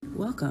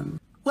Welcome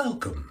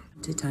Welcome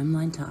to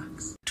Timeline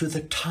Talks. to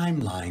the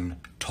Timeline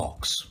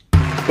Talks.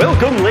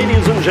 Welcome,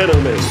 ladies and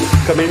gentlemen.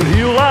 Coming to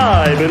you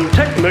live in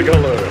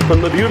Technicolor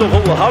from the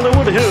beautiful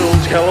Hollywood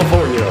Hills,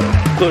 California.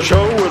 The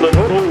show where the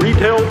total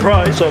retail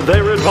price of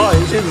their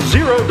advice is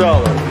 $0.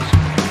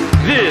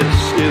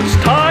 This is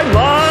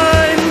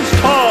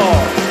Timelines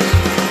Talks.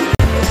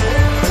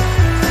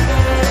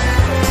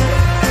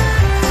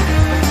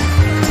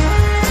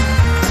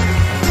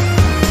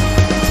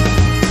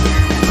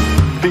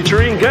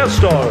 Featuring guest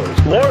stars,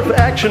 Morph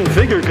action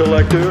figure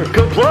collector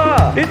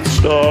Kapla, It's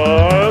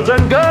Stars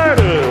and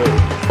Garden.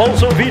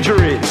 Also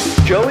featuring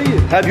Joey,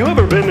 have you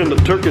ever been in a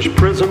Turkish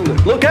prison?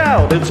 Look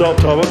out, it's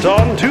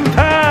Automaton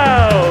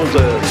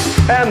 2000.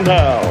 And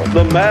now,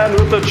 the man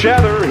with the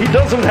chatter, he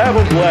doesn't have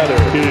a bladder.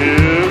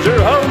 Here's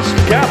your host,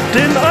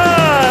 Captain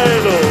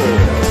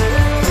Idol.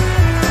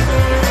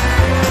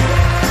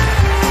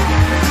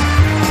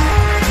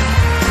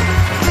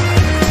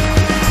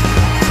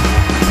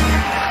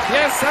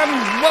 And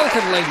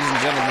welcome, ladies and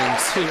gentlemen,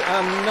 to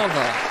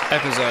another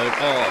episode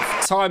of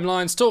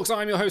Timelines Talks.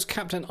 I'm your host,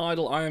 Captain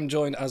Idol. I am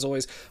joined, as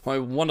always, by my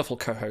wonderful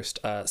co-host,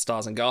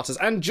 Stars and Garters.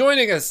 And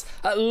joining us,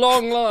 at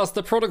long last,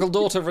 the prodigal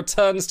daughter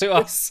returns to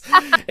us.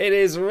 It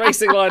is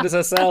Racing Linus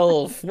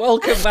herself.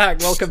 Welcome back,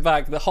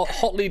 the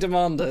hotly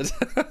demanded.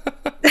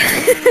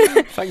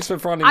 Thanks for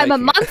running. I'm a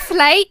month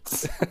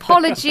late.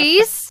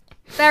 Apologies.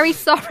 Very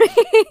sorry.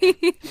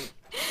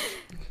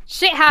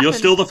 Shit happens. You're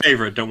still the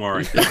favourite, don't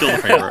worry. You're still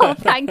the favourite. Oh,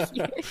 thank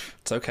you.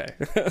 It's okay.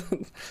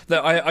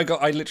 No,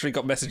 I literally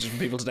got messages from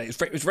people today.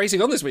 It's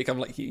racing on this week. I'm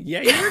like,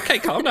 yeah, you're okay.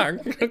 Calm down.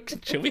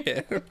 Chill me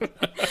here.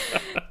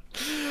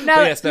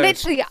 No,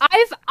 literally,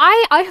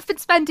 I have been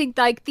spending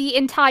like the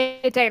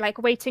entire day like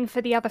waiting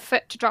for the other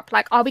foot to drop.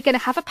 Like, are we going to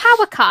have a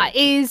power cut?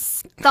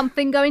 Is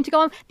something going to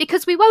go on?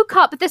 Because we woke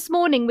up this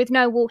morning with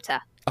no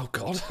water. Oh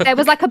God! There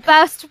was like a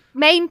burst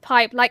main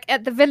pipe like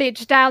at the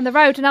village down the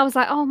road, and I was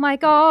like, "Oh my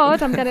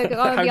God, I'm gonna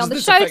go be on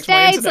the show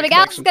today. Something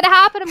else is gonna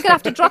happen. I'm gonna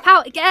have to drop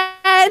out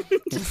again."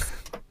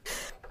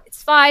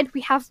 It's fine.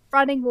 We have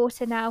running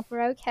water now.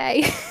 We're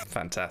okay.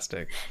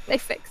 Fantastic. They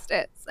fixed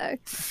it, so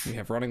we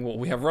have running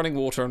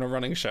water and a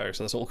running show,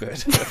 so that's all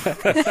good.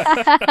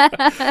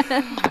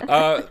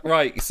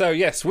 Right. So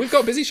yes, we've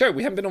got a busy show.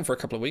 We haven't been on for a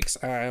couple of weeks,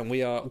 and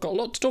got a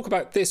lot to talk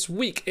about this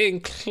week,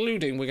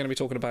 including we're going to be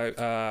talking about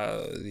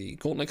the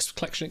Gauntlet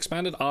Collection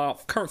Expanded, our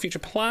current future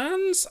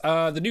plans,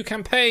 the new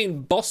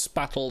campaign, boss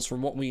battles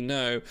from what we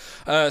know,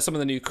 some of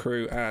the new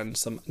crew, and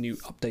some new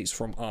updates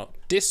from our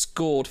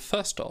Discord.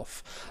 First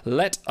off,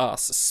 let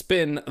us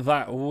spin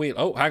that wheel.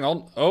 Oh, hang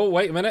on. Oh,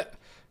 wait a minute.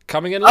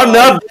 Coming in live. I'm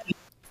not,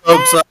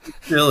 folks. I'm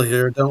still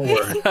here. Don't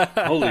worry.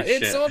 Holy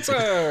shit. It's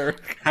Otto.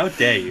 How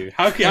dare you?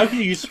 How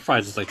can you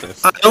surprise us like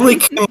this? I only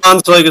came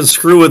on so I can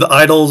screw with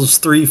Idol's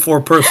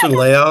 3-4 person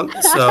layout.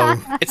 So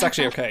It's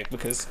actually okay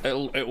because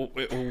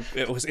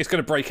it's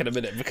going to break in a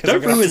minute. Because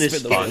Don't ruin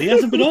this fun. He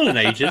hasn't been on in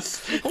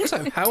ages.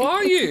 Also, how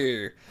are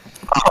you?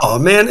 oh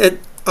man, it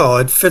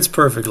fits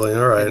perfectly.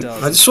 All right.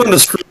 does. I just wanted to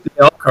screw with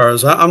the L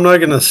cars. I'm not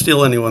going to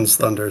steal anyone's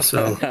thunder.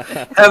 So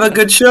have a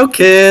good show,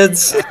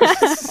 kids.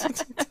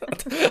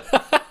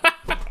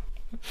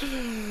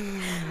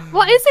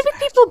 what is it with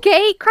people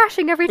gate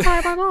crashing every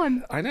time I'm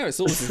on? I know, it's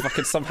almost as if I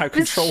could somehow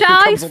There's control who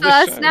Shy comes on this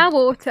show. first, now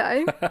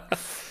Auto.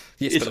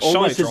 Yes, It's but a Shy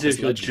almost drop as is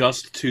if you're legendary.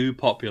 just too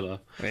popular.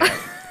 Yeah.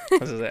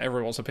 This is it.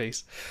 Everyone wants a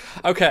piece.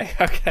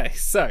 Okay,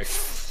 so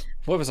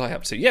what was I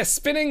up to? Yes,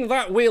 spinning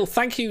that wheel.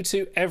 Thank you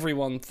to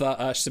everyone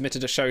that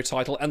submitted a show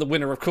title, and the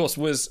winner, of course,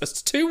 was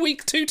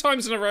 2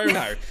 times in a row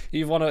now.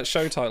 You've won a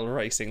show title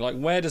racing. Like,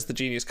 where does the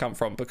genius come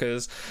from?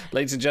 Because,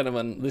 ladies and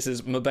gentlemen, this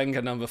is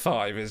Mabenga number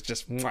 5. Is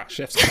just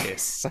chef's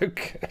kiss. So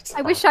good.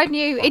 I wish I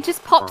knew. It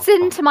just pops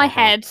into my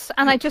head,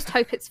 and I just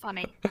hope it's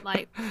funny.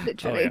 Like,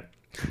 literally. Oh, yeah.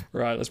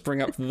 Right, let's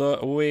bring up the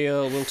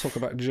wheel. We'll talk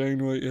about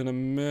Janeway in a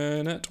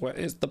minute. Where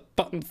is the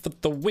button for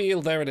the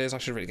wheel? There it is. I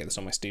should really get this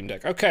on my Steam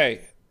Deck.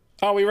 Okay,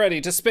 are we ready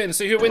to spin?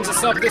 See who wins a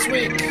sub this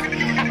week?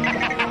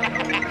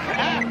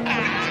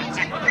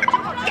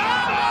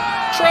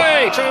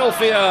 Trey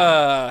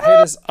Alfia, hit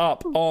us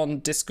up on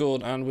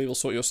Discord and we will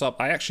sort your sub.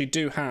 I actually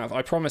do have.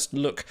 I promised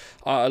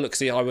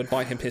Luxie I would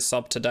buy him his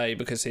sub today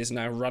because he's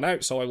now run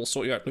out, so I will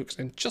sort you out, Lux,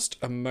 in just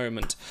a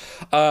moment.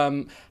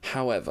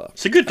 However,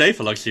 It's a good day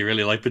for Luxie,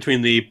 really. Like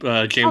between the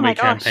Janeway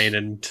gosh. campaign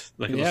and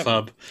like the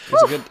sub.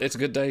 it's a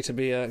good day to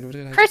be.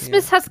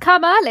 Christmas has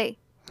come early.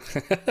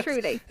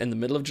 Truly. In the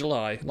middle of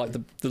July, like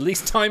the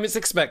least time it's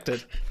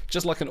expected.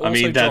 Just like an auto I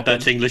mean, drop-in.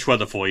 that's English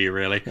weather for you,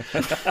 really.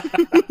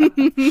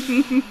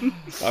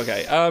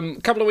 Okay,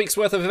 couple of weeks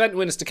worth of event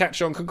winners to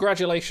catch on.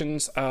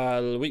 Congratulations,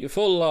 the week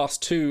before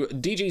last to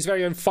DG's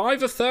very own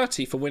 5 of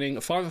 30 for winning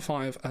 5 of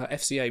 5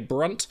 FCA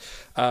Brunt.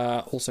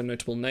 Also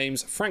notable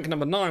names: Frank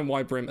number 9,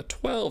 Ybrim at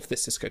 12,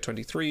 This Cisco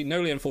 23,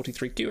 Nolian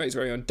 43, QA's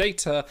very own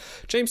Data,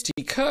 James T.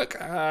 Kirk,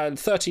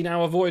 13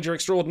 Hour Voyager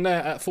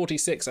Extraordinaire at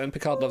 46, and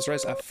Picard Loves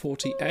Res at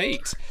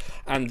 48.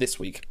 And this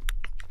week,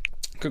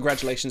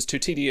 congratulations to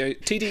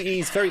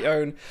TDE's very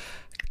own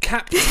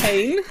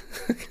Captain.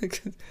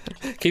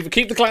 keep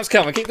the claps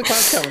coming. Keep the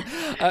claps coming.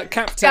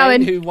 Captain,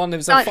 Going. who won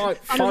his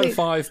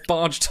 5-5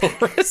 Barge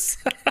Taurus.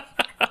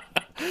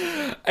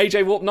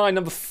 AJ Warp 9,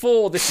 number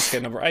 4. This is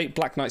kid number 8.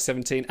 Black Knight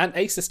 17. And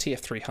Asus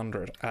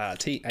TF300.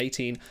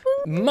 T18.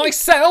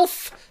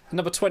 Myself,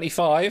 number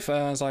 25.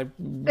 As I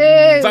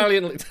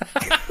valiantly.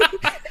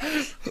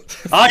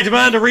 I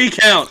demand a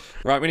recount.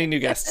 Right, we need new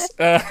guests.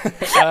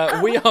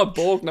 We are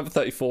Borg, number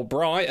 34,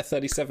 Bry at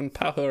 37,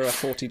 Pahura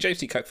 40,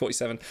 JT Coke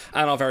 47,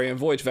 and our very own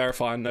Voyage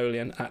Verifier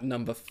Nolian at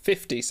number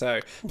 50.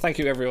 So, thank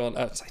you, everyone.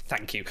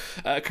 Thank you.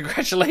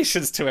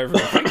 Congratulations to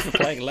everyone. Thanks for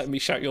playing and letting me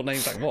shout your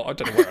names. Like, what? I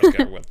don't know where I was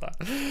going with that.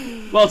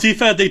 Well, to be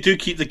fair, they do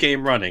keep the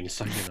game running,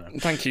 so you know.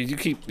 Thank you. You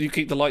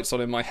keep the lights on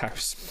in my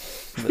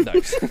house. But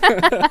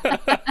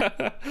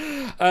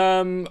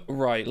no.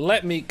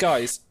 Right,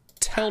 guys,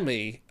 tell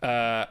me,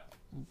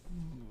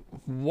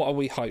 what are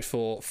we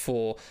hyped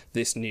for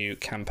this new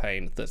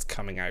campaign that's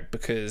coming out?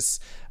 Because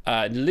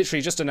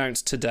literally just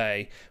announced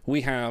today,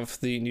 we have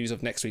the news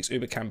of next week's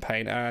Uber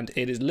campaign, and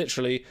it is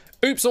literally,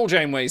 oops, all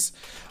Janeways.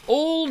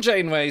 All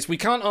Janeways. We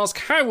can't ask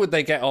how would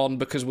they get on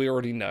because we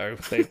already know,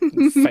 they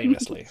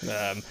famously.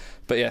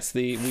 But yes,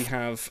 we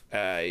have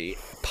a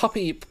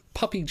puppy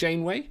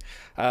Janeway,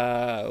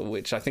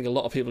 which I think a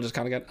lot of people just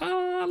kind of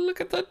go, look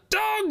at the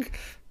dog!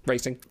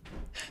 Racing.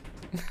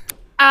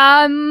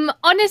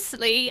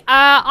 Honestly,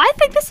 I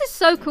think this is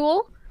so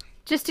cool.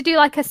 Just to do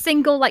like a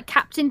single like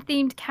captain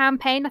themed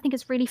campaign, I think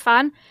it's really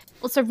fun.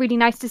 Also really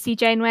nice to see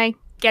Janeway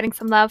getting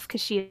some love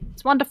because she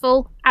is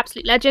wonderful,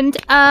 absolute legend.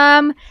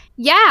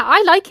 Yeah,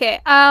 I like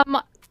it.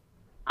 And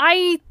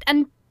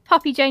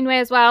Puppy Janeway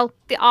as well.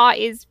 The art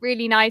is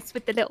really nice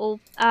with the little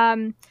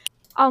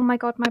oh my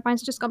god, my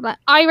mind's just gone blank.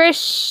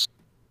 Irish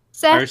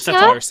setter. Irish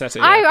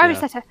setter. Irish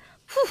setter.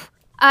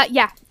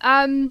 Yeah.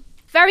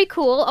 Very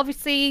cool.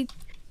 Obviously,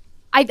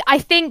 I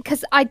think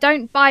because I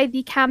don't buy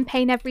the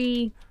campaign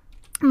every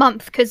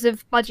month because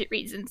of budget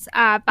reasons,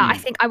 but I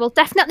think I will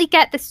definitely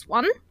get this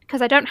one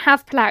because I don't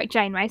have Polaric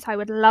Janeway, so I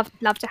would love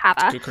to have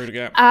her. Good crew to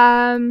get.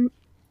 Don't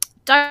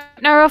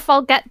know if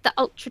I'll get the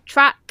Ultra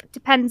Track.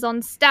 Depends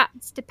on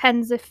stats.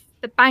 Depends if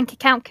the bank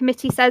account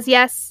committee says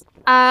yes.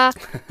 But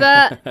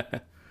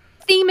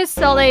theme is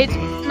solid.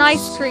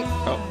 Nice crew.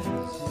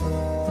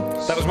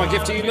 Oh. That was my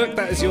gift to you. Look,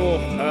 that is your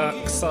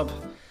sub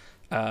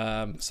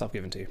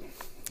given to you.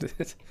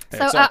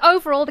 So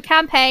overall, the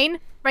campaign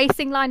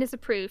racing line is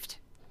approved.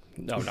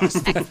 Oh, nice.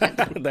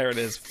 There it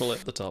is, full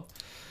at the top.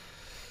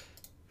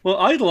 Well,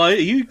 I'd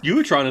like you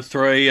were trying to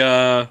throw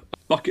a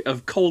bucket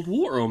of cold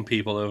water on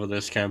people over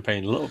this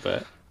campaign a little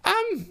bit.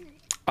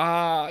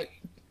 I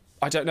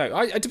don't know.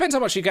 It depends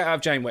how much you get out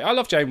of Janeway. I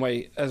love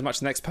Janeway as much as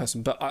the next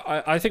person, but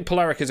I think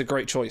Polaric is a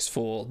great choice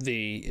for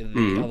the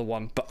other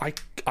one. But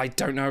I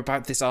don't know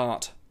about this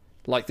art.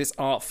 Like this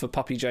art for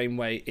Puppy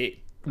Janeway, it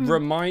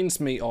reminds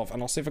me of,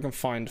 and I'll see if I can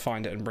find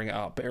it and bring it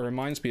up, but it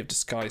reminds me of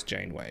Disguised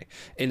Janeway.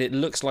 And it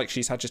looks like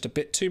she's had just a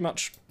bit too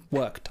much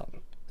work done.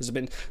 There's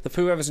been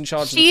whoever's in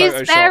charge of the photoshops.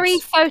 She is very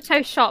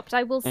photoshopped,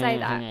 I will say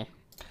that.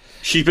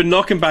 She's been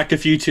knocking back a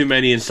few too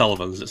many in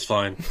Sullivan's, it's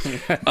fine.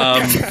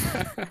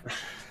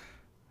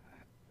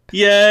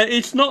 Yeah,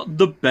 it's not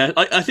the best.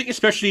 I think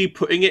especially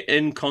putting it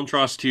in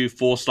contrast to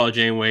 4-star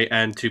Janeway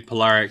and to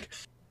Polaric,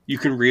 you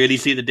can really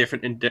see the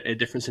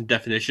difference in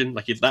definition.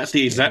 Like, if that's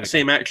the exact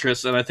same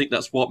actress, and I think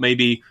that's what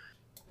maybe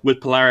with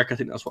Polaric, I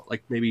think that's what,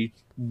 like, maybe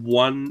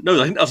I think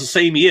that was the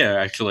same year,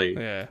 actually.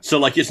 Yeah. So,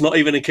 like, it's not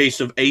even a case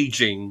of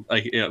aging,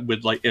 like,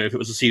 with, like, if it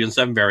was a Season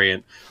 7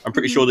 variant. I'm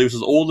pretty sure this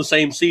was all the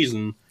same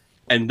season,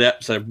 and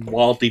that's a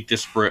wildly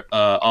disparate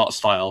art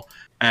style.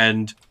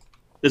 And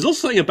there's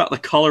also something about the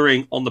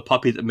coloring on the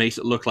puppy that makes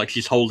it look like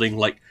she's holding,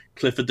 like,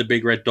 Clifford the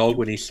Big Red Dog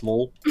when he's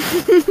small.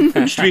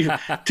 Which, to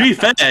be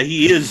fair,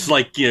 he is,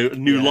 like,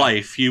 new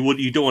life.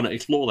 You don't want to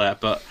explore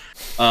that, but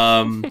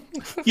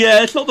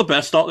yeah, it's not the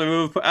best art they've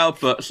ever put out,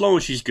 but as long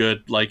as she's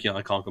good, like,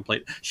 I can't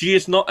complain. She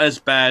is not as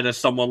bad as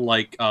someone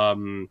like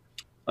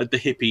the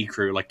hippie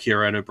crew, like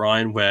Kira and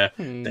O'Brien, where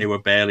they were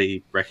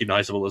barely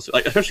recognizable as,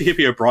 like, especially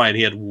Hippie O'Brien.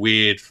 He had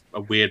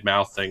a weird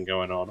mouth thing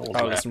going on.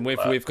 Listen,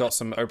 we've got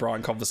some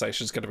O'Brien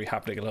conversations going to be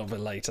happening a little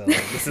bit later.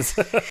 Like, this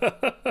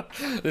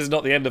is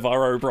not the end of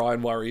our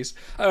O'Brien worries.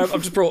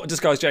 I've just brought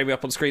Disguised Jamie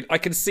up on screen. I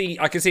can see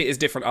it as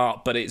different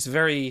art, but it's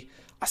very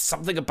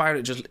something about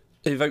it just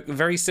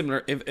very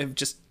similar. It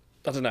just,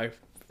 I don't know.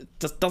 It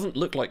just doesn't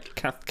look like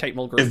Kate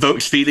Mulgrew.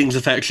 Evokes feelings,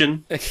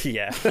 affection.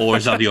 Yeah. Or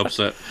is that the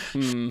opposite?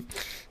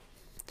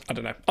 I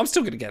don't know. I'm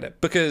still going to get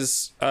it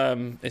because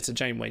it's a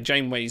Janeway.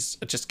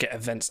 Janeways just get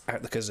events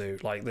out the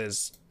kazoo. Like,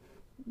 there's...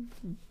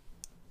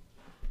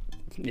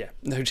 Yeah,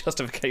 no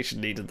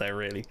justification needed there,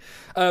 really.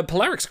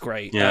 Polaric's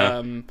great.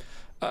 Yeah.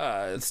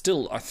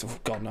 Still, I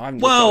thought, God, no, I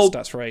haven't looked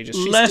at stats for ages.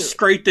 She's less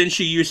great than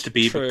she used to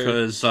be. True.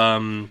 Because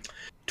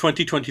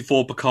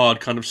 2024 Picard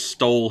kind of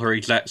stole her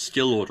exact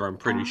skill order, I'm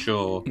pretty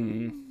sure.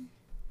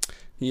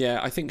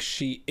 Yeah, I think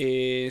she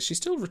is. She's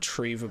still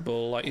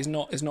retrievable. Like, is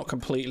not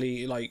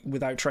completely like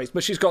without traits,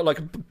 but she's got like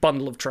a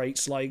bundle of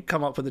traits. Like,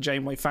 come up with the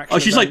Janeway faction. Oh,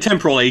 she's event. like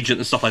temporal agent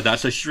and stuff like that,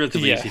 so she's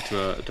relatively easy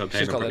to obtain.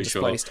 She's got that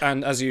displaced.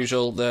 And as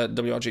usual, the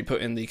WRG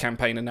put in the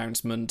campaign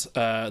announcement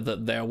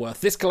that they're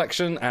worth this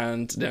collection,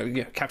 and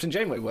Captain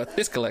Janeway worth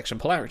this collection,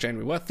 Polaric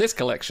Janeway worth this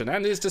collection,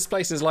 and his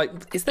displaced is like,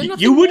 is there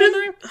nothing? You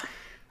wouldn't.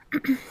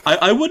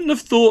 I wouldn't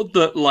have thought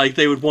that like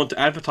they would want to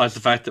advertise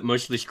the fact that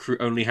most of this crew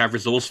only have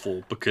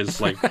resourceful,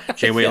 because like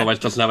Janeway otherwise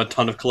doesn't have a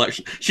ton of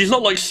collection. She's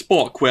not like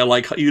Spock, where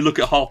like you look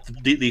at half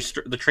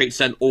the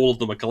traits and all of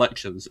them are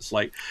collections. It's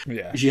like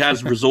she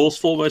has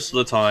resourceful most of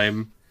the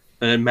time,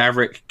 and then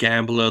Maverick,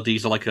 Gambler,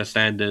 these are like her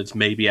standards.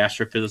 Maybe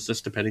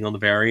Astrophysicist, depending on the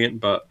variant,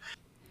 but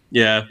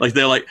yeah, like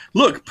they're like,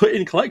 look, put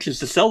in collections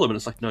to sell them, and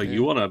it's like, no,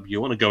 you wanna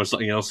go with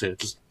something else here.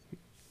 Just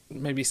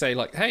maybe say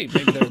like, hey,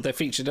 maybe they're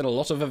featured in a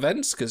lot of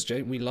events because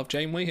we love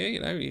Janeway here.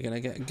 You're gonna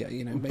get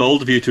maybe...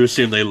 bold of you to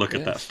assume they look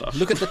at that stuff.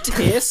 Look at the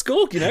tier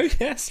score.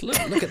 Yes. Look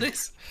at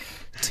this.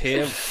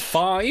 Tier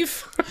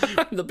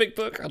 5, the big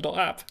book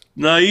 .app.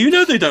 No,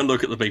 they don't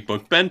look at the big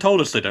book. Ben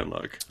told us they don't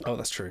look. Oh,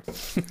 that's true.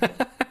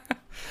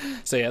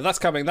 So yeah, that's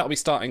coming. That'll be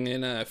starting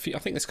in a few. I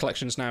think this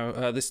collection's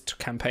now. This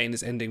campaign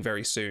is ending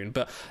very soon.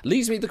 But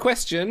leaves me the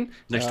question: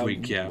 next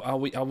week, yeah. Are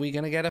we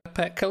going to get a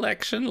pet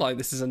collection? Like,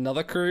 this is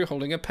another crew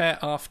holding a pet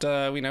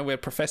after we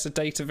had Professor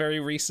Data very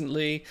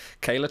recently.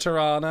 Kayla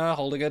Tarana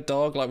holding a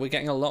dog. Like, we're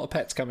getting a lot of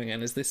pets coming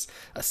in. Is this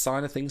a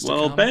sign of things to come?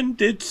 Well, Ben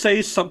did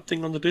say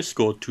something on the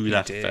Discord to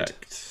that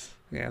effect.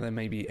 Yeah, there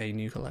may be a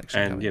new collection.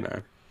 And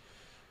coming.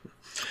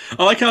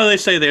 I like how they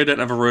say they don't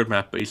have a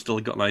roadmap, but he's still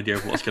got an idea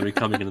of what's going to be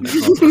coming in the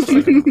next month.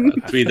 So,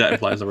 to me, that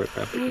implies a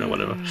roadmap, but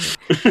whatever.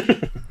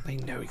 They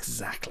know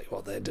exactly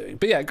what they're doing.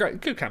 But yeah,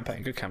 great, good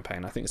campaign.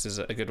 I think this is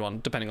a good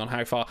one, depending on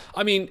how far.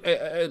 I mean,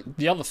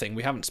 the other thing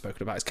we haven't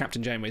spoken about is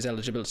Captain Janeway's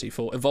eligibility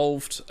for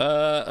evolved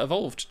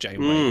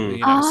Janeway.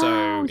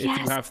 So if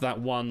you have that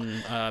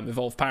one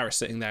evolved Paris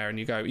sitting there, and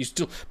you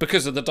still,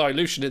 because of the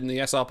dilution in the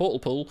SR portal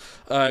pool,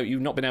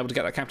 you've not been able to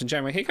get that Captain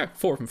Janeway. Here you go,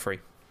 4 of them free.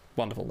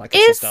 Wonderful. That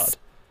gets you started.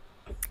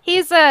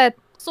 Here's a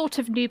sort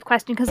of noob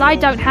question, because I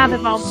don't have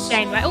evolved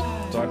Janeway.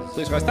 Oh. Sorry,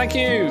 please guys, thank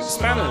you,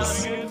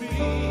 Spanners.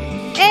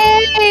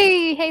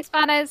 Hey,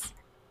 Spanners.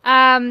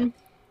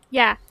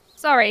 Yeah.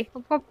 Sorry,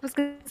 what was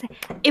going to say?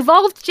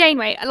 Evolved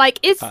Janeway.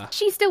 Like, is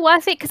she still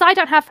worth it? Because I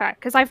don't have her.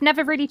 Because I've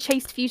never really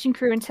chased Fusion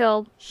Crew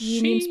until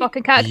Union, Spock,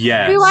 and Kirk,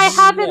 who I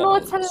have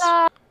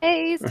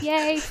immortalized.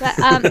 Yay! But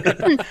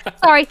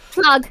sorry,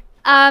 plug.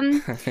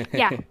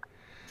 Yeah.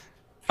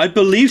 I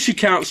believe she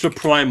counts for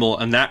Primal,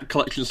 and that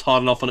collection's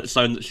hard enough on its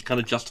own that she kind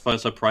of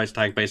justifies her price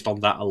tag based on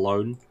that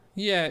alone.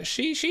 Yeah,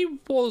 she's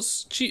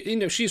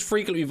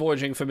frequently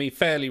voyaging for me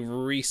fairly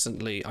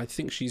recently. I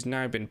think she's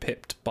now been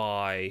pipped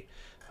by,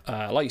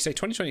 like you say,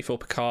 2024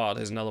 Picard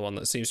is another one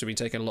that seems to be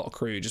taking a lot of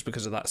crew just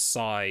because of that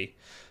psi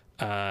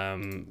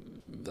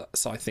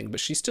thing. But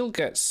she still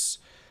gets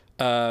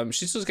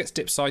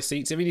dip size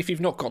seats. I mean, if you've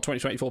not got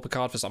 2024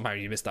 Picard for somehow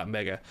you missed that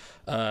mega,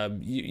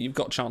 you've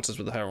got chances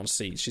with her on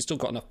seats. She's still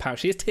got enough power.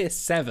 She is tier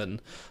 7,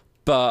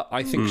 but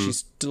I think she's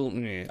still.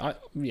 I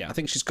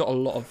think she's got a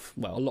lot of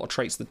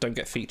traits that don't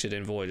get featured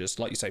in Voyagers,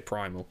 like you say,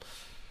 Primal.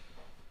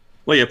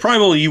 Well, yeah,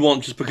 Primal you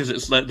want just because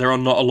it's like there are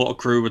not a lot of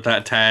crew with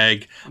that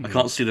tag. I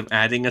can't see them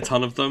adding a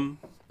ton of them,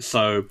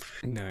 so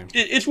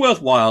it's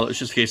worthwhile. It's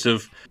just a case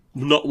of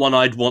not one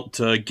I'd want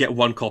to get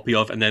one copy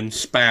of and then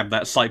spam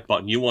that site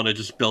button. You want to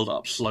just build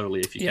up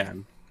slowly if you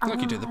can. Like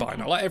you do the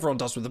Binar, like everyone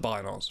does with the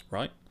Binars,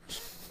 right?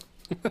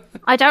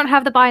 I don't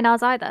have the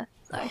Binars either.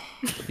 So.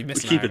 We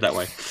keep it that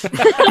way.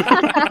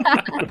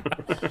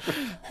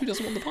 Who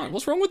doesn't want the Binars?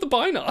 What's wrong with the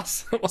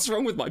Binars? What's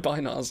wrong with my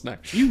Binars now?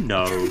 You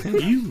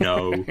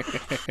know.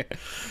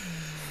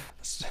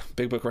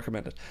 Big book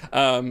recommended.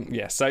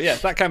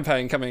 That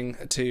campaign coming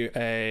to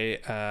a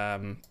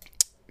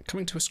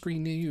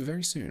screen near you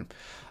very soon.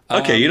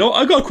 Okay,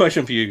 I've got a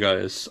question for you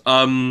guys.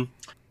 So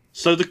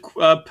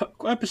the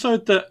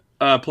episode that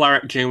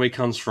Polaric Janeway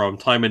comes from,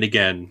 Time and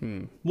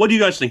Again, what do you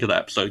guys think of that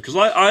episode? Because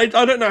I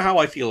don't know how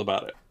I feel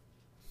about it.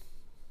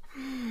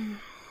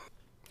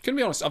 Gonna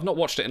be honest, I've not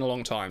watched it in a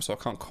long time, so I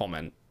can't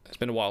comment. It's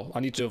been a while. I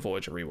need to do a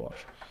Voyager rewatch.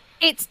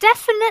 It's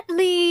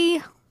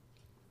definitely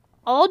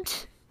odd.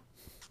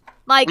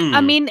 Like,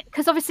 I mean,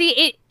 because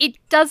obviously it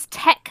does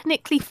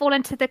technically fall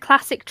into the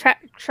classic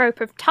trope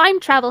of time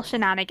travel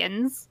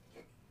shenanigans,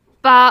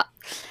 but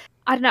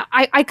I don't know.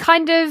 I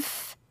kind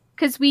of,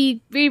 because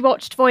we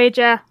rewatched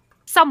Voyager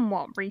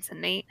somewhat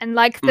recently, and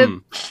like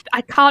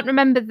I can't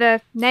remember the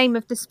name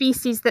of the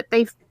species that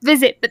they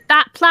visit, but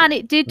that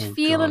planet did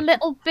feel a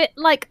little bit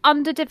like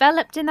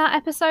underdeveloped in that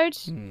episode.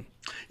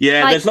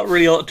 Yeah, there's not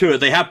really a lot to it.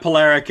 They have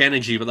polaric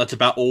energy, but that's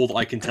about all that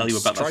I can tell you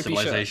about that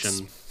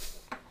civilization.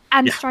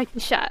 And stripy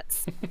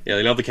shirts. Yeah,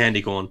 they love the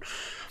candy corn.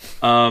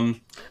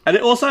 And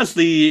it also has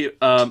the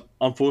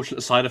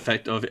unfortunate side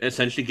effect of it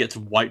essentially gets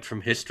wiped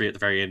from history at the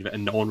very end of it,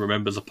 and no one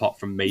remembers apart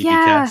from maybe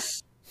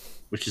Cass,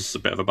 which is a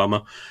bit of a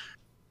bummer.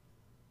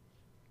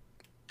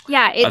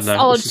 Yeah, it's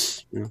odd.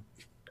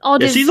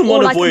 Odd Yeah, is season all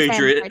 1 I of can say,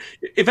 Voyager. I'm afraid.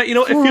 In fact,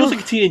 it feels like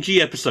a TNG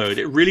episode.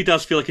 It really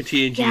does feel like a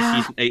TNG Yeah.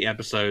 season 8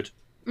 episode.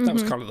 That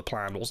was kind of the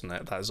plan, wasn't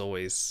it? That was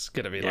always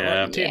going to be like, Yeah.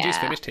 right, TNG's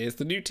Yeah. finished, here's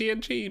the new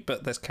TNG,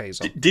 but there's K's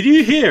on. Did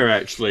you hear,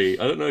 actually?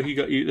 I don't know if you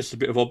got you. This is a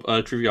bit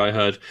of trivia I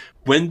heard.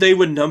 When they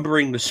were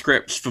numbering the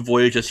scripts for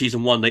Voyager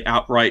season 1, they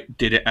outright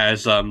did it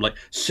as like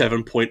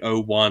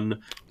 7.01,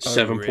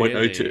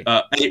 7.02,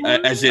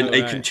 as in a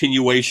right.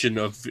 continuation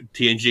of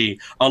TNG.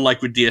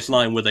 Unlike with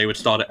DS9, where they would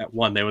start it at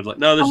 1, they would like,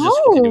 no, this is just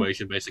a Oh.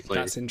 continuation, basically.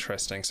 That's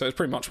interesting. So it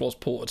pretty much was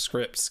ported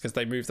scripts because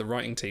they moved the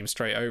writing team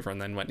straight over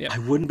and then went, yeah. I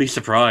wouldn't be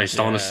surprised,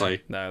 Yeah,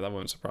 honestly. No, that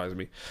wouldn't surprise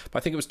me. But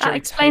I think it was That Jerry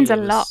explains a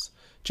Taylor lot.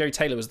 Jerry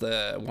Taylor was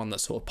the one that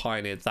sort of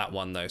pioneered that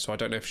one, though. So I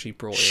don't know if she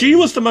brought. She in...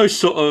 was the most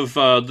sort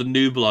of the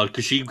new blood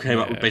because she came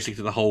up with Yeah.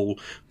 basically the whole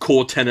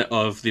core tenet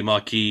of the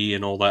Marquis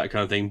and all that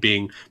kind of thing,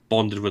 being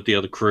bonded with the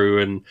other crew,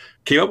 and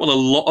came up with a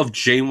lot of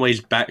Janeway's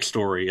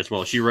backstory as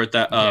well. She wrote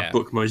that Yeah.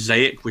 book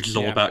Mosaic, which is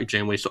all Yeah. about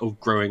Janeway sort of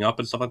growing up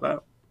and stuff like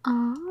that.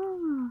 Ah.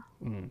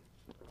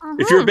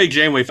 If you're a big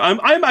Janeway fan,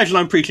 I imagine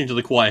I'm preaching to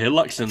the choir here.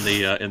 Lux in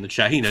the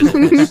chat, he knows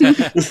all this.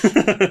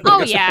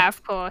 Oh yeah,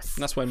 of course.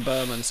 And that's when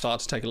Berman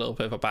started to take a little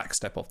bit of a back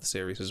step off the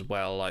series as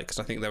well, like because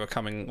I think they were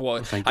coming.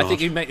 Well, thank I think God.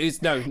 he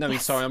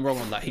made. Sorry, I'm wrong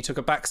on that. He took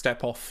a back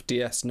step off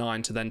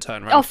DS9 to then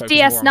turn around. Off and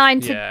focus more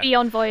on- DS9 to yeah. be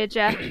on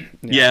Voyager.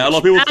 Yeah, a lot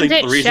of people And think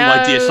it the reason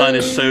why DS9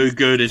 is shows. so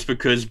good is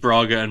because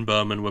Braga and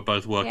Berman were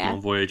both working Yeah.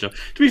 on Voyager.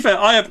 To be fair,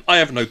 I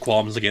have no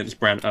qualms against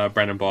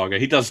Brandon Braga.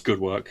 He does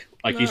good work.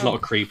 Like he's not a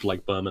creep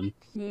like Berman.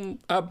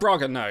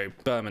 Braga, no.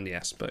 Berman,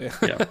 yes, but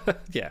Yeah.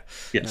 yeah.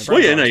 Yes. No,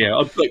 Well, yeah, Braga's no, yeah.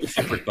 Like,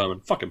 fuck Rick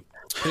Berman. Fuck him.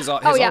 He's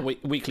our yeah.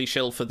 weekly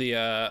shill for the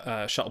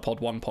Shuttlepod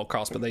 1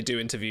 podcast, but they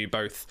do interview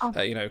both,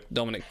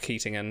 Dominic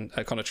Keating and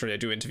Connor Trillo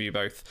do interview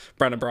both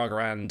Brandon Braga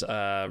and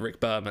Rick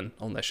Berman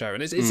on their show.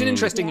 And it's an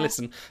interesting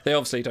listen. They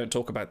obviously don't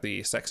talk about the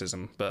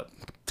sexism, but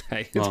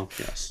hey, Well,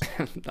 yes.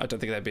 I don't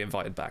think they'd be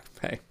invited back.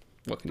 Hey,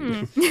 what can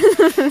you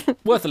do?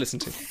 Worth a listen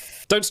to.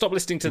 Don't stop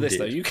listening to this,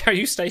 though. You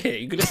stay here.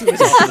 You can listen to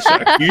this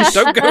after the show. You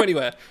don't go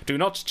anywhere. Do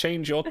not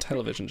change your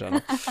television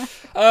channel.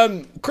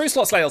 Crew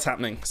slot sale's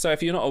happening. So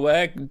if you're not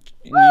aware,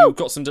 you've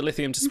got some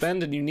dilithium to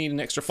spend and you need an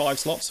extra 5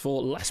 slots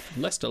for less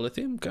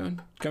dilithium, go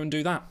and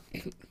do that.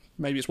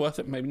 Maybe it's worth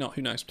it, maybe not.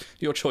 Who knows?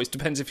 Your choice.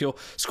 Depends if you're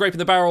scraping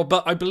the barrel.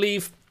 But I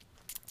believe...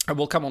 And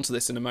we'll come on to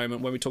this in a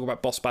moment when we talk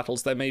about boss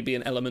battles. There may be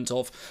an element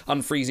of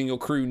unfreezing your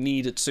crew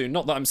needed soon.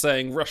 Not that I'm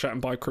saying rush out and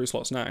buy crew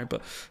slots now,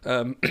 but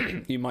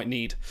you might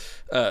need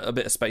a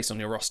bit of space on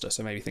your roster.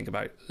 So maybe think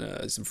about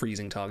some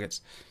freezing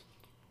targets.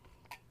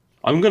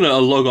 I'm going to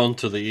log on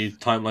to the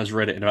Timelines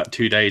Reddit in about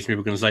 2 days.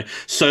 People are going to say,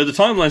 so the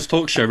Timelines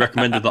talk show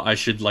recommended that I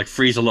should like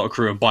freeze a lot of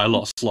crew and buy a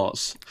lot of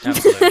slots.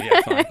 Absolutely,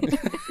 yeah, fine.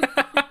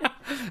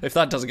 If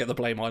that doesn't get the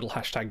Blame Idol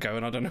hashtag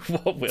going, I don't know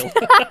what will.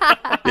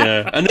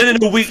 Yeah. And then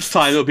in a week's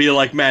time, it'll be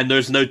like, man,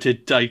 those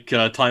noted like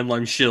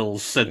Timeline shills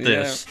said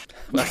this.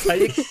 That's how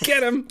you get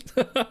them.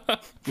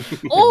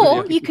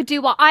 Or you could do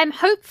what I'm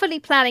hopefully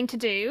planning to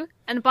do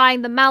and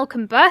buying the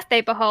Malcolm birthday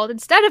behold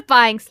instead of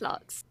buying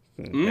slots.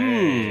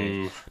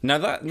 Mm.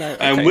 No, okay.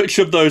 And which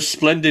of those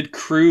splendid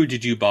crew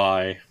did you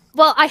buy?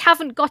 Well, I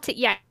haven't got it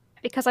yet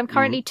because I'm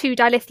currently 2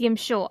 dilithium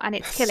short and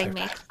it's killing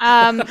me.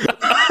 I'm not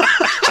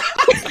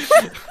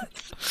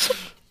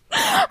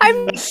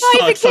even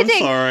Sucks, I'm kidding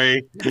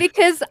sorry.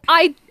 because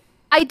I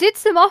did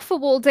some offer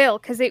wall deal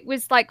because it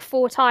was like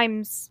 4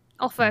 times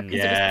offer because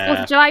it was the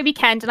 4th of July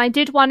weekend and I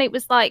did one. It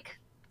was like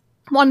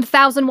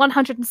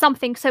 1,100 and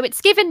something, so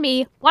it's given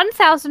me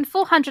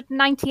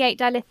 1,498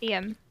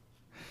 dilithium.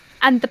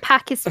 And the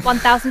pack is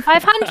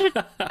 1,500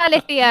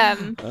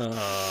 dilithium.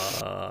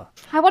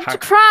 I want to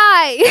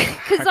cry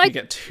How can you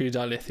get 2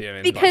 dilithium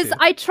in because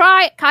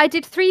Blackbeard? I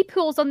did 3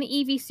 pulls on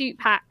the EV suit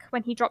pack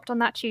when he dropped on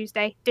that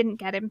Tuesday. Didn't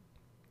get him.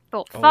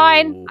 Thought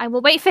fine, Oh. I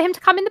will wait for him to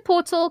come in the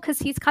portal because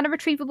he's kind of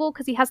retrievable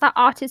because he has that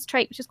artist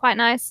trait, which is quite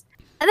nice.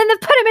 And then they've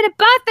put him in a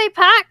birthday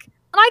pack,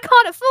 and I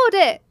can't afford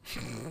it.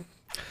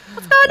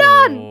 What's going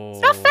on?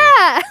 It's not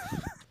fair.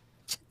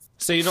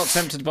 So you're not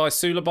tempted to buy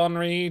Suliban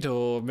Reed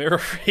or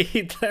Mirror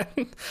Reed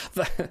then?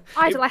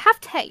 Idol, I have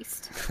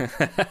taste.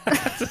 I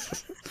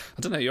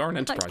don't know, you're an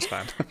Enterprise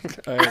fan.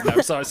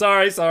 No,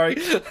 sorry.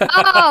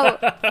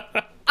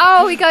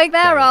 Oh, we're going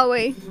there, are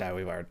we? No,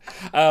 we weren't.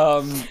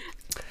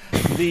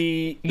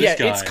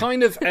 It's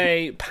kind of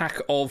a pack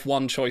of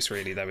one choice,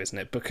 really, though, isn't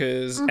it?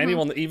 Because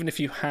anyone that, even if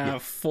you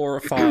have 4 or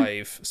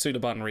 5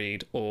 Suliban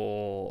Reed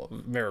or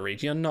Mirror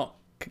Reed, you're not.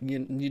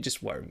 You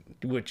just won't,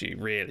 would you?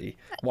 Really?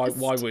 Why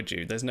would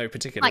you? There's no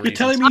particular reason. You're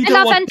telling me you I don't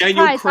love want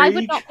Daniel Enterprise. I would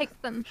Craig? not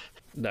pick them.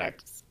 No.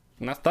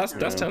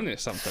 That's telling you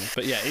something.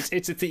 But yeah, it's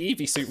the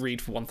EV suit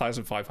Reed for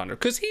 1,500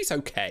 because he's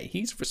okay.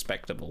 He's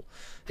respectable.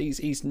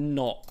 He's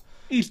not.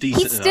 He's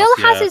decent He still enough,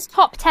 has yeah. his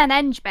top 10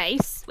 eng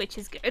base, which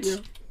is good.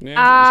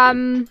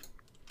 Yeah,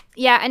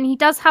 Yeah, and he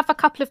does have a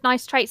couple of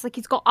nice traits. Like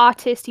he's got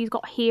artist, he's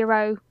got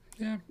hero,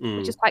 yeah.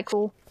 which is quite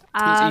cool.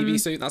 His EV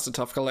suit, that's a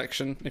tough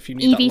collection. If you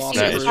need EV that last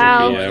suit as version,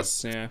 well.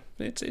 yeah,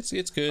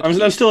 it's good.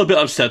 I'm still a bit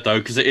upset though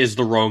because it is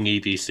the wrong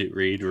EV suit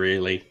read,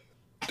 really.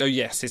 Oh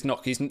yes, his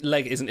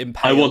leg isn't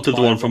impaled. I wanted the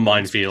by one a from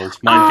woman. Minefield.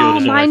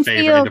 Minefield is one of my favorite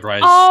Minefield.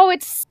 Enterprise. Oh,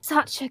 it's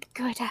such a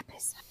good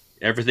episode.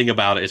 Everything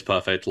about it is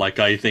perfect. Like,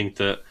 I think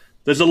that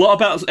there's a lot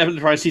about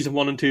Enterprise season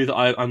 1 and 2 that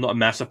I'm not a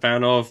massive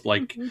fan of.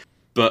 Like,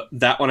 but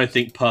that one I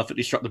think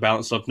perfectly struck the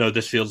balance of no,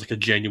 this feels like a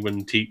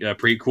genuine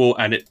prequel,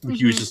 and it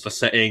uses the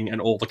setting and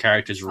all the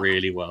characters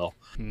really well.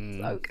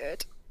 So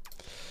good.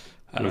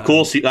 And of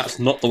course, that's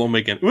not the one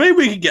we get. Maybe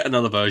we could get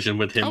another version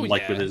with him, with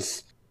yeah.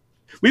 his.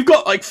 We've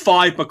got like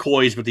 5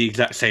 McCoys with the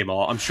exact same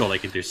art. I'm sure they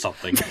can do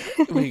something.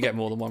 We can get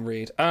more than one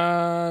read.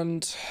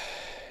 And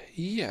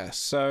yeah,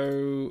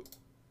 so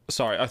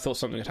sorry, I thought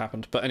something had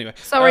happened, but anyway.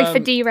 Sorry for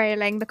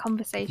derailing the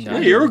conversation. Yeah,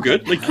 you're all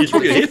good. Like, it's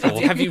what you're here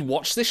for. Have you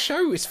watched this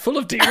show? It's full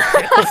of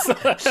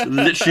derails. It's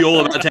literally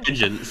all about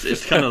tangents.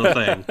 It's kind of the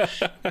thing.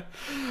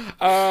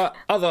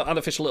 Other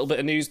unofficial little bit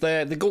of news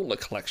there: the Gauntlet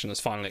collection has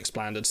finally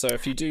expanded. So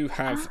if you do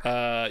have,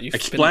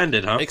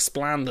 Expanded, huh?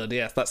 Expanded,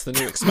 yes, that's the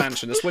new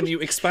expansion. It's when you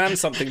expand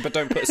something but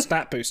don't put a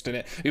stat boost in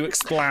it. You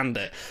expand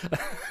it.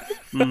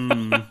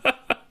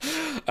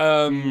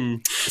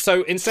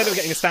 So instead of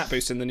getting a stat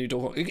boost in the new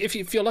door,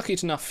 if you're lucky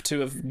enough to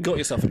have got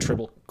yourself a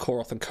Tribble,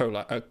 Koroth, and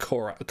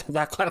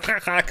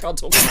I can't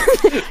talk.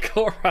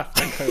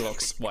 Korath and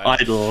Kolox. Wow.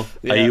 Idle,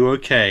 are you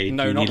okay?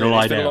 No, you not need to really.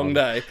 lie It's been a down. long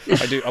day.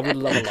 I would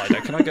love a lie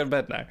down. Can I go to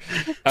bed now?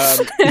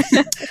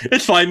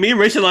 It's fine. Me and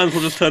Racing Lions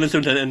will just turn this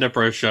into an Ender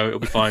Pro show. It'll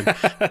be fine.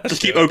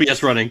 Just keep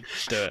OBS running.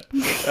 Do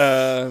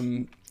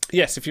it.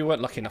 Yes, if you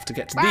weren't lucky enough to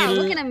get to Wow,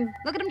 the... look at him.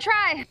 Look at him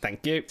try.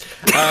 Thank you.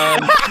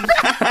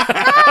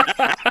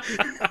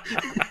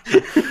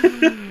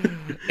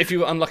 If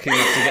you were unlucky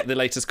enough to get the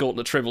latest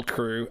Gauntlet Tribble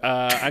crew,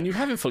 and you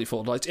haven't fully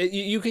formalized,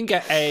 you can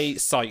get a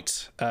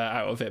sight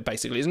out of it,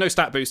 basically. There's no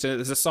stat boost in it,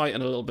 there's a sight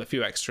and a little bit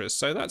few extras,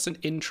 so that's an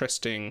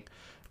interesting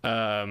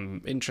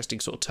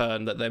sort of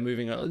turn that they're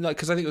moving on,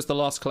 because I think it was the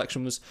last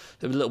collection was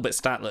a little bit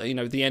stat, you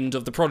know, the end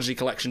of the Prodigy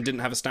collection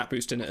didn't have a stat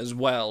boost in it as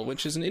well,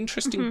 which is an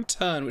interesting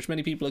turn, which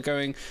many people are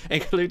going,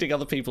 including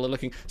other people, are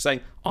looking,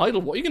 saying,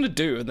 Idle, what are you going to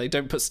do? And they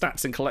don't put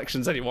stats in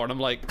collections anymore, and I'm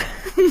like,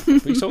 what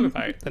are you talking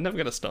about? They're never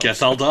going to stop.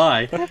 Guess I'll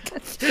die.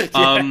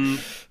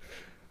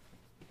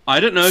 I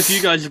don't know if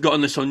you guys have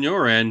gotten this on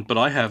your end, but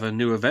I have a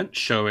new event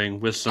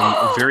showing with some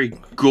very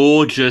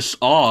gorgeous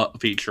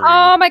art featuring.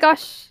 Oh my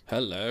gosh.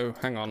 Hello,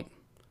 hang on.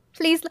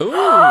 Please. Ooh,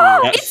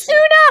 It's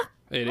Una!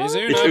 it is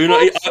Una. It's Una.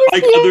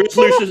 The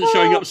resolution isn't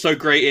showing up so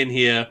great in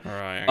here.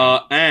 Right.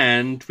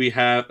 And we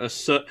have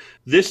this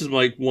is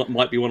what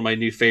might be one of my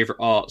new favorite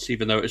arts,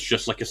 even though it's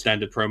just like a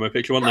standard promo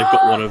picture one. They've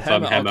got one of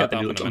I'll Hema, get that and it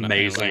up looks in a minute,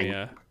 amazing. anyway,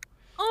 yeah.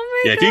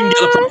 Oh my Yeah, god. if you can get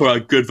the proper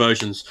good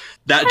versions,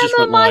 that just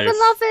Emma, went my live.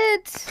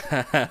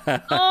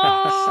 beloved.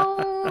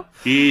 Oh.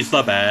 He's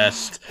the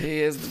best.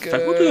 He is In good.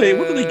 fact, what do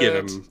they give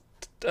him?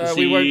 Is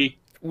he-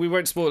 We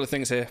won't spoil the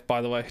things here,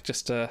 by the way,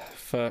 just for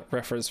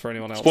reference for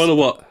anyone else. Spoiler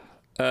what?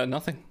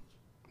 Nothing.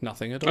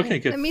 Nothing at all. Okay,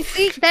 good. Let me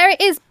see. There it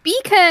is.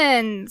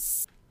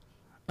 Beacons.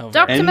 Oh,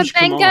 Dr. Eng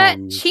Mabenga,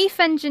 Command. Chief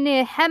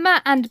Engineer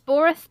Hema, and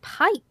Borith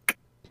Pike.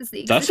 Is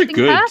the That's a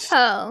existing good-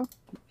 purple.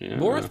 Yeah.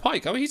 Morith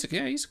Pike. Oh,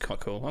 he's quite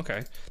cool.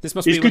 Okay, this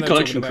must He's be good when they were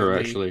collection talking crew,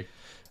 about actually.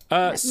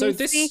 So me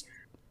this. see.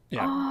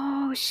 Yeah.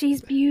 Oh,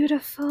 she's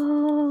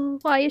beautiful.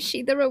 Why is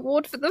she the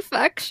reward for the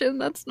faction?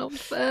 That's not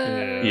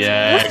fair.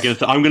 Yeah,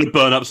 I'm going to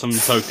burn up some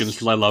tokens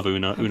because I love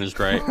Una. Una's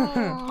great.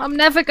 Oh, I'm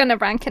never gonna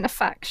rank in a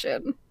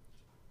faction.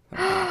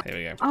 Here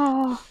we go.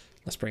 Oh,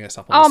 Let's bring this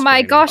up. On oh the my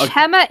screen. gosh,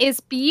 Hema is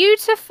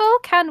beautiful.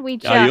 Can we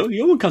just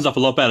Your one comes up a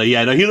lot better.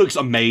 Yeah, no, he looks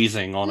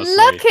amazing, honestly.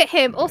 look at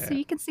him? Also,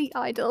 you can see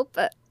Idol,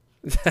 but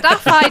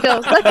Staff Idol.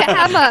 Look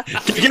at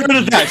Hema. Get rid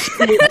of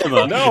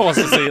that. No one wants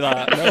to see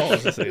that. No one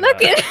wants to see Look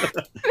that.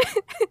 at.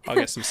 I'll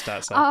get some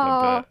stats up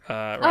Oh. in a bit.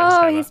 Right,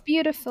 Oh, Hema. he's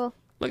beautiful.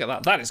 Look at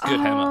that. That is good,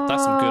 Hema.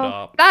 That's some good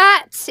art.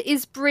 That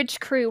is bridge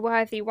crew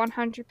worthy,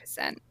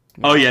 100%.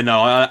 Oh yeah, no,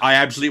 I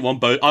absolutely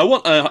want both. I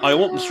want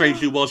the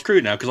Strange New Worlds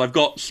crew now because I've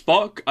got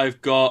Spock,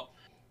 I've got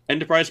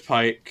Enterprise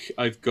Pike,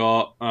 I've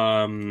got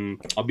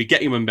I'll be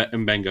getting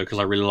Mbenga because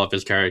I really love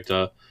his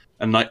character,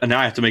 and now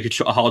I have to make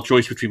a hard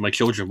choice between my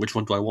children. Which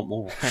one do I want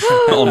more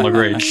on my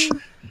bridge?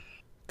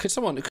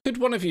 Could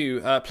one of you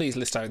please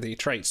list out the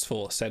traits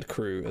for said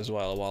crew as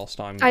well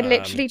whilst I'm... I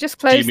literally just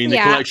Do you closed mean the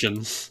the app.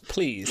 collections?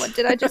 Please. What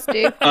did I just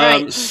do?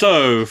 Right.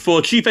 So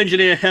for Chief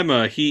Engineer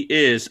Hema, he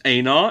is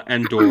Anar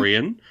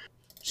Andorian.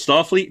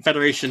 Starfleet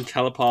Federation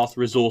Telepath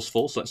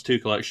Resourceful, so that's 2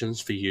 collections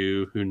for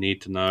you who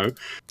need to know.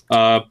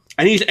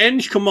 And he's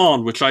Eng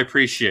Command, which I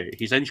appreciate.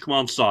 He's Eng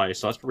Command size,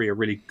 so that's probably a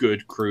really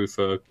good crew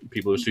for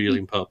people who are still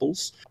using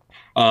purples.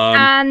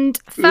 And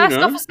First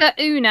Una. Officer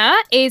Una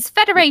is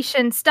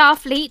Federation,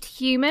 Starfleet,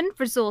 Human,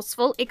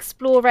 Resourceful,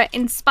 Explorer,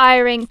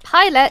 Inspiring,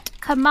 Pilot,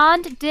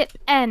 Command Dip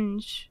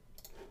Eng.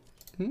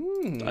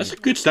 That's a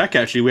good stack,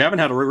 actually. We haven't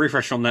had a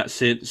refresh on that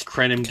since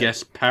Krenim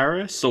Guest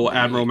Paris or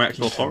Admiral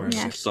Maxwell Forrest.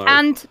 Yes. So.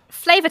 And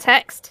flavor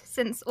text,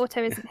 since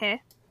Otto isn't here.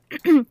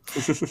 Una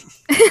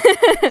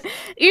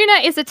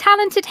is a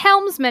talented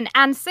helmsman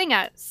and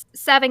singer,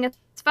 serving as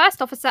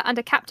First Officer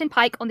under Captain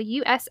Pike on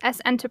the USS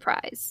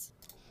Enterprise.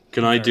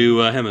 Can I do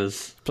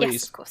Hema's? Please.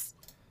 Yes, of course.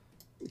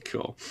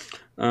 Cool.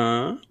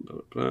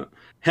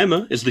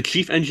 Hemmer is the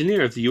chief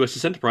engineer of the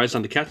USS Enterprise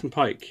under Captain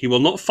Pike. He will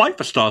not fight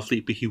for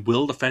Starfleet, but he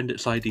will defend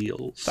its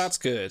ideals. That's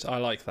good. I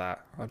like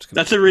that.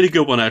 That's a really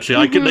good one, actually.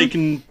 I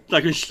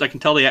can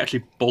tell they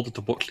actually bothered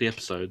to watch the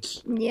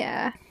episodes.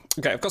 Yeah.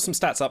 Okay, I've got some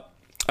stats up.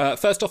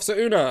 First Officer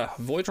Una,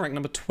 Voyage rank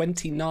number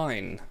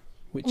 29,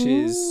 which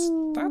is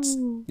That's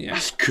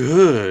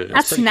good.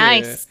 That's pretty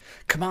nice. good.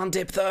 Command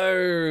dip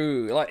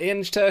though, like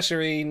Eng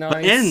tertiary,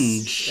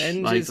 nice.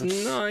 Eng, Eng is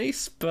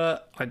nice,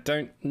 but I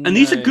don't know. And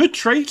these are good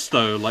traits,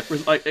 though. Like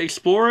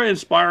Explorer,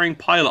 Inspiring,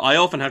 Pilot. I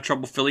often have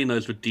trouble filling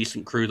those with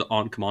decent crew that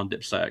aren't Command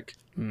DipSec.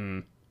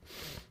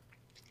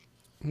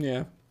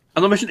 Yeah.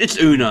 And I mentioned it's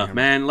Una,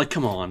 man. Like,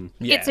 come on.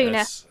 Yeah, It's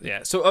Una.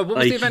 Yeah. So what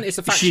was the event? It's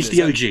a faction. She's is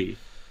the it? OG.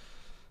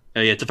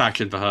 Yeah, it's a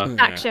faction for her.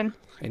 Action.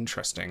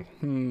 Interesting.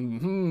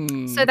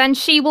 So then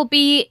she will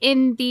be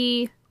in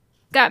the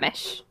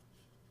skirmish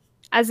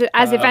as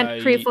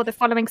event crew for the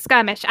following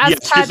skirmish, as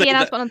yes, per 'cause the they-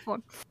 announcement on the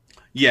forum.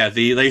 Yeah,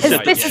 they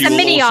said This that is she a will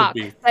mini also arc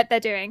be. that they're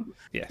doing.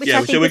 Yes. Which I Yeah,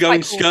 think so we're is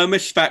going quite cool.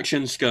 skirmish,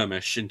 faction,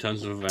 skirmish in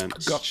terms of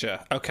events.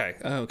 Gotcha. Okay.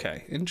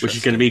 Interesting. Which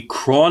is going to be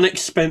chronic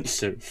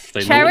expensive. They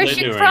know what Cherish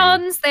they're your doing.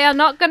 prawns. They are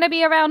not going to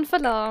be around for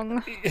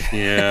long.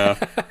 Yeah.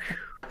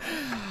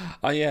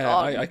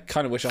 I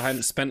kind of wish I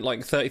hadn't spent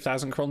like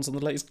 30,000 crons on the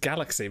latest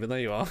Galaxy, but there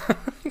you are.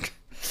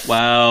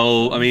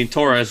 Well, I mean,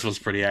 Torres was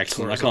pretty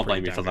excellent. Torres I can't was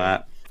pretty blame you for damn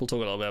that. We'll talk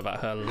a little bit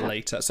about her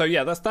later. So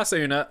yeah, that's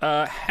Una.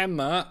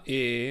 Hemmer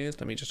is.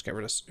 Let me just get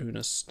rid of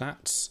Una's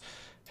stats.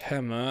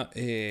 Hemmer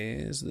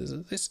is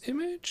this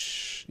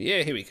image.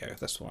 Yeah, here we go.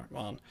 That's the right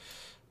one.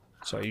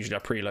 So usually I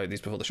preload these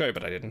before the show,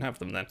 but I didn't have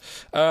them then.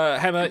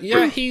 Hemmer,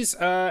 yeah, he's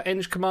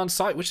Eng Command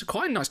Site, which is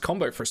quite a nice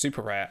combo for a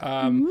super rare.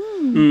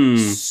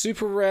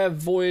 Super rare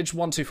Voyage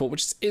 124,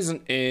 which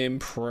isn't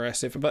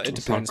impressive, but it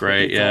depends. not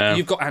great, yeah.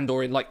 You've got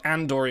Andorian, like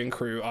Andorian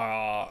crew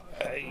are,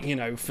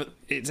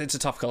 it's a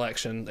tough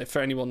collection.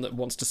 For anyone that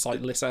wants to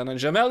cite Lissan and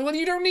Jamel, well,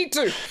 you don't need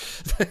to.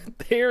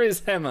 Here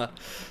is Hemmer.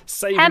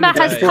 Saving Emma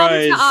the has day. come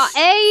to our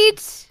aid.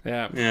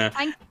 Yeah. Yeah.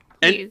 Thank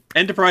you.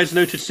 Enterprise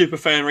noted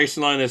superfan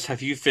racing liners.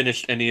 Have you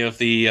finished any of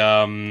the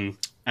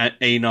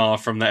ANAR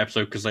from that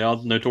episode? Because they are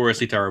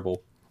notoriously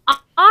terrible.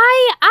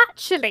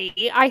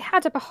 I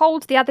had a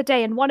behold the other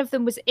day, and one of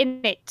them was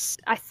in it.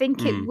 I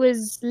think it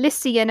was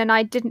Lycian, and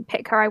I didn't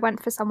pick her. I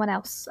went for someone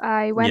else.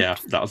 I went. Yeah,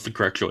 that was the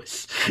correct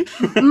choice.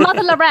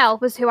 Mother Laurel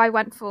was who I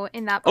went for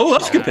in that. Oh,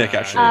 that's a good pick,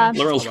 actually.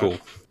 Laurel's cool.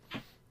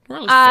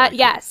 Well, it's very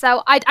Yeah.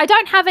 So I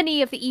don't have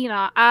any of the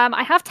Ena.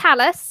 I have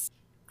Talus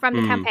from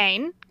the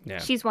campaign. Yeah.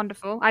 She's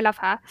wonderful. I love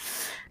her.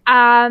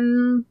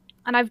 And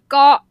I've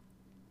got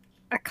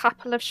a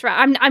couple of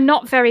Shroud. I'm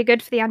not very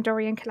good for the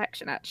Andorian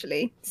collection,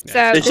 actually. So It's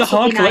a this will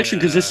hard be collection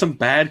nice. because there's some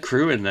bad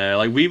crew in there.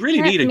 Like, we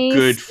really need Let me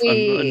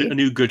a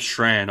new good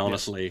Shran,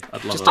 honestly.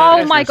 I'd love it.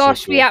 Oh my It's so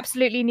gosh, we cool.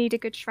 absolutely need a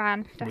good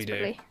Shran. We do.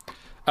 Desperately.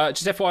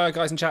 Just FYI,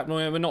 guys in chat,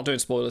 we're not doing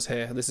spoilers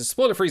here. This is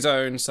spoiler-free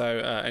zone, so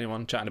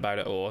anyone chatting about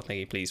it or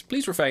thingy,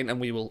 please refrain, and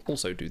we will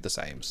also do the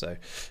same. So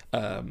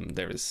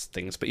there is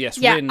things, but yes,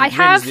 Yeah, Rin I is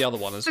have the other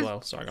one as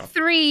well. Sorry, go on.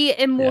 3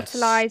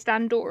 immortalized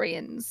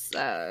Andorians.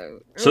 So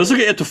So let's get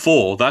it to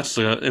 4. That's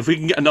if we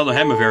can get another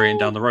Hammer variant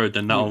down the road,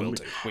 then that'll will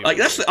do. We like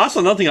will that's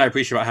another thing I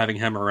appreciate about having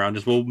Hammer around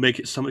is we'll make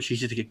it so much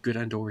easier to get good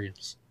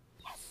Andorians.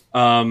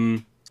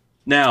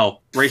 Now,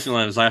 Racing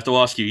Liners, I have to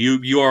ask you.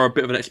 You are a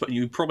bit of an expert.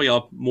 You probably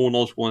are more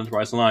knowledgeable in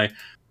Enterprise than I.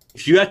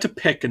 If you had to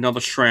pick another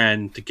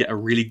Shran to get a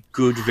really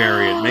good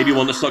variant, maybe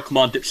one that's not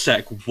Command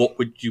DipSec, what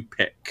would you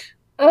pick?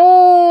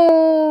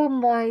 Oh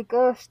my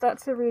gosh,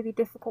 that's a really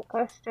difficult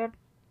question.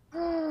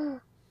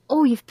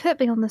 Oh, you've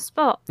put me on the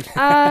spot.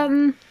 That's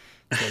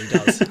what he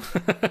does.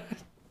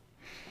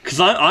 Because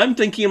I'm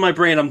thinking in my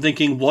brain,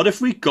 what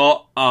if we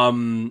got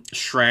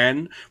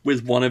Shran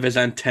with one of his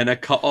antenna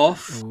cut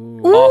off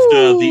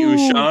after the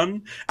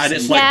Ushan, and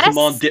it's like Yes.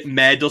 Command Dip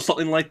Med or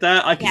something like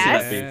that? I can see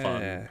Yes. that being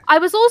fun. Yeah. I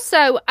was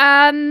also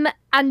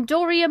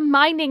Andorian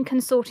Mining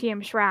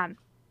Consortium Shran.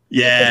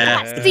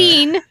 Yeah, That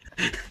scene,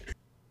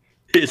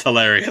 it's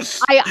hilarious.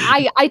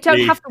 I don't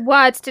Me. have the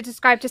words to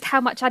describe just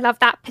how much I love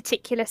that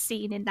particular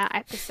scene in that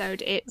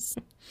episode. It's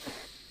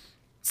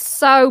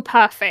so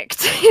perfect.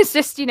 It's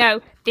just,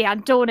 the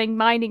Andorian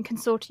Mining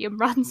Consortium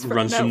runs from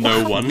Runs no from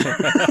no one.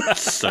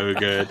 So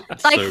good.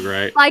 It's Like- so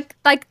great.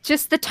 Like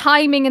just the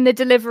timing and the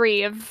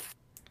delivery of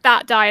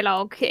that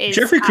dialogue is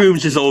Jeffrey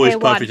Coombs is always tier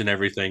one. perfect in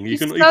everything. You He's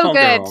can so you can't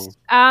good. go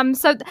wrong.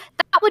 So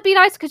that would be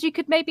nice because you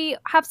could maybe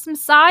have some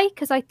Psy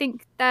because I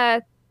think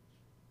they're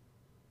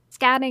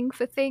scanning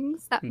for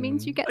things. That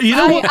means you get. You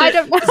know Psy. what? I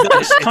don't know.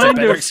 It's It's a kind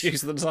better of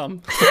excuse than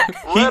some.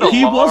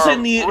 he was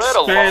in the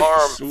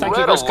Expanse. Thank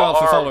you, Oscar,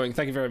 for following.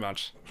 Thank you very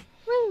much.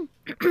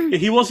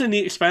 He was in the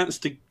Expanse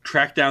to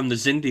track down the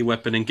Zindi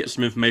weapon and get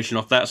some information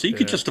off that, so you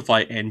could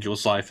justify Angel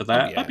Psi for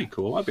that. yeah. That'd be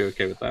cool. I'd be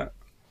okay with that.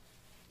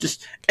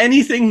 Just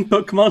anything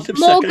but Command DipSec.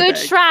 More I good beg.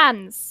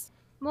 Shrans.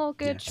 More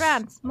good Yes.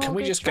 Shrans. More Can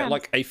we good just get Shrans.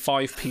 like a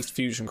 5-piece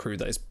fusion crew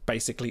that is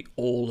basically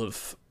all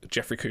of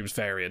Jeffrey Combs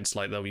variants.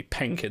 Like there'll be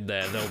Penk in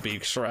there, there'll be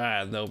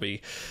Shran, there'll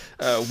be.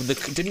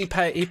 Didn't he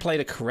play? He played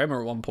a Karema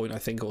at one point, I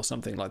think, or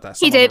something like that.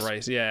 He did.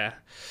 Race. Yeah.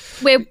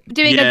 We're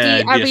doing a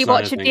DS9, rewatch I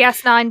of think.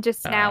 DS9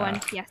 just now,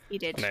 and yes, he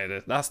did.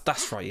 No,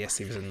 that's right. Yes,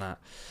 he was in that.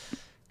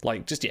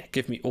 Like, just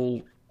give me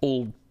all.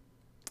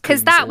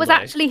 Because Combs that all was day.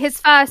 actually his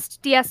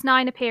first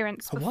DS9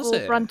 appearance Oh, was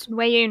before it? Brunt and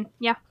Wayoon.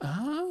 Yeah.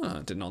 Ah,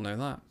 I did not know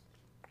that.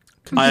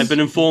 I have been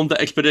informed that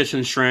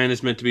Expedition Shran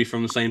is meant to be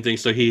from the same thing,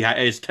 so he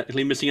is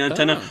technically missing an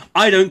antenna. Oh.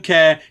 I don't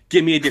care.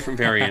 Give me a different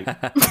variant.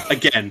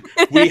 Again,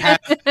 we have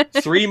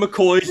 3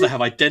 McCoys that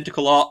have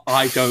identical art.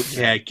 I don't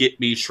care. Get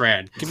me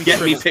Shran.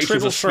 Get me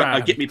pictures of Shran.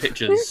 Shran. Get me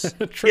pictures.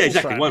 Triple Yeah,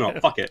 exactly. Shran. Why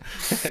not? Fuck it.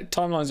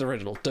 Timeline's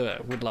original. Do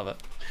it. We'd love it.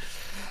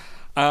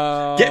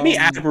 Get me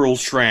Admiral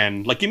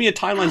Shran. Like, give me a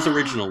Timeline's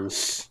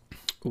originals.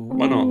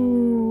 Why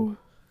not?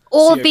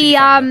 Or COP the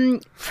finder.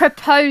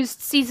 proposed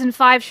season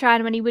 5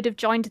 Shran when he would have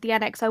joined the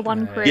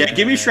NX-01 crew. Yeah,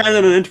 give me Shran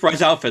in an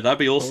Enterprise outfit. That'd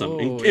be awesome.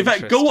 Oh, In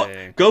fact,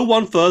 interesting. go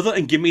one further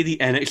and give me the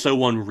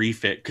NX-01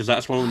 refit, because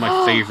that's one of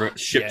my favorite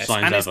ship Yes,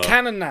 signs and ever. it's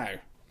canon now.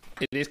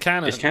 It is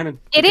canon. It's canon.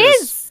 It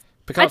Because- is!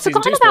 Picard I'd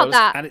season 2 forgotten about spoilers,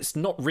 that. and it's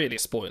not really a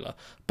spoiler,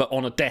 but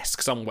on a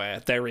desk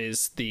somewhere there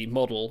is the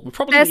model,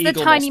 probably There's the the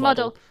Eagle tiny Moss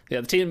model.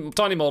 Yeah, the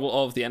tiny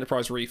model of the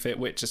Enterprise refit,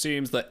 which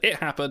assumes that it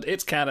happened,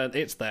 it's canon,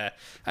 it's there,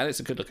 and it's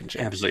a good-looking It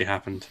ship. absolutely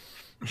happened.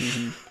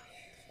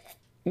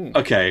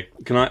 Okay,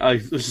 can I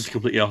this is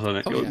completely off on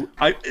it. Oh,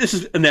 yeah. This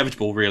is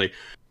inevitable, really.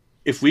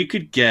 If we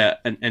could get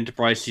an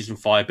Enterprise season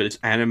 5, but it's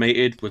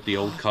animated with the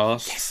old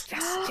cast, Yes.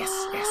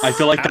 I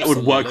feel like that would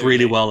work Absolutely.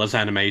 really well as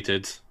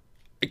animated.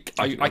 I think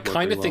that worked kind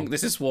pretty of think well.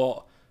 this is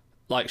what,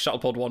 like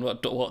Shuttlepod 1,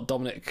 what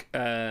Dominic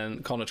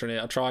and Connor Trinity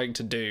are trying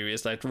to do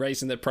is like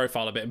raising their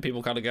profile a bit, and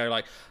people kind of go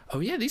like, "Oh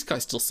yeah, these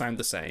guys still sound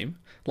the same."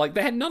 Like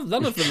they had none of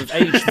them have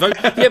aged.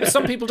 Yeah, but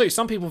some people do.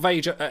 Some people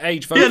age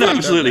vocally. Yeah, no, don't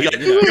absolutely.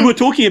 they? You know? We were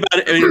talking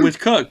about it with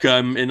Kirk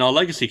in our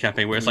Legacy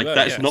campaign, where it's like, were,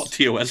 that's yes. not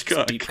TOS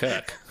Kirk. Deep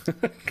Kirk.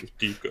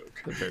 Deep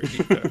Kirk. Very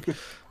deep Kirk.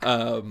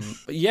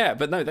 Yeah,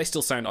 but no, they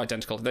still sound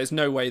identical. There's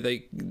no way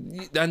they.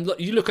 And look,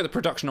 you look at the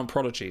production on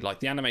Prodigy, like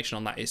the animation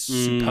on that is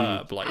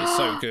superb. Like it's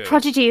so good.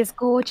 Prodigy is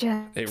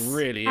gorgeous. It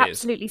really is.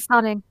 Absolutely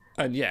stunning.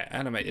 And yeah,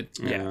 animated.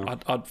 Yeah, Yeah.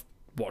 I'd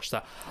watch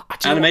that.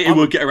 Do you know Animated what?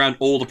 would get around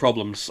all the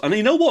problems, and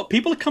you know what?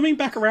 People are coming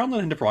back around on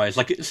Enterprise.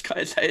 Like it's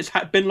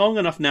been long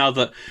enough now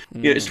that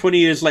it's 20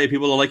 years later.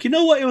 People are like, you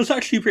know what? It was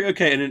actually pretty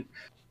okay. And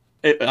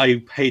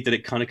I hate that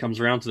it kind of comes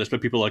around to this,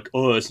 but people are like,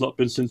 oh, it's not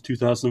been since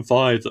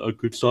 2005 that a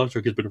good Star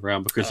Trek has been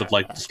around because of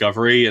like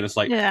Discovery, and it's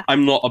like Yeah.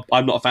 I'm not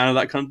a fan of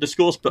that kind of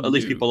discourse, but at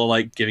least people are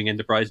like giving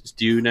Enterprise its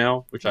due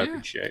now, which I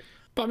appreciate.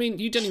 But I mean,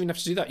 you don't even have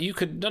to do that.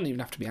 Don't even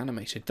have to be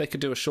animated. They could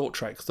do a short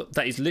trek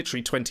that is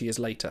literally 20 years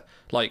later.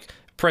 Like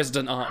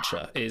President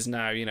Archer is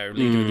now, leader of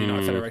the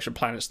United Federation of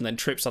Planets, and then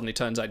Trip suddenly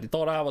turns out he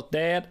thought I was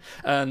dead,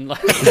 and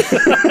like, It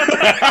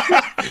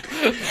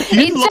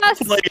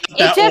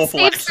just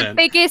gives the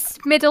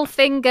biggest middle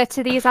finger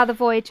to these other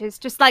voyages.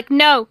 Just like,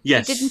 no,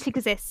 Yes. you didn't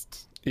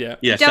exist. yeah,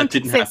 Yes, Don't that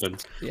didn't exist. happen.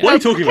 Yeah. What are you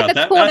talking Look about? at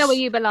the That corner that's, where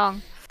you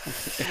belong.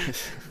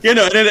 and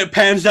then it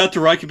pans out to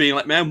Riker being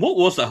like, "Man, what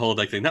was that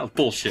holodeck thing? That was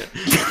bullshit."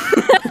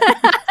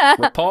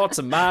 reports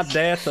of my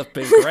death have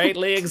been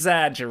greatly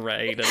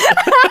exaggerated.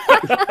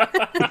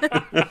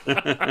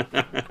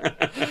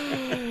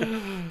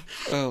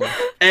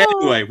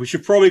 Anyway, we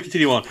should probably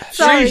continue on.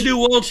 Sorry. Strange New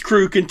Worlds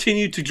crew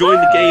continue to join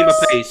the game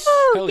apace.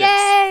 Hell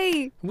yes.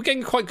 Yay! We're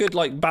getting quite good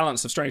like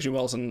balance of Strange New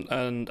Worlds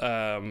and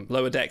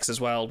Lower Decks as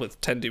well with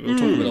Tendu. We'll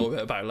talk a little bit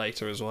about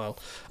later as well.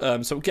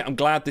 So yeah, I'm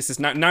glad this is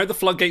now the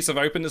floodgates have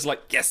opened. It's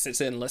like, yes,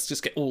 it's in. Let's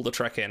just get all the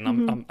Trek in.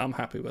 I'm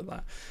happy with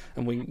that.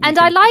 And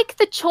I like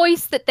the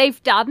choice that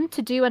they've done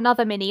to do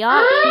another mini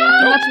arc. I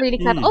think that's really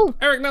clever. Oh,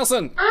 Eric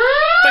Nelson,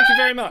 thank you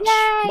very much.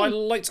 Yay. My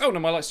lights. Oh no,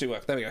 my lights do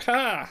work. There we go.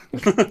 Ha!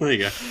 There you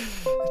go.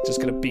 It's just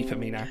gonna beep at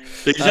me now.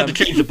 They just had to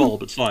change the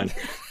bulb. It's fine.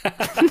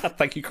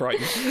 Thank you,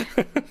 Crichton.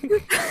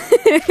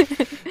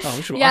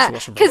 I should yeah.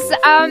 watch them. Because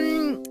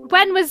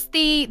when was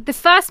the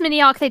first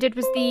mini arc they did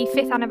was the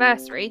 5th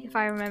anniversary, if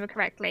I remember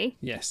correctly.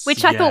 Yes.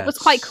 Which I thought was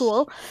quite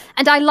cool,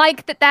 and I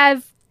like that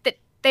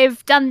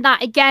they've done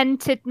that again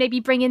to maybe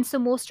bring in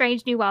some more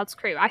Strange New Worlds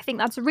crew. I think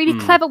that's a really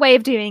clever way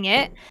of doing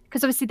it,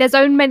 because obviously there's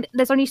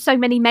only so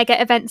many mega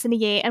events in a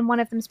year, and one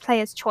of them's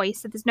Player's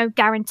Choice, so there's no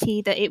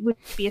guarantee that it would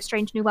be a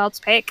Strange New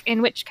Worlds pick.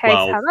 In which case,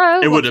 Well, hello,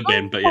 it would what's have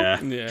been, but yeah.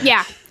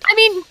 yeah. I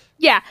mean,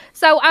 yeah.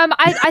 So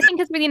I think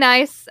it's really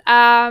nice.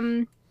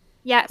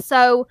 Yeah.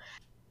 So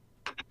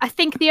I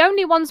think the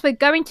only ones we're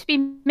going to be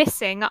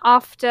missing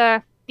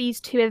after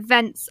these two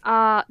events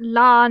are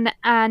Lan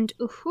and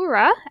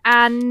Uhura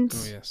and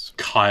Oh yes.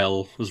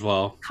 Kyle as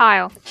well.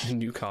 Kyle.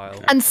 New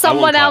Kyle. And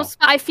someone Kyle. else,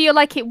 but I feel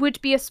like it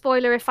would be a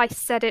spoiler if I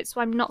said it,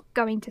 so I'm not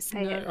going to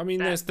say it. I mean,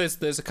 but-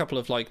 there's a couple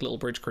of like little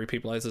bridge crew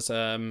people. There's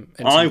Ensign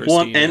I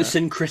want Christina.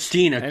 Ensign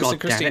Christina. Ensign God damn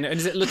Christina. it. And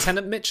is it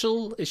Lieutenant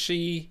Mitchell? Is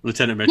she?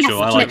 Lieutenant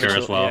Mitchell. I like her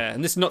as well. Yeah,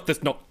 and this is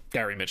not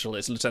Gary Mitchell.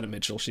 It's Lieutenant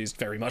Mitchell. She's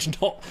very much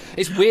not.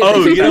 It's weird.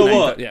 Oh, they picked you that know name,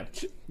 what? but yeah.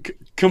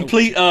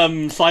 Complete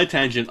side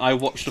tangent. I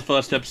watched the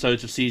first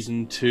episodes of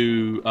season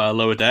 2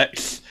 Lower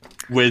Decks,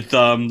 with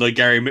the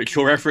Gary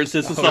Mitchell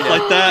references and stuff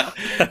like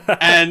that.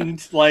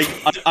 And like,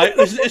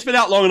 it's been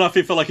out long enough.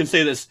 I feel like I can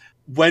say this.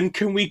 When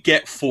can we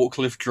get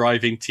forklift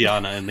driving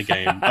Tiana in the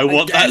game? I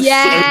want that so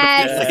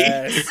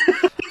badly. Yes.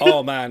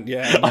 Oh man,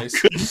 yeah. I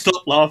couldn't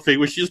stop laughing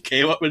when she just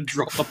came up and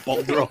dropped a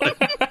boulder on it.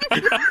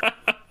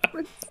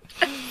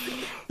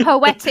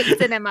 Poetic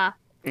cinema.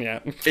 Yeah.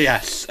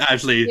 Yes,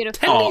 actually.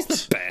 Beautiful. Tendy's Art.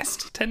 the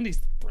best. Tendy's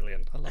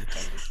brilliant. I love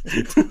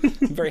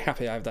Tendy. I'm very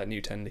happy I have that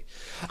new Tendy.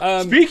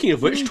 Speaking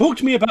of which, talk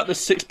to me about the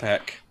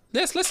 6-pack.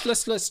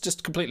 Let's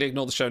just completely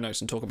ignore the show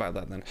notes and talk about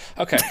that then.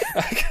 Okay.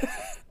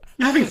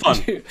 Having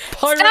fun.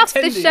 Pirate Stuff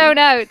the Tendy. show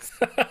notes.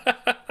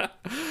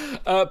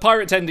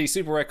 Pirate Tendy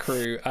Super Rare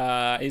Crew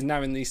is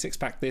now in the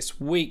 6-pack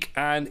this week,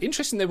 and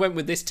interesting they went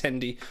with this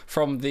Tendy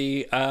from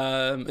the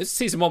it's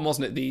season 1,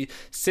 wasn't it? The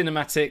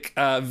cinematic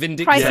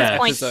Vindictus Crisis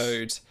Point.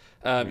 episode.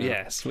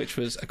 Yes, which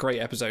was a great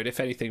episode.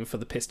 If anything, for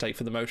the piss take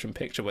for the motion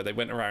picture where they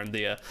went around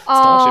the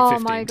Starship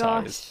 15 my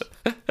times.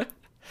 gosh.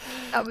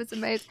 That was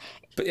amazing.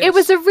 But It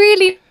was a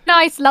really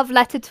nice love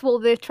letter to all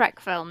the Trek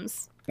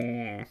films.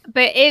 Mm.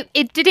 But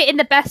it did it in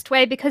the best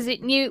way because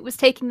it knew it was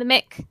taking the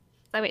mick.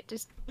 So it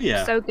just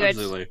Yeah, so good.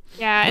 absolutely.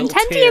 Yeah, and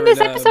Little Tendy in this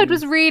tear in, episode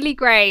was really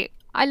great.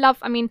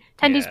 Tendy's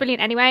Yeah.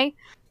 brilliant anyway,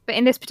 but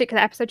in this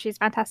particular episode she's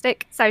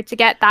fantastic. So to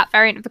get that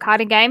variant of the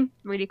card in game,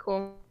 really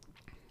cool.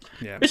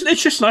 Yeah.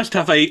 It's just nice to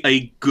have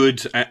a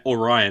good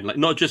Orion, like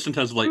not just in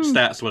terms of like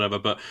stats or whatever,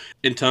 but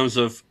in terms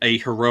of a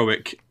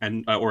heroic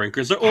and Orion,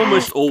 because they're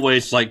almost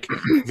always like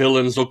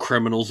villains or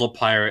criminals or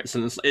pirates,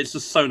 and it's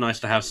just so nice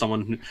to have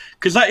someone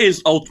because that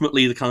is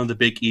ultimately the kind of the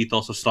big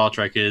ethos of Star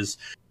Trek is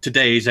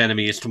today's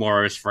enemy is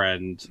tomorrow's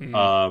friend,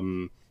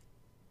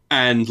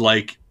 and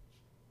like.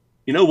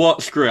 You know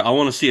what? Screw it. I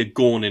want to see a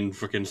Gorn in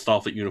freaking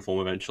Starfleet uniform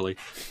eventually.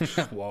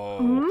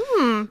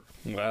 Whoa.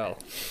 Well.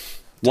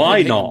 Why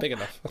Big not? Big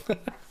enough.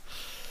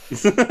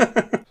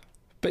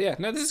 But yeah,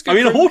 no, this is good. I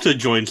mean, crew. Horta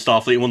joined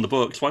Starfleet in one of the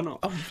books. Why not?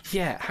 Oh,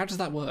 yeah. How does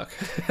that work?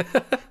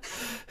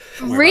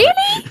 Really?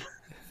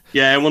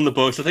 Yeah, in one of the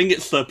books. I think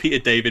it's the Peter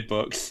David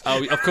books.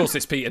 Oh, of course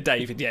it's Peter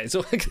David. Yeah, it's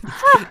of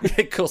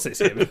course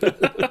it's him.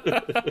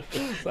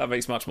 That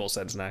makes much more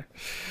sense now.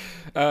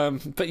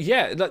 But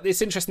yeah,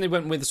 it's interesting. They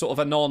went with sort of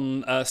a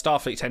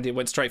non-Starfleet Tendy. It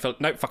went straight for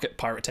no, fuck it,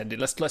 pirate Tendy.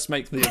 Let's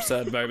make the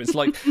absurd moments.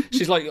 Like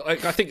she's like,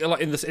 I think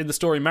like in the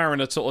story,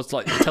 Mariner sort of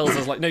like tells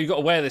us like, no, you got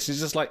to wear this.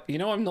 She's just like,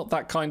 I'm not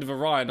that kind of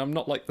Orion. I'm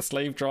not like the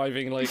slave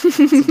driving like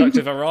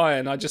seductive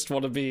Orion. I just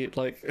want to be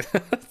like.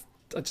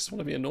 I just want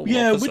to be a normal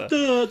officer.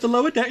 With the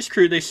Lower Decks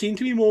crew, they seem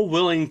to be more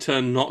willing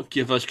to not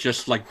give us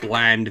just like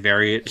bland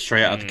variants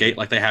straight out the gate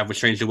like they have with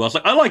Strange New Worlds.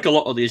 Like I like a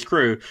lot of these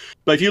crew,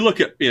 but if you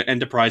look at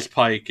Enterprise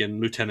Pike and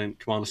Lieutenant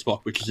Commander Spock,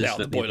 which is just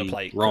the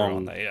boilerplate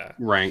wrong crew, yeah.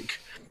 rank,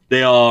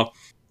 they are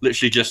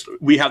literally just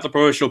we have the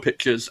promotional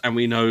pictures and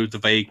we know the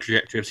vague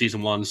trajectory of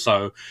season 1.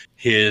 So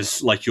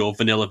here's like your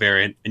vanilla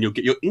variant, and you'll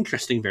get your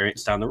interesting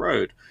variants down the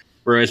road.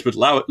 Whereas with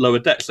Lower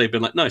Decks, they've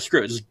been like, no,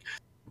 screw it, just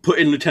put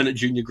in Lieutenant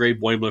Junior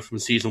Grade Boimler from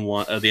season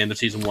 1 at the end of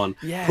season 1.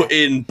 Yeah. Put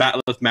in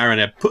Battle of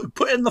Mariner.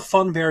 Put in the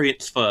fun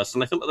variants first,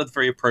 and I feel like that's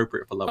very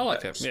appropriate for Lower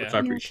Decks, which I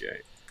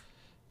appreciate.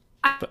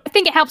 I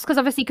think it helps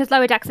because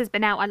Lower Decks has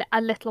been out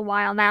a little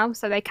while now,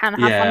 so they can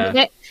have fun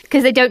with it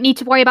because they don't need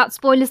to worry about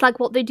spoilers like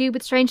what they do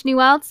with Strange New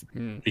Worlds.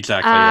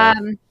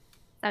 Exactly.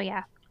 So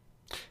yeah.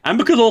 And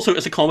because also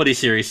it's a comedy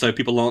series, so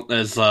people aren't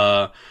as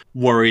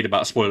worried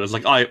about spoilers.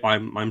 Like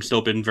I'm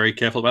still been very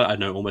careful about it. I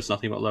know almost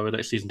nothing about Lower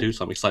Decks season 2,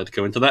 so I'm excited to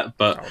go into that.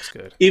 But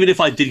good. Even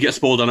if I did get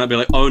spoiled on it, I'd be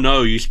like, oh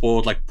no, you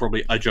spoiled like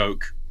probably a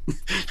joke.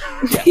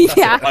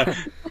 Yeah.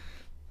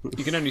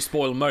 You can only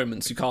spoil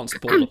moments. You can't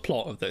spoil the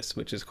plot of this,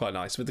 which is quite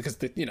nice.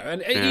 Because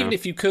even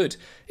if you could,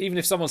 even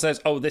if someone says,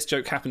 "Oh, this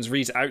joke happens,"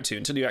 read it out to you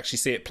until you actually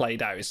see it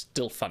played out, it's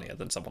still funnier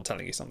than someone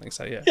telling you something.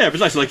 So yeah. Yeah,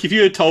 precisely. Like if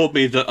you had told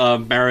me that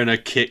Mariner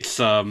kicks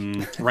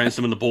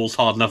Ransom in the balls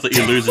hard enough that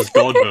he loses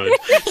godhood,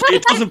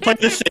 it doesn't play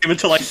the same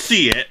until I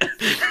see it.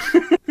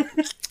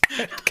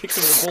 Kicks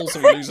him in the balls so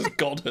he loses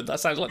godhood.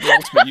 That sounds like the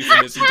ultimate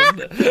euphemism, doesn't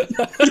it?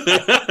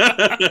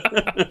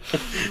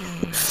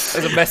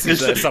 There's a message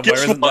there somewhere,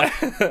 isn't there?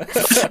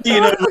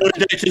 Lower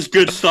Decks is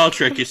good Star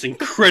Trek. It's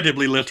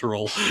incredibly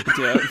literal.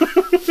 Yeah.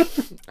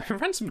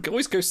 Ransom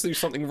always goes through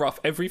something rough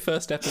every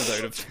first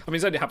episode of. I mean,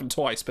 it's only happened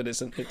twice, but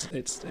it's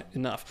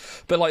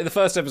enough. But like the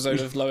first episode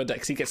of Lower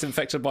Decks, he gets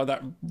infected by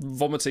that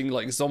vomiting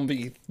like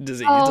zombie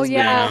disease. Oh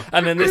yeah.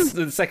 And then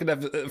the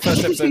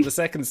first episode of the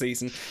second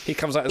season, he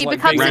comes out as He like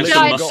becomes big a Ransom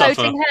giant must suffer.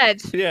 floating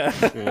head. Yeah.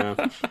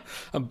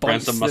 And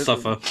bites Ransom must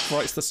suffer.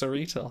 bites the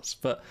Cerritos.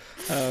 But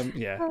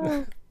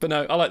yeah. But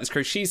no, I like this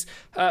crew. She's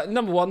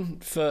number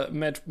 1 for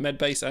med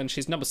base, and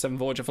she's number 7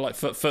 Voyager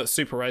for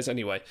super rares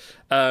anyway.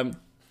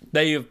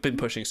 They have been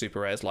pushing super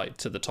rares like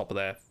to the top of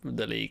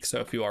the league. So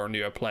if you are a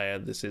newer player,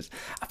 this is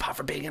apart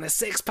from being in a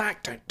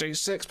 6-pack, don't do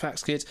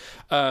 6-packs, kids.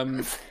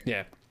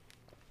 Yeah.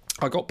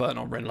 I got burnt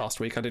on Ren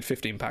last week. I did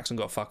 15 packs and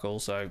got fuck all.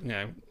 So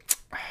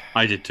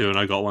I did too, and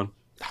I got one.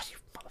 Oh, you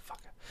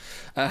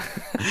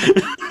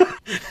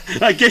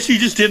motherfucker. I guess you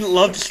just didn't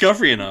love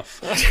Discovery enough.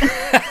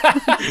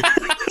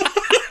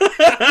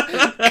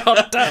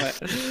 God damn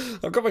it.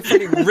 I've got my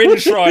fucking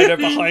Ringe Rider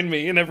behind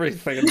me and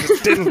everything, and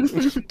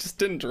just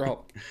didn't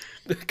drop.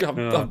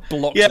 I've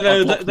blocked, Yeah,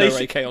 I've blocked they- no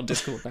AK on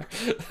Discord now.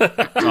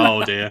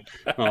 Oh dear.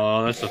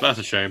 Oh, that's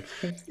a shame.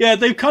 Yeah,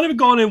 they've kind of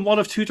gone in one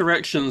of two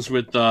directions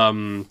with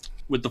the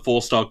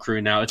 4-star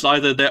crew now. It's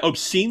either they're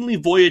obscenely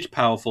voyage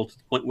powerful to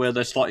the point where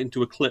they're starting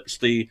to eclipse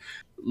the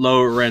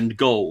lower end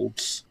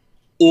golds,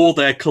 or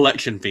they're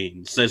collection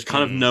fiends. There's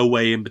kind of no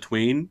way in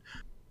between.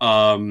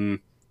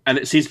 And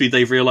it seems to be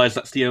they've realized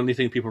that's the only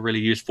thing people really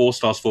use 4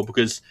 stars for,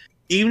 because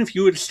even if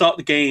you were to start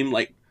the game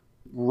like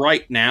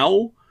right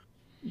now,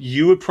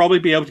 you would probably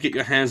be able to get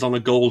your hands on a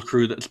gold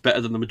crew that's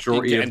better than the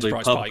majority of the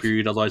Enterprise pub Pike. crew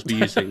you'd otherwise be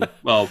using.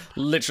 Well,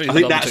 Literally, I the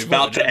think number that's 2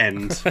 about Voyager. to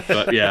end,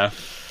 but yeah.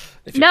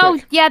 If you're No,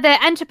 quick. yeah,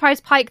 the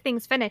Enterprise Pike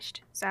thing's finished.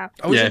 So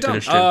Oh, is Yeah, it done?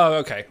 finished it. Oh,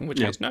 okay. In which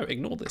Yeah. case, no,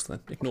 ignore this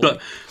then. Ignore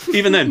But me.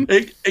 even then,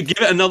 give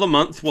it another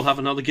month, we'll have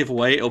another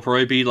giveaway. It'll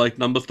probably be like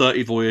number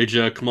 30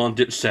 Voyager, Command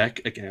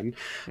Dipsec again,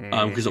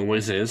 because it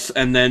always is.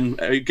 And then,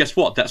 guess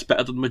what? That's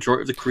better than the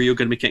majority of the crew you're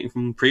going to be getting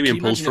from premium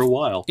Can you pulls imagine for a if-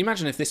 while.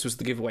 Imagine if this was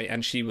the giveaway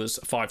and she was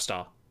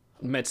 5-star.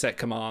 Medset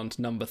Command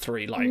number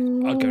 3. Like,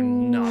 I'd go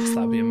nuts.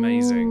 That'd be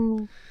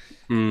amazing.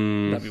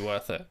 That'd be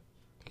worth it.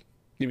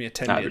 Give me a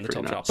 10 That'd in be the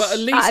top pretty shelf. nuts. But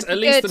at That'd be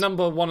least the good.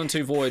 number 1 and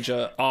 2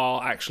 Voyager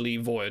are actually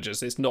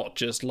Voyagers. It's not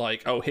just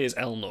like, oh, here's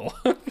Elnor.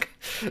 You're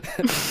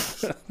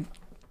so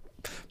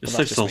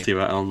that's just salty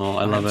about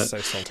Elnor. I love I'm it. so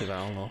salty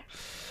about Elnor.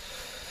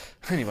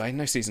 Anyway,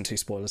 no season 2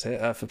 spoilers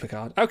here for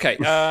Picard. Okay,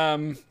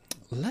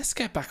 let's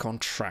get back on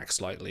track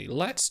slightly.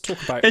 Let's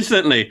talk about...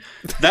 Incidentally,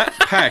 that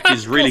pack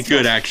is really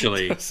good,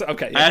 actually.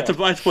 Okay, I have to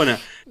point out,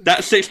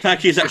 that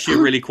 6-pack is actually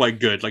really quite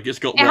good. Like, it's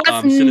got it what,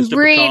 has Sinister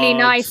really Picard,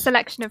 nice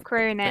selection of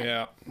crew in it.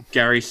 Yeah.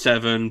 Gary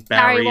 7,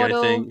 Barry, I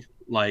Waddle. think.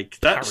 Like,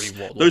 that's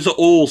Harry Waddle. those are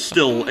all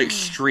still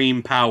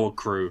extreme power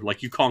crew.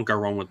 Like, you can't go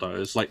wrong with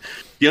those. Like,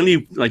 the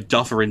only like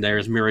duffer in there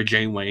is Mirror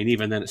Janeway, and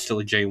even then, it's still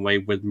a Janeway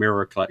with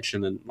Mirror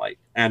Collection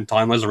and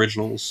Timeless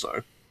Originals.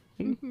 So,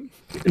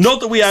 not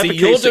that we See,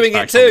 advocate. you're doing it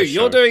 6-packs on too. this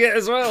You're show. doing it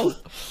as well.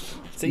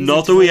 It's easy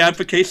Not to that we fall-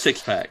 advocate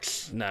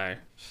 6-packs. No.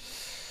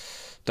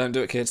 Don't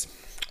do it, kids.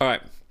 All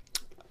right.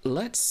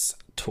 Let's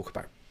talk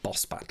about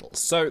boss battles.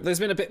 So there's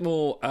been a bit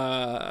more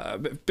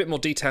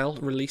detail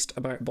released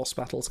about boss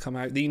battles come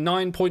out. The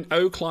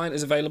 9.0 client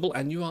is available,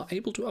 and you are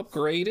able to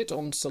upgrade it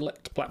on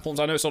select platforms.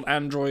 I know it's on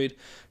Android,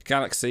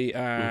 Galaxy,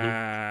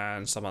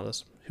 and some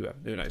others.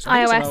 Who knows?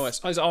 I think iOS. it's on iOS. Oh, it's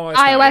iOS. iOS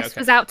now, yeah, okay.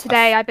 was out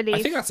today, I believe.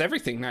 I think that's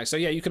everything now. So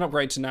yeah, you can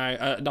upgrade to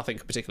now. Nothing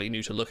particularly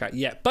new to look at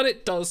yet, but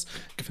it does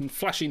give a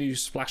flashy new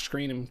splash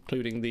screen,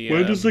 including the.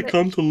 When does it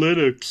come to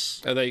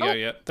Linux? Oh, there you go.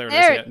 Yeah, there it is.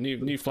 there Yeah,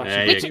 new flashy.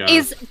 There you Which go.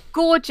 is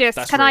gorgeous.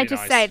 That's Can I really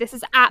just nice. say this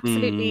is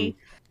absolutely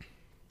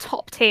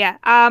top tier.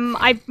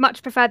 I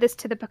much prefer this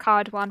to the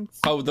Picard one.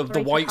 Oh, the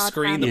Sorry, white Picard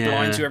screen fan. that Yeah.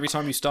 blinds you every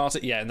time you start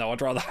it. Yeah, no,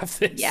 I'd rather have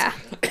this. Yeah,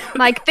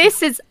 like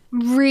this is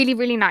really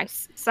really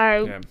nice.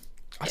 So Yeah.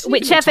 I still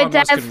think the whichever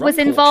Timeless can dev run was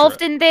involved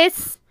portrait. in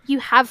this, you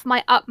have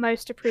my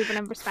utmost approval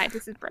and respect.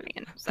 This is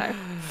brilliant.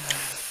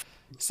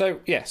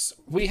 So yes,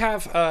 we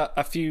have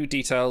a few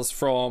details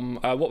from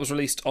what was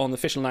released on the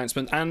official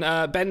announcement, and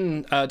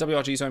Ben,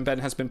 WRG's own Ben,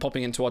 has been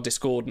popping into our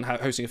Discord and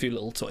hosting a few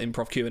little sort of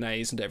improv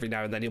Q&As, and every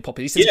now and then he'll pop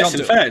in. He says, Yes, "Can't in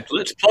do it." fact,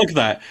 let's plug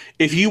that.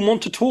 If you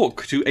want to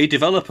talk to a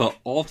developer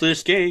of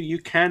this game, you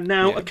can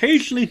now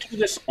occasionally do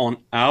this on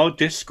our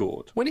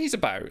Discord. When he's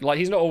about, like,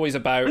 he's not always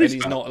about, When and he's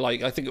he's about. not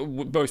like, I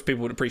think most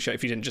people would appreciate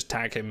if you didn't just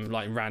tag him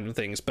like random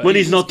things. But When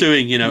he's not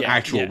doing, yeah,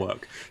 actual yeah.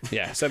 work.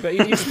 Yeah, so but he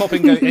just pop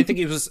in. I think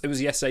it was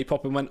yesterday.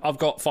 Pop in, went, "I've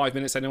got 5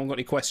 minutes. Anyone got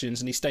any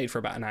questions?" And he stayed for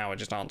about an hour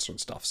just answering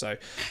stuff. So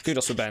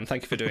kudos for Ben.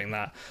 Thank you for doing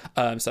that.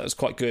 So that was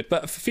quite good.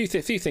 But a few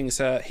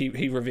things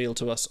he revealed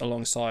to us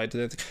alongside.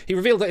 He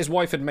revealed that his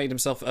wife had made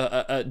himself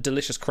a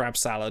delicious crab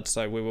salad.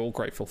 So we were all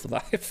grateful for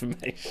that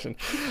information.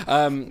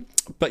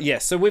 But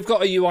yes, so we've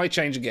got a UI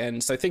change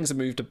again. So things have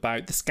moved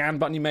about. The scan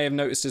button you may have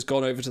noticed has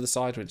gone over to the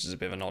side, which is a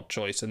bit of an odd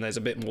choice. And there's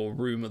a bit more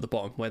room at the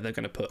bottom where they're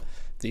going to put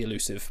the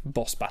elusive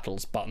boss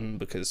battles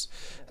button,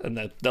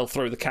 and they'll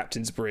throw the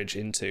captain's bridge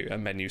into a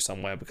menu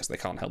somewhere because they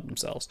can't help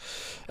themselves.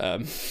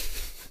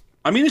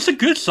 I mean, it's a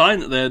good sign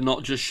that they're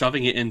not just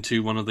shoving it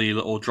into one of the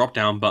little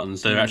drop-down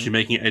buttons. They're actually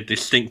making it a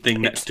distinct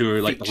thing next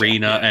to like feature,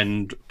 Arena yeah.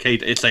 and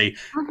Kate. It's a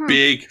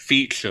big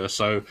feature,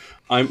 so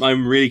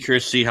I'm really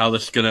curious to see how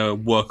this is going to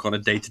work on a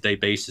day-to-day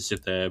basis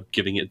if they're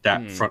giving it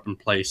that front and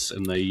place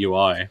in the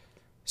UI.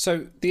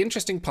 So the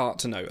interesting part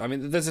to note, I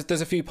mean, there's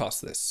a few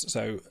parts to this.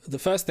 So the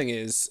first thing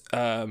is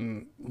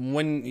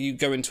when you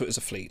go into it as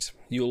a fleet,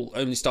 you'll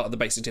only start at the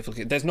basic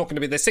difficulty.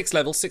 There's 6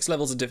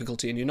 levels of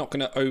difficulty, and you're not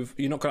going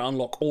to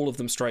unlock all of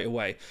them straight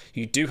away.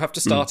 You do have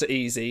to start at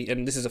easy,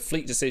 and this is a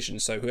fleet decision.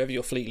 So whoever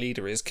your fleet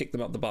leader is, kick them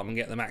up the bum and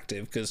get them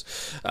active, because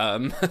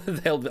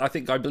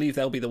I believe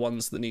they'll be the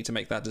ones that need to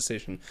make that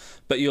decision.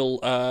 But you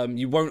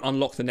won't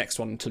unlock the next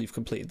one until you've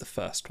completed the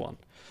first one.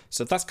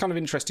 So that's kind of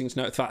interesting to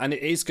note, and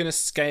it is going to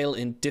scale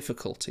in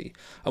difficulty.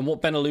 And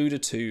what Ben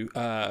alluded to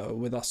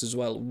with us as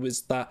well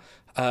was that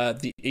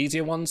the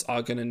easier ones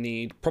are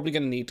probably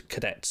going to need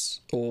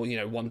cadets or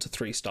 1 to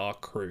 3 star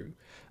crew.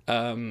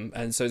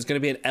 And so it's going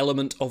to be an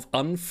element of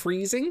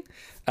unfreezing,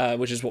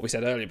 which is what we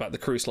said earlier about the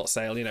crew slot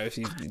sale. You know, if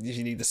you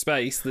need the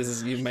space,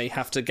 you may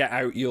have to get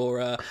out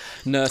your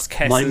Nurse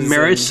Kesses. My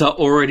merits are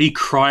already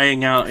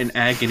crying out in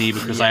agony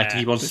because I have to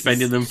keep on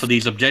spending them for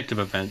these objective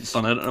events,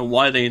 and I don't know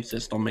why they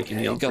insist on making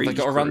the unfreeze. They've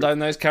got to run down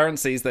those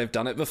currencies. They've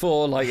done it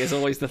before. Like, it's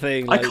always the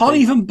thing. I Like, can't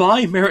even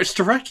buy merits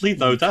directly,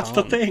 though. That's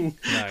the can't. thing.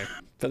 No.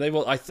 But they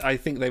will. I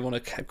think they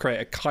want to create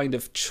a kind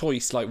of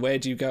choice. Like, where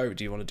do you go?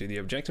 Do you want to do the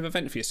objective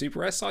event for your Super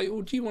Rare site,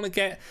 or do you want to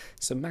get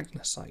some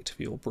Magnesite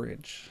for your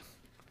bridge?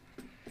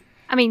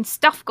 I mean,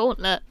 stuff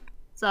Gauntlet.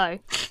 So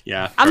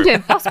Yeah. I'm true.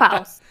 doing boss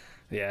battles.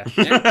 Yeah.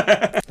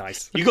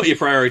 Nice. You got your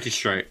priorities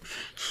straight.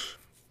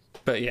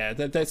 But yeah,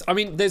 there's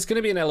going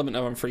to be an element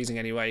of unfreezing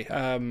anyway.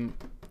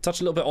 Touch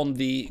a little bit on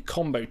the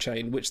combo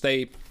chain, which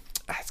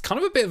it's kind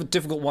of a bit of a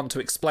difficult one to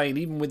explain,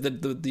 even with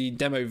the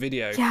demo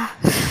video. Yeah.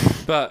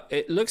 But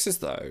it looks as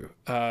though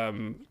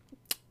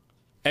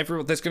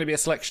there's going to be a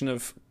selection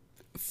of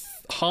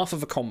half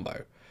of a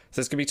combo. So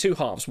there's going to be two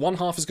halves. One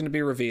half is going to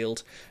be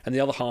revealed, and the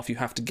other half you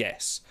have to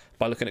guess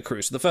by looking at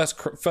crew. So the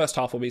first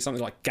half will be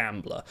something like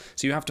Gambler.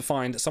 So you have to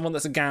find someone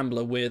that's a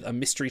gambler with a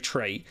mystery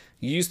trait,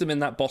 use them in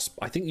that boss.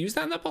 I think use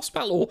that in that boss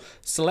battle, or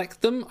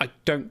select them. I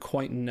don't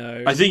quite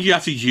know. I think you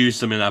have to use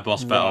them in that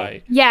boss battle.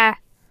 Right. Yeah.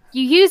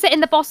 You use it in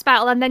the boss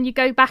battle, and then you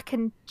go back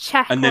and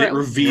check, And then or it it'll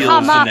reveals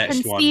come the up next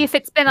and one. see if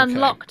it's been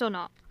unlocked or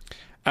not.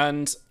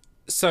 And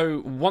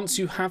so once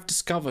you have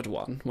discovered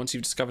one, once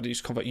you've discovered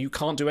each combo, you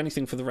can't do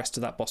anything for the rest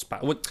of that boss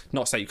battle. Well,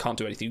 not say you can't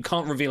do anything. You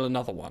can't reveal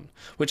another one,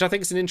 which I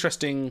think is an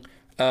interesting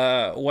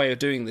way of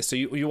doing this. So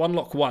you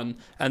unlock one,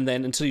 and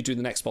then until you do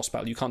the next boss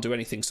battle, you can't do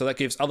anything. So that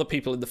gives other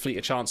people in the fleet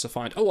a chance to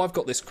find, oh, I've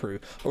got this crew,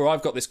 or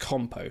I've got this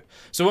compo.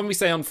 So when we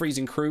say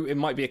unfreezing crew, it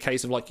might be a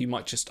case of like you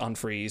might just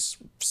unfreeze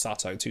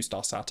Sato,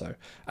 2-star Sato,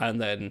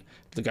 and then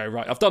they go,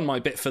 right, I've done my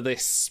bit for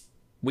this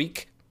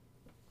week.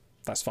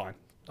 That's fine.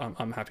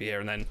 I'm happy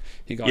here, and then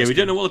you guys. Yeah, we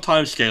don't know what the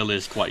time scale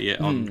is quite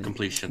yet on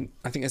completion.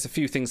 I think there's a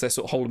few things they're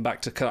sort of holding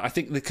back to. I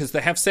think because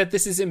they have said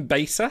this is in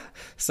beta,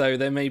 so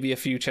there may be a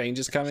few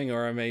changes coming,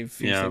 or a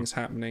few things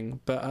happening.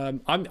 But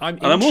I'm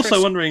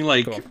also wondering,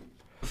 like Go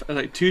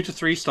on. 2 to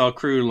 3 star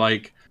crew,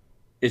 like,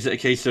 is it a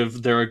case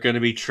of there are going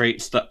to be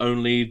traits that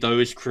only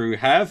those crew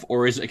have,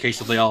 or is it a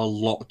case of they are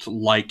locked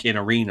like in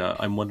Arena?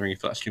 I'm wondering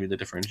if that's going to be the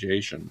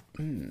differentiation.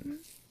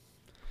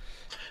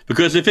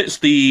 Because if it's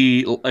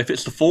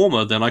the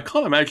former, then I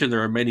can't imagine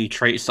there are many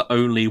traits that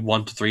only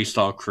 1 to 3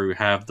 star crew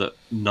have that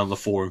none of the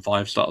 4 and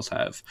 5 stars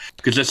have.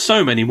 Because there's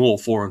so many more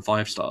 4 and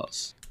 5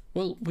 stars.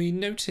 Well, we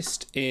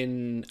noticed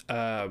in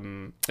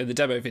the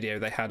demo video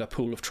they had a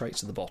pool of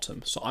traits at the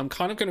bottom, so I'm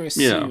kind of going to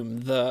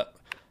assume that.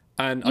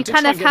 And You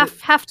kind of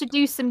have to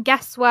do some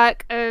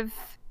guesswork of.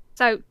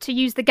 So to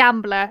use the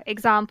gambler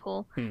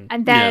example,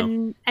 and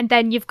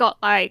then you've got,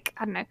 like,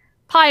 I don't know,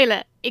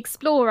 pilot,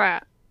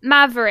 explorer,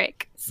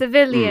 maverick,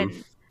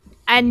 civilian,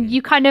 and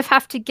you kind of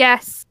have to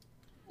guess,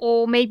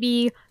 or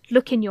maybe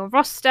look in your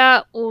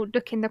roster, or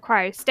look in the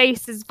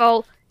cryostasis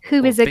vault,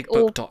 who is it,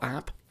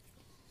 BigBook.app.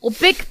 or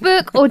Big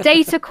Book or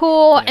Data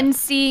Core, and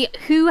see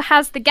who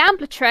has the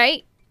gambler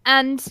trait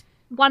and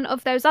one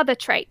of those other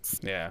traits.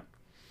 Yeah.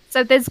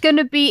 So there's going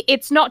to be,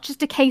 it's not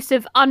just a case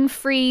of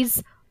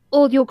unfreeze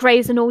all your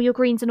greys and all your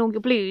greens and all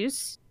your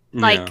blues.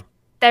 Like,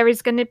 there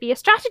is going to be a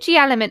strategy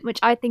element, which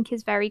I think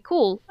is very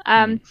cool.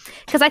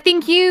 Because I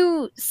think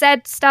you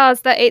said,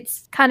 Stars, that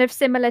it's kind of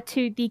similar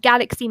to the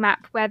Galaxy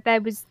map, where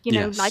there was, you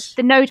know, like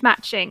the node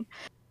matching.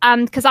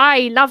 Because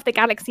I love the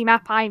Galaxy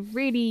map. I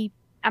really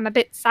am a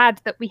bit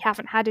sad that we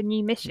haven't had a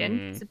new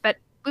mission. But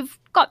we've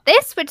got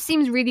this, which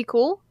seems really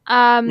cool.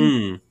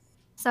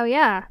 So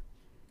yeah,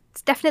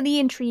 it's definitely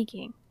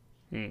intriguing.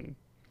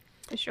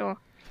 For sure.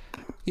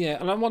 Yeah,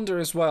 and I wonder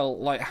as well,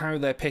 like, how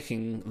they're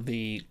picking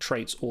the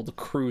traits or the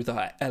crew that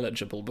are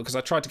eligible, because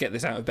I tried to get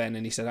this out of Ben,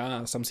 and he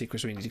said, some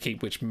secrets we need to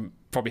keep, which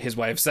probably his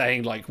way of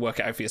saying, like, work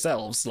it out for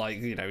yourselves, like,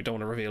 you know, don't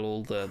want to reveal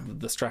all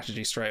the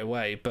strategy straight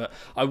away. But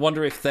I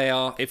wonder if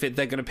they're going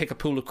to pick a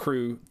pool of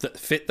crew that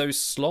fit those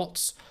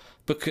slots,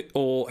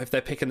 or if they're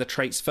picking the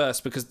traits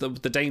first, because the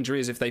danger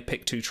is if they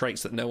pick 2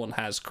 traits that no one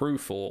has crew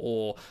for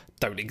or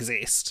don't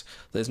exist,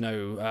 there's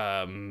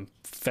no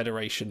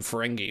Federation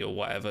Ferengi or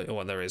whatever,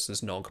 or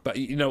there's Nog, but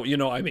you know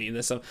what I mean,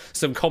 there's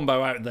some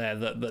combo out there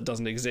that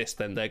doesn't exist,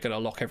 then they're going to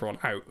lock everyone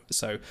out.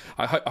 So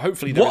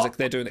hopefully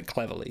they're doing it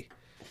cleverly.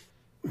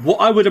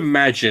 What I would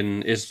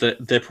imagine is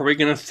that they're probably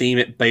going to theme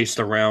it based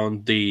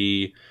around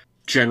the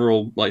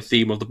general, like,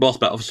 theme of the boss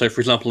battle. So,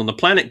 for example, in the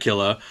Planet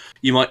Killer,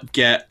 you might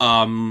get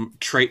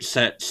trait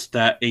sets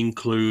that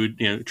include,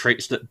 you know,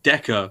 traits that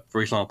Decker,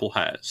 for example,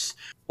 has,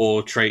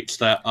 or traits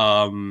that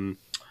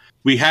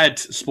we had,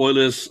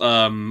 spoilers,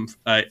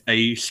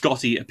 a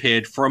Scotty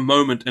appeared for a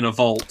moment in a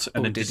vault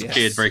and then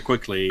disappeared very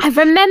quickly. I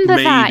remember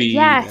that,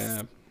 yes.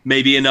 Yeah.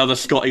 Maybe another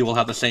Scotty will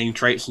have the same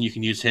traits and you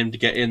can use him to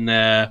get in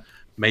there.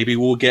 Maybe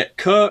we'll get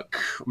Kirk.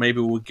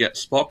 Maybe we'll get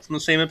Spock from the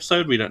same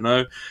episode. We don't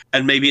know.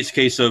 And maybe it's a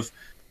case of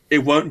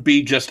it won't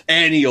be just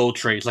any old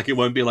traits. Like, it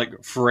won't be like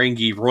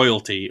Ferengi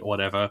royalty or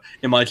whatever.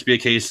 It might just be a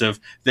case of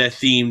they're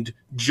themed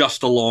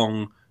just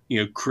along,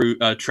 crew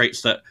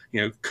traits that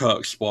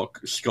Kirk,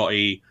 Spock,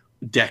 Scotty,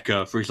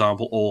 Decker, for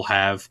example, all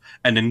have,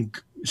 and then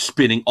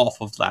spinning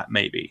off of that,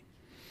 maybe.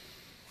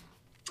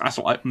 That's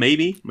what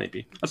maybe.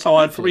 That's how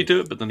I'd probably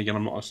do it, but then again,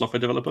 I'm not a software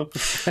developer.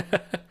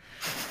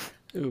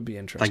 It would be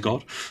interesting. Thank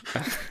God.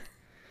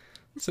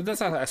 So that's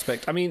that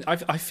aspect. I mean,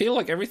 I feel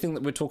like everything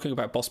that we're talking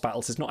about boss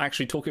battles is not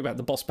actually talking about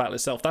the boss battle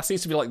itself. That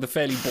seems to be like the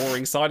fairly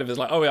boring side of it. It's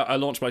like, oh yeah, I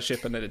launch my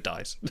ship and then it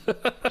dies. Pew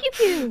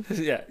pew.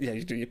 yeah,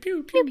 you do your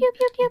pew Pew pew.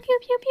 pew pew pew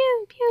pew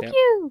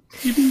pew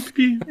pew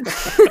pew.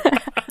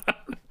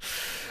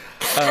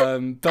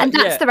 But And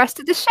that's the rest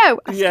of the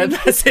show. Yeah,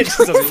 that's it.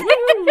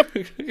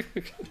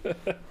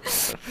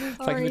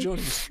 Thank you for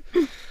joining us.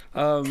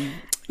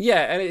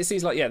 Yeah, and it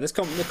seems like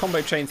the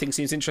combo chain thing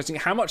seems interesting.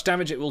 How much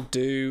damage it will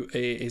do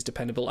is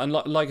dependable, and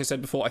like I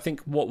said before, I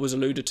think what was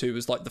alluded to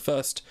was like the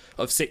first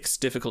of 6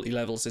 difficulty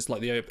levels is like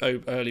the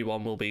early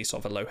one will be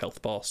sort of a low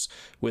health boss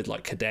with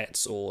like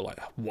cadets or like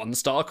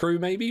 1-star crew.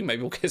 Maybe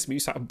we'll get some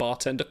use out of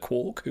bartender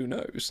Quark. Who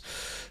knows?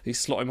 You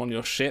slot him on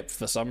your ship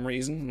for some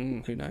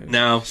reason. Who knows?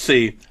 Now,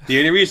 see, the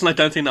only reason I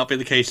don't think that'll be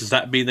the case is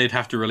that mean they'd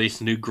have to release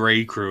a new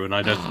Grey crew, and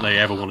I don't think they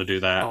ever want to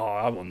do that. Oh,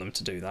 I want them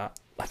to do that.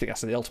 I think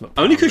that's the ultimate.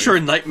 Only because you're a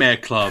Nightmare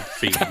Club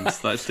fiend. That's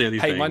the only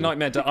thing. Hey, my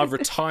Nightmare. I've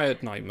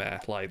retired Nightmare.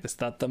 Like this,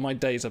 that my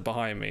days are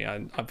behind me.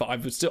 But I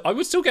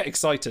would still get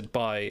excited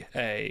by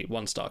a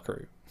 1-star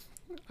crew.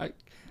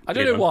 I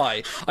don't know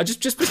why. I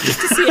just to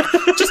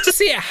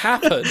see it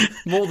happen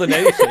more than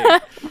anything.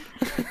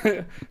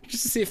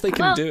 Just to see if they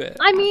can do it.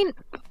 I mean,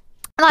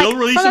 like, they'll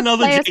release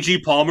another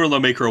JG Palmer and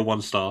they'll make her a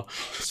 1-star.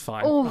 It's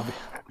fine. Oh,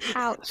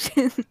 ouch.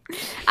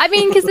 I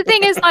mean, because the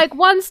thing is, like,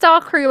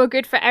 1-star crew are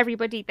good for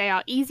everybody. They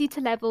are easy to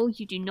level.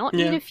 You do not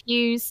need a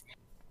fuse.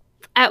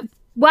 At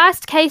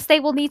worst case, they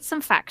will need some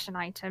faction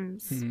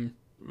items.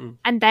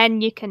 And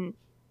then you can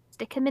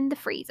stick them in the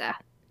freezer.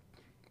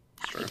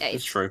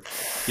 It's true.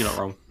 You're not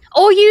wrong.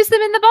 Or use them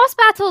in the boss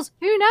battles.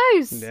 Who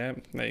knows? Yeah,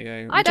 there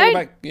you go. I don't.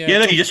 No,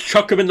 you just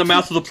chuck them in the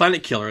mouth of the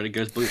planet killer and it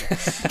goes blue.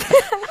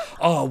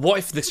 Oh, what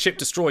if this ship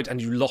destroyed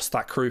and you lost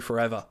that crew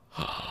forever?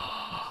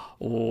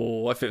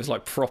 Oh, if it was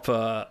like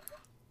proper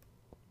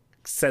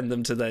send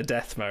them to their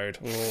death mode.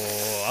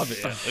 Oh,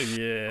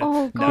 yeah.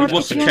 Oh, God.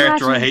 What's the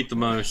character I hate the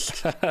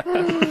most?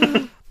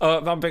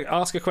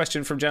 Ask a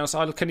question from Janice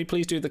Idle. Can you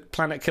please do the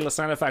Planet Killer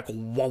sound effect?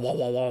 Wah, wah,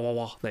 wah, wah, wah,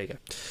 wah. There you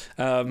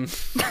go.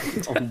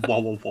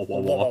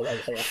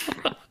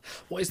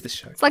 What is this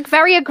show? It's like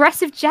very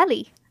aggressive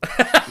jelly.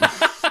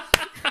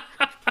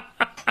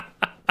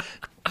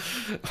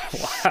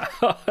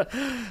 Wow.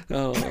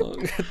 Oh,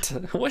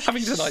 we're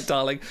having tonight,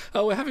 darling.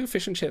 Oh, we're having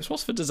fish and chips.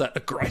 What's for dessert?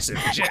 Aggressive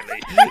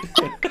jelly.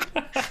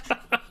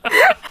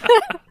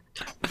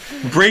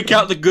 Break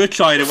out the good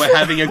side and we're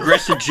having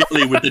aggressive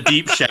jelly with the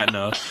deep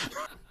Shatner.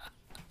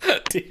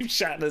 Deep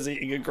Shatner's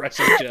eating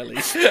aggressive jelly.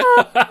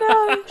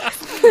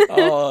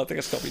 Oh, I think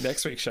it's got to be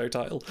next week's show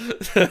title.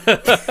 God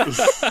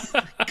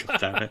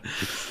damn it.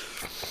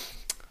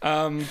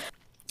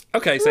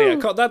 Okay, so yeah,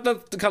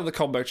 that's kind of the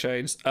combo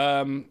chains.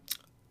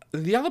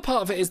 The other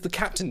part of it is the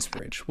Captain's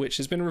Bridge, which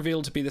has been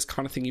revealed to be this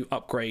kind of thing you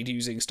upgrade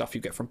using stuff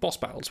you get from boss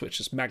battles, which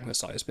is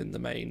Magnusai has been the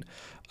main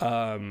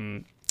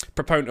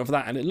proponent of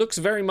that. And it looks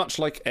very much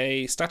like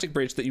a static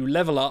bridge that you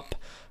level up.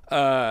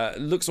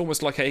 Looks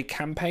almost like a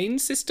campaign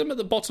system at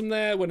the bottom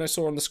there. When I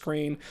saw on the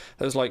screen,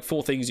 there's like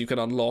 4 things you can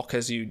unlock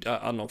as you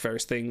unlock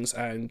various things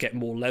and get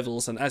more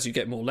levels. And as you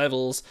get more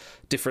levels,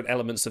 different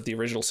elements of the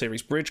original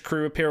series bridge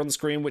crew appear on the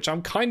screen, which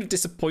I'm kind of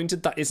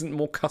disappointed that isn't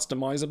more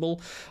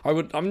customizable.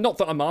 I'm not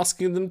that I'm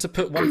asking them to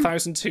put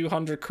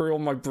 1,200 crew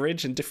on my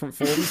bridge in different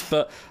forms,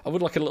 but I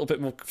would like a little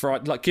bit more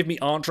variety. Like, give me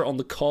Andra on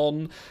the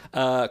con,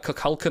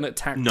 Kukulkan at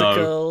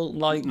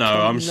tactical.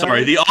 I'm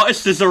sorry. The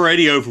artist is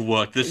already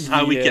overworked. This is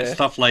how we get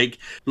stuff like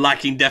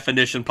lacking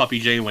definition Puppy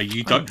Janeway.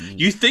 You don't.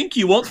 You think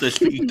you want this,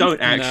 but you don't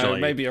actually. No,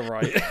 maybe you're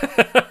right.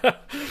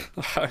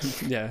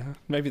 Yeah,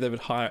 maybe they would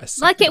hire a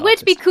like it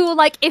would be cool,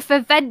 like if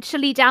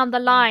eventually down the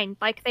line,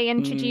 like they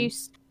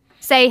introduced,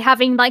 say,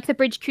 having like the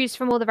bridge crews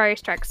from all the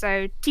various tracks,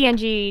 so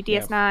TNG,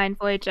 DS9,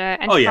 Voyager,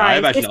 Enterprise, I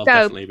imagine it'll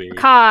Disco, definitely be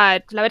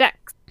Picard, Lower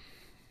Decks.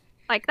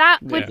 Like that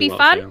would be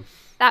fun. Yeah.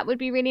 That would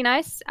be really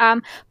nice.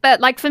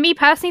 But like for me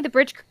personally, the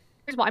bridge crew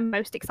is what I'm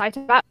most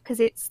excited about because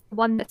it's the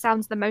one that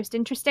sounds the most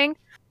interesting.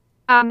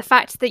 The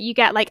fact that you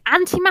get like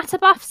antimatter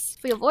buffs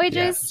for your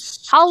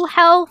voyages, hull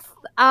health.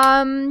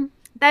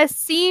 There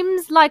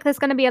seems like there's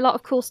going to be a lot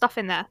of cool stuff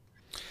in there.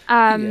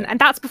 And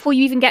that's before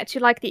you even get to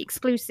like the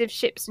exclusive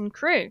ships and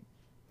crew.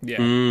 Yeah.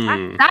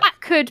 That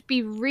could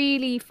be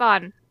really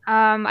fun.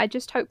 I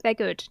just hope they're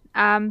good.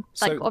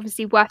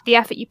 Obviously worth the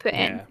effort you put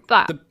in.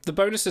 But the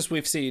bonuses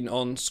we've seen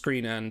on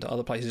screen and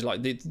other places,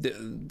 like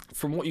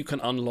from what you can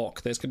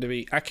unlock, there's going to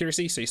be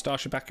accuracy, so your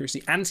starship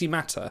accuracy,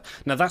 antimatter.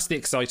 Now that's the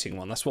exciting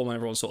one. That's what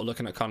everyone's sort of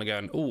looking at, kind of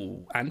going,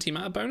 "Oh,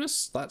 antimatter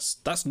bonus?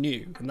 That's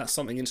new, and that's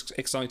something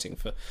exciting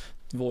for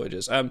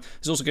Voyagers."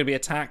 There's also going to be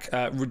attack,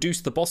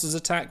 reduce the boss's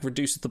attack,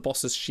 reduce the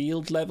boss's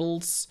shield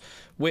levels,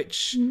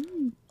 which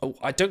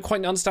I don't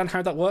quite understand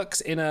how that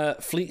works in a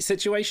fleet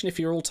situation if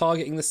you're all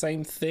targeting the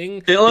same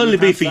thing. It'll only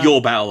be for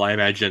your battle, I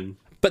imagine.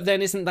 But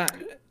then isn't that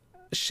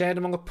shared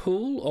among a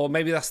pool, or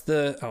maybe that's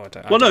the? Oh, I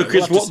don't. Well, no, know.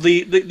 We'll because have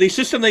to the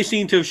system they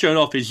seem to have shown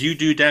off is you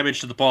do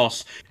damage to the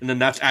boss, and then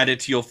that's added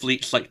to your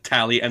fleet's like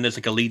tally, and there's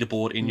like a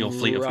leaderboard in your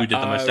fleet of who did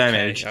the most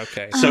damage.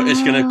 Okay. So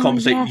it's going to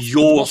compensate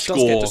your Boss does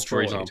get score, for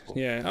destroyed. example.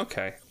 Yeah.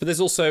 Okay. But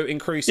there's also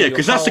increasing. Yeah,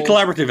 because that's the your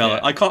hull- collaborative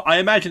element. Yeah. I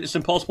imagine it's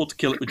impossible to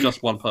kill it with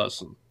just one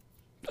person.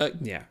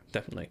 Yeah,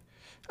 definitely.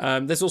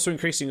 There's also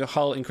increasing your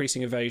hull,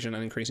 increasing evasion,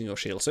 and increasing your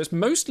shield. So it's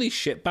mostly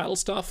ship battle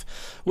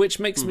stuff, which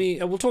makes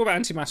me. We'll talk about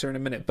antimatter in a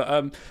minute,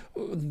 but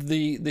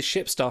the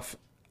ship stuff.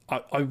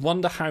 I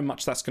wonder how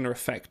much that's going to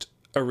affect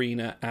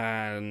arena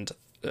and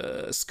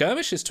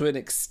skirmishes to an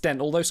extent.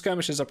 Although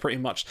skirmishes are pretty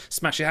much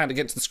smash your hand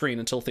against the screen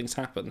until things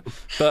happen.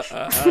 But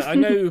I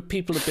know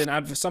people have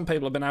been some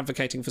people have been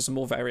advocating for some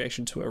more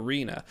variation to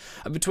arena.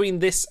 Between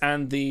this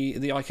and the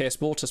IKS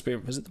Bortas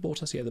being, was it the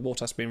Bortas? Yeah, the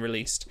Bortas being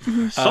released.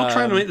 Stop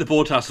trying to make the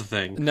Bortas a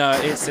thing. No,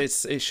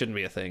 it shouldn't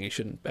be a thing. You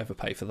shouldn't ever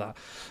pay for that.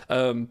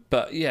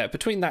 But yeah,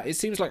 between that, it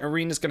seems like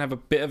arena's going to have a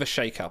bit of a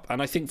shake-up,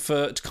 and I think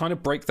to kind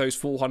of break those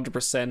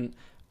 400%.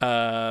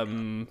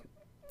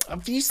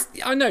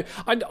 I know.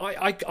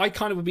 I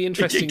kind of would be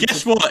interested.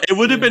 Guess what? It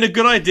would have been a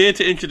good idea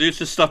to introduce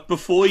this stuff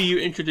before you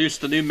introduce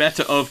the new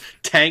meta of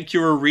tank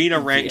your arena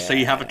rank so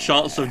you have a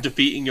chance of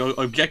defeating your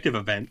objective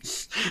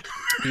events.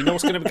 You know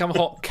what's going to become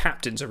hot?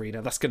 Captain's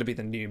Arena. That's going to be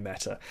the new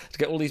meta. To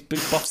get all these big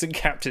buffs in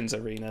Captain's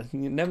Arena.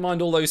 Never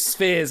mind all those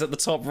spheres at the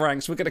top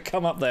ranks. We're going to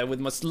come up there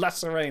with much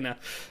less arena.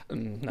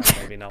 No,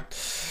 maybe not.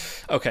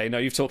 Okay, no,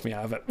 you've talked me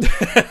out of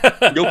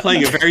it. You're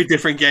playing a very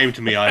different game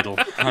to me, Idle.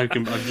 I've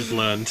just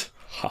learned.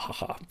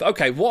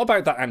 Okay, what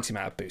about that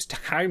antimatter boost?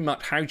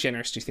 How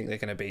generous do you think they're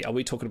going to be? Are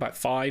we talking about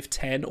 5,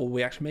 10, or are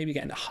we actually maybe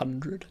getting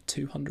 100,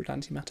 200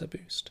 antimatter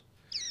boost?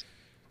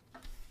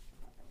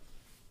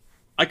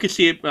 I could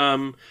see it.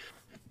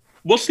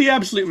 What's the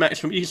absolute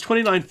maximum? It's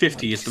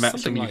 2950 is the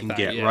maximum Something you like can that,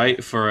 get, yeah.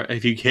 right? For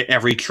if you hit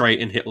every trait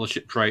and hit all the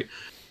ship trait.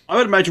 I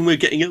would imagine we're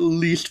getting at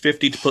least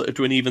 50 to put it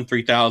to an even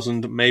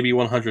 3000, maybe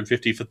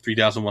 150 for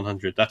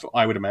 3100. That's what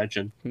I would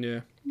imagine.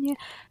 Yeah. Yeah.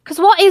 Because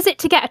what is it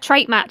to get a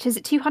trait match? Is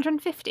it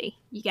 250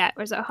 you get,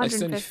 or is it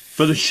 150?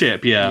 For the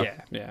ship,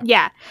 yeah. Yeah.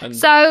 Yeah. And-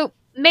 So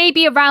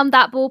maybe around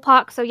that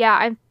ballpark. So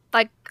yeah,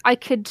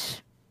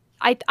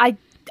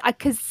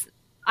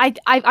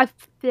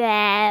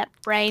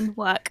 brain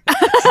work.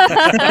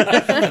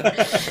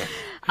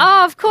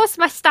 Oh, of course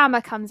my stammer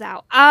comes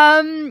out.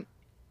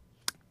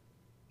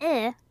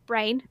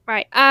 Brain,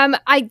 right.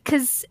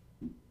 Because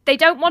they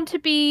don't want to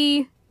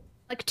be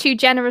like too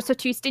generous or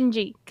too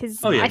stingy.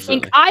 Because I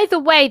think either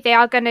way they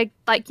are gonna,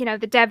 like, you know,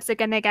 the devs are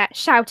gonna get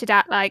shouted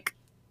at, like,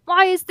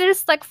 why is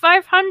this like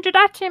 500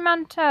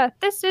 antimatter?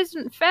 This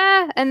isn't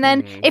fair. And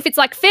then if it's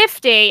like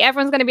 50,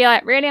 everyone's going to be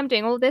like, really? I'm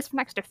doing all this for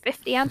an extra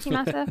 50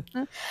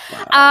 antimatter?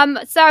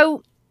 Wow.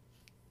 So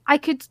I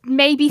could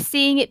maybe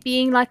seeing it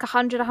being like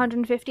 100,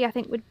 150, I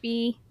think would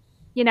be,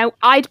 you know,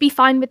 I'd be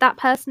fine with that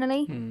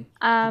personally.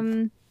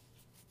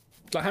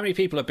 Like, how many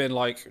people have been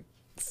like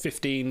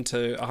 15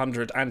 to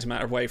 100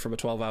 antimatter away from a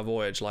 12-hour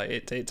voyage? Like,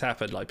 it's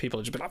happened. Like, people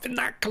have just been, I've been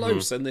that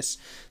close. And this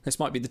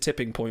might be the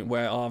tipping point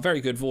where our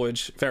very good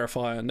voyage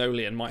verifier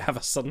Nolian might have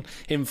a sudden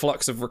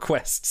influx of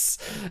requests.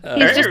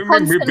 He's just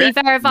constantly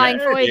verifying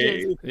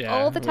voyages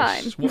all the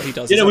time. What he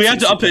does. You know, we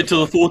had to up it to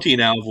the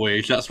 14-hour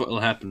voyage. That's what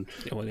will happen.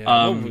 Well,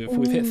 yeah.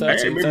 We've hit 13. I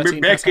remember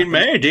back in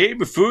my day,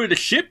 before the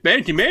ship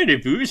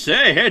antimatter boost,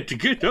 I had to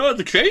get all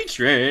the traits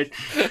right.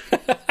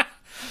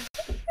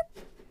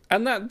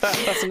 And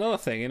that's another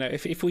thing, you know,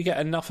 if we get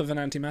enough of an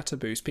antimatter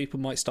boost, people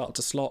might start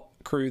to slot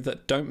crew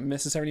that don't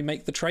necessarily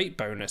make the trait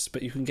bonus,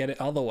 but you can get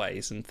it other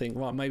ways and think,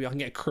 well, maybe I can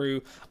get a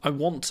crew I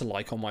want to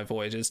like on my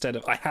voyage instead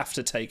of I have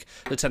to take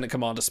Lieutenant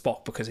Commander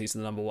Spock because he's the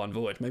 #1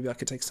 voyage. Maybe I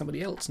could take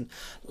somebody else and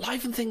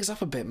liven things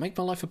up a bit, make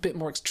my life a bit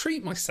more,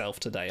 treat myself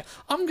today.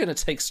 I'm going to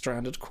take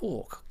Stranded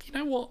Quark. You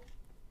know what?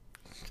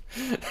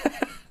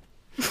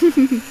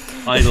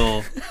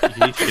 Idle,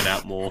 you need to get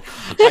out more.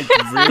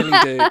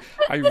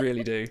 I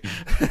really do.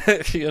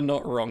 You're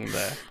not wrong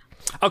there.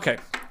 Okay,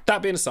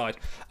 that being aside,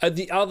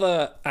 the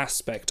other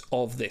aspect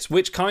of this,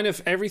 which kind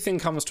of everything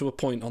comes to a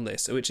point on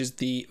this, which is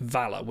the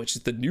Valor, which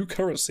is the new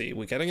currency.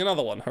 We're getting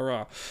another one,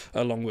 hurrah!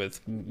 Along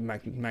with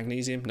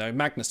magnesium, no,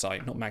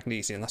 magnesite, not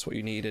magnesium. That's what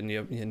you need in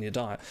your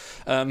diet.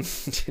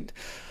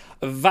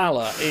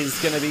 Valor is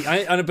going to be,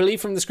 I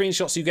believe from the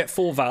screenshots you get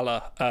 4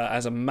 Valor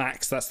as a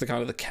max. That's the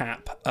kind of the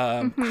cap.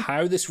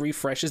 How this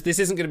refreshes, this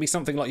isn't going to be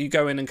something like you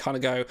go in and kind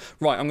of go,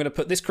 right, I'm going to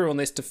put this crew on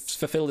this to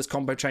fulfill this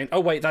combo chain. Oh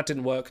wait, that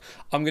didn't work.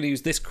 I'm going to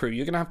use this crew.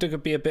 You're going to have to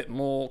be a bit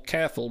more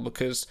careful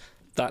because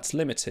that's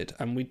limited,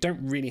 and we don't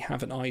really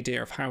have an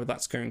idea of how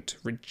that's going to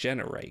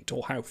regenerate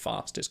or how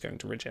fast it's going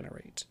to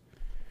regenerate.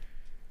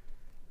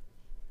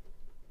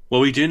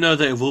 Well, we do know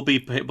that it will be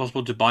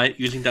possible to buy it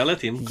using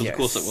dilithium, because of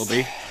course it will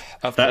be.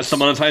 That's the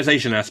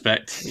monetization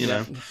aspect, you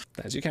know.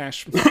 There's your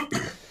cash.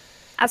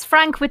 As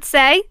Frank would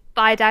say,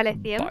 buy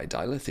dilithium. Buy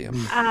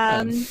dilithium.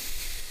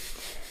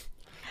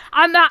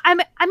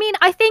 I mean,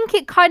 I think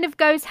it kind of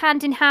goes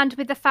hand in hand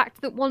with the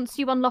fact that once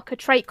you unlock a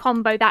trait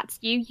combo, that's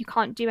you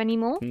can't do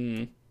anymore.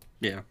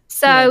 Yeah.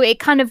 So it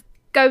kind of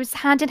goes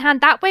hand in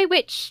hand that way,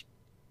 which,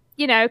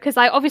 you know, because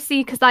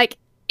like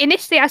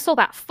initially I saw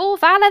that 4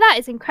 Valor, that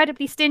is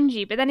incredibly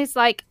stingy, but then it's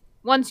like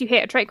once you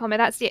hit a trait combo,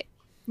 that's it,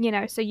 you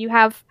know, so you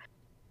have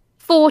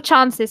 4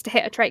 chances to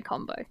hit a trait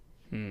combo.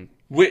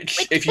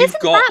 Which if you've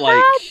got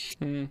like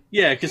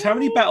yeah, because how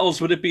many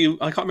battles would it be?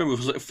 I can't remember.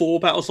 Was it 4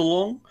 battles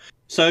along?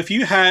 So if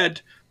you had,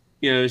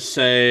 you know,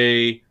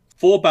 say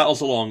 4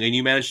 battles along and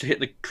you managed to hit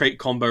the trait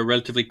combo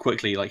relatively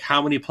quickly, like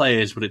how many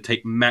players would it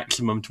take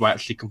maximum to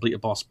actually complete a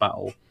boss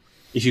battle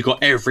if you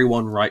got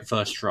everyone right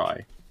first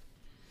try?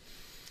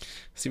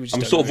 I'm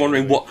sort of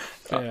wondering what.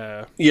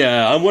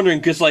 Yeah, I'm wondering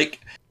because like,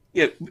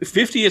 yeah,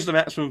 50 is the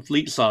maximum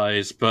fleet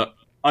size, but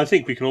I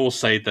think we can all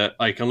say that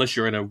like unless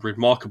you're in a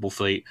remarkable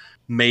fleet,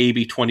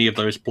 maybe 20 of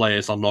those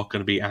players are not going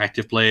to be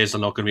active players.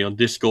 They're not going to be on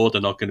Discord.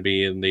 They're not going to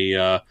be in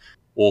the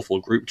awful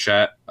group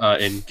chat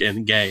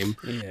in game.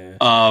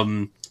 Yeah.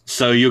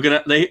 So you're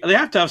gonna they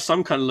have to have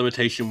some kind of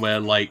limitation where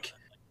like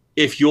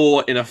if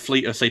you're in a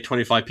fleet of say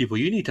 25 people,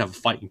 you need to have a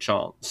fighting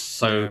chance.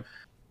 So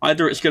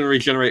either it's going to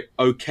regenerate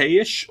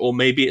okay-ish, or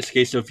maybe it's a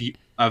case of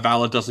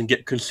Valor doesn't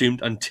get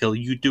consumed until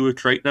you do a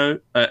trait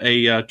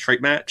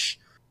trait match.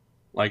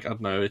 Like I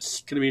don't know,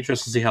 it's going to be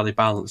interesting to see how they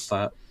balance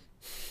that.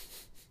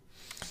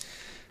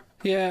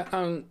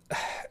 Yeah,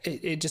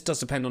 it just does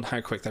depend on how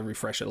quick they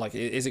refresh it. Like,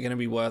 is it going to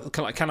be worth?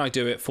 Can I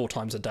do it 4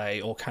 times a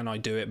day, or can I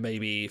do it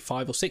maybe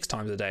 5 or 6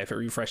 times a day? If it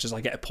refreshes,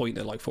 I get a point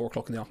at like 4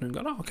 o'clock in the afternoon.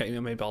 Going, oh, okay, you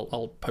know, maybe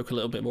I'll poke a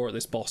little bit more at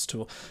this boss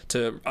to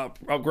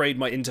upgrade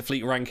my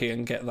interfleet ranking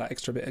and get that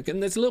extra bit.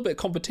 And there's a little bit of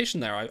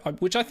competition there,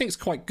 which I think is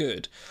quite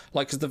good.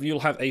 Like, because you'll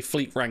have a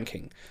fleet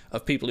ranking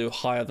of people who are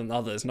higher than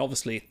others, and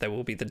obviously there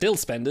will be the dill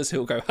spenders who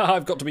will go,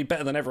 I've got to be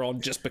better than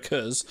everyone just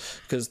because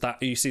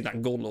that you see that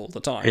in Gauntlet all the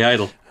time. Hey,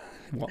 Idle.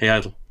 What? Hey,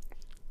 Idle.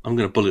 I'm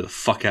going to bully the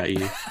fuck out of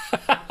you.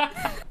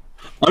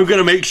 I'm going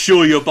to make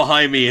sure you're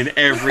behind me in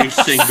every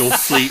single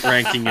fleet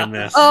ranking in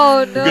this.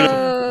 Oh, no.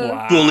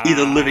 I'm going to bully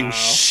the living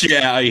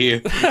shit out of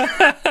you.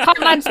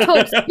 Cartman's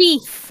talks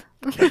beef.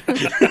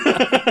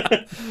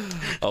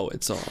 Oh,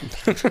 it's on.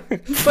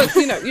 But,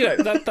 you know,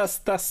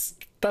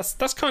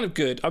 that's kind of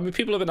good. I mean,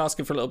 people have been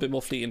asking for a little bit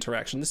more fleet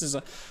interaction. This is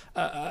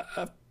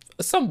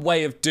some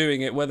way of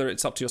doing it, whether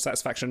it's up to your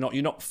satisfaction or not.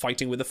 You're not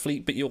fighting with a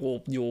fleet, but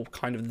you're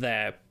kind of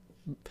there,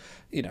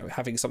 you know,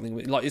 having something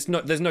like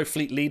there's no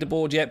fleet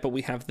leaderboard yet, but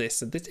we have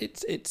this, and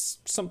it's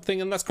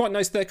something, and that's quite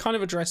nice. They're kind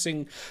of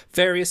addressing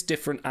various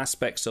different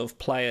aspects of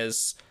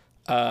players'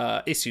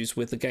 issues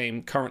with the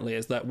game currently,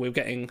 is that we're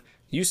getting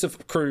use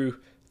of crew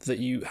that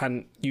you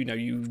hadn't, you know,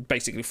 you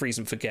basically freeze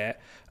and forget.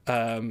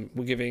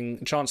 We're giving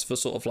a chance for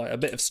sort of like a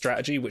bit of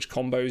strategy, which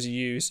combos you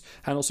use,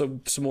 and also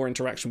some more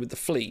interaction with the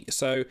fleet.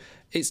 So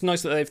it's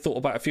nice that they've thought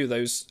about a few of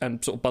those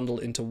and sort of bundled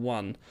it into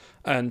one.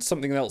 And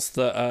something else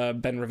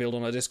that Ben revealed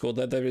on our Discord,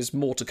 that there is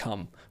more to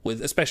come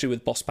with, especially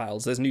with boss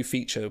battles. There's a new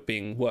feature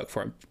being worked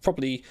for it.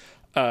 Probably,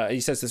 he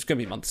says there's going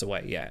to be months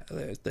away. Yeah,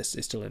 this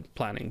is still in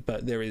planning,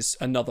 but there is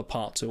another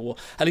part to, or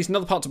at least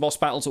another part to boss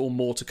battles, or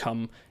more to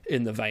come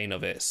in the vein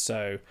of it.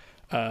 So.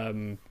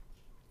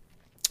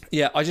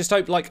 Yeah, I just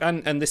hope, like,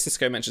 and this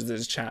Cisco mentions in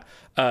his chat,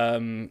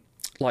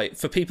 like,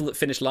 for people that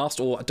finish last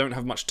or don't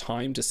have much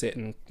time to sit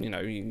and, you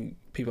know,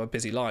 people have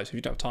busy lives. If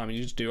you don't have time and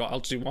you just I'll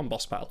do one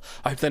boss battle.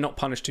 I hope they're not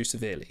punished too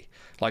severely.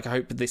 Like, I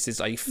hope this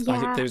is I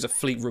hope there's a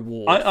fleet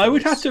reward. I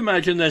would have to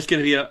imagine there's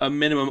going to be a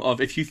minimum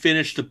of, if you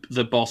finish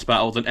the boss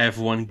battle, then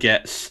everyone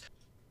gets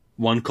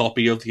one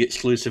copy of the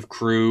exclusive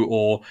crew,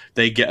 or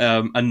they get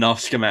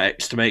enough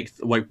schematics to make,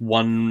 like,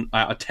 1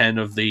 out of 10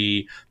 of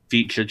the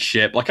featured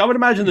ship. Like, I would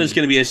imagine there's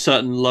going to be a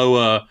certain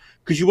lower,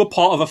 because you were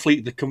part of a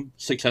fleet that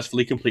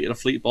successfully completed a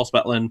fleet boss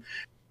battle, and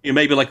you know,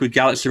 maybe like with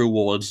Galaxy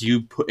Rewards,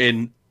 you put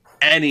in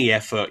any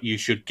effort, you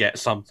should get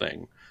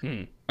something.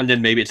 And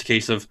then maybe it's a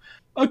case of,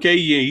 okay,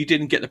 you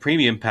didn't get the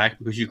premium pack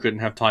because you couldn't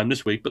have time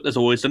this week, but there's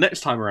always the next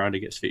time around it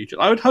gets featured.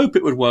 I would hope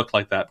it would work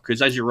like that,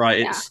 because as you're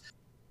right, it's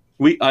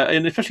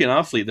and especially in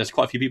our fleet, there's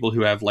quite a few people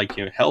who have, like,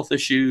 you know, health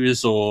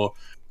issues, or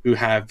who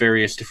have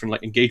various different,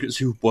 like, engagements,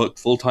 who work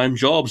full-time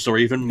jobs or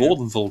even more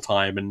than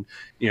full-time, and,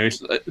 you know,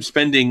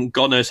 spending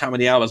God knows how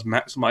many hours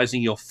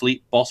maximizing your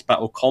fleet boss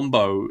battle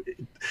combo.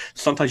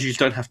 Sometimes you just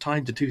don't have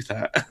time to do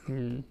that.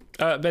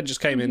 Ben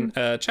just came in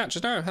chat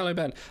just now. Hello,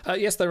 Ben.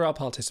 Yes, there are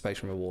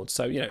participation rewards,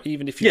 so, you know,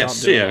 even if you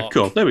can't do a lot,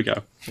 cool. There we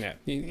go. Yeah,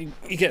 you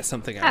get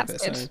something out of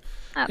it. Good. So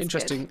That's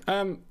interesting.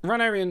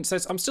 Ranarian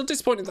says, I'm still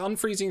disappointed that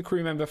unfreezing a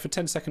crew member for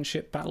 10-second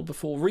ship battle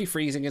before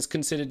refreezing is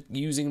considered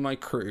using my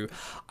crew.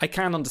 I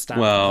can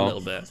understand that a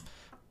little bit.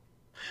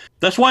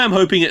 That's why I'm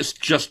hoping it's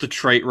just a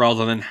trait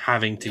rather than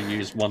having to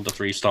use 1 to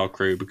 3 star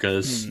crew,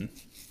 because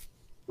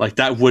like,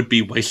 that would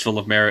be wasteful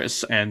of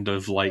merits and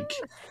of, like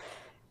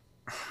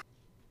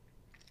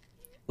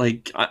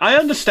I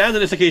understand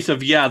that it's a case of,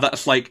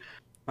 that's like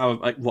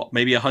what,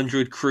 maybe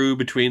 100 crew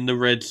between the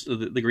reds,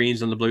 the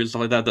greens, and the blues and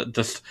stuff like that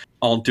just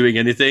aren't doing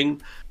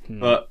anything.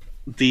 But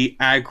the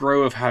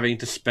aggro of having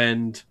to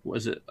spend,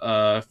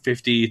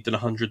 50, then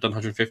 100, then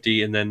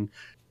 150, and then,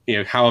 you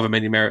know, however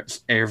many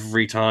merits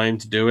every time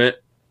to do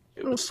it,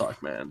 it would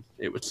suck, man.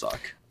 It would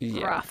suck.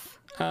 Rough.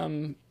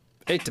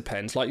 It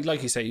depends. Like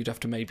you say, you'd have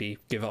to maybe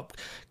give up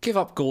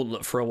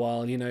Gauntlet for a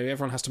while. You know,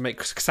 everyone has to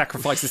make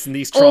sacrifices in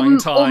these trying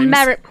times. Or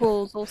merit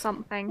pools or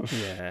something.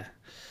 Yeah.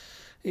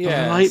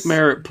 I like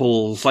merit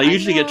pools. I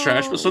usually get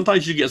trash, but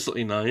sometimes you get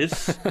something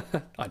nice.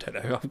 I don't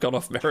know. I've gone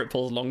off merit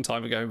pools a long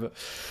time ago, but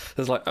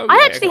there's like,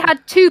 I actually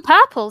had 2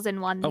 purples in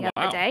one the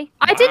other day.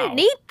 I didn't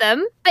need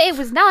them, but it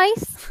was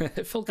nice.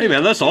 It felt Hey good.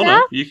 man, that's honor.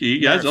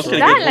 Yeah. That's going to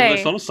get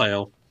Gauntlet's honor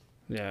sale.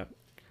 Yeah.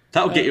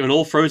 That'll get you an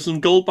all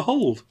frozen gold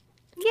behold.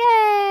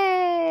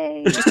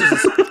 Yay!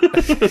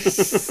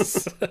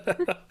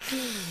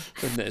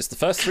 And it's the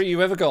first 3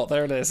 you ever got.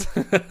 There it is.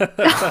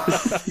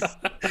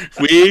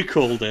 We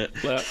called it.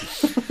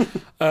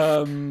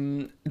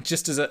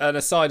 Just as an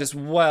aside as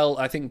well,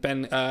 I think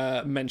Ben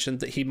mentioned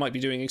that he might be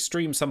doing a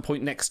stream some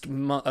point next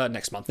week,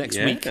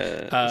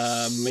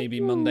 maybe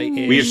Monday.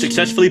 We have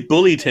successfully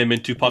bullied him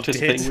into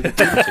participating with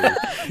the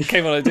He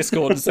came on a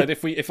Discord and said,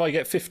 if I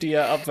get 50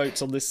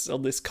 upvotes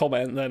on this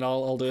comment, then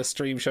I'll do a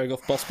stream showing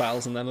off boss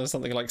battles, and then there's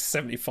something like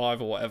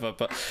 75 or whatever.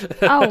 But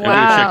Oh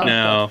wow! Check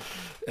now.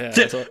 yeah,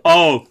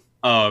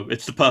 Oh,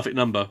 it's the perfect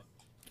number.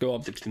 go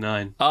on.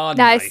 69. Ah,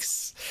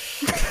 Nice.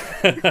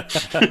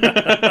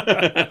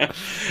 I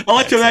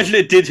like to imagine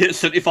it did hit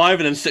 75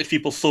 and then 6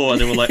 people saw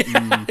and they were like,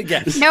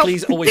 Yes, Nope.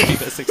 please always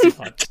keep it at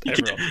 65.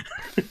 Everyone.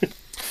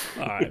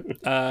 All right.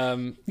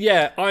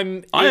 Yeah, I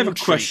have a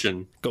intrigued.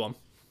 question. Go on.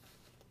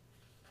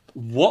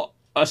 What?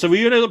 So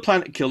we know the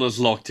Planet Killer's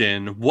locked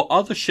in. What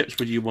other ships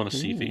would you want to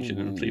see featured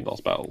in Fleet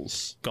Boss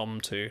battles? Gom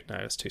 2. No,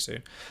 it's too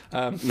soon.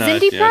 No,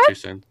 Zindy yeah, Pro? too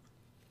soon.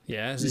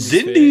 Yeah,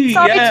 Zindy,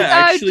 Sorry yeah, to go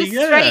actually,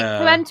 just straight yeah.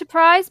 to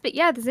Enterprise, but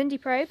yeah, the Zindy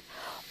probe.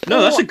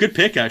 No, that's a good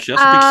pick, actually.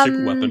 That's a big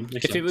super weapon. Makes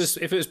If sense.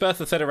 it was Birth of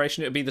the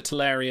Federation, it would be the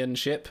Talarian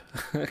ship,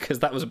 because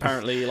that was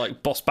apparently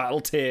like boss battle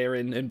tier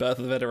in Birth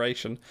of the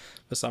Federation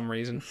for some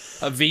reason.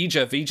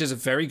 Vija's a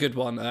very good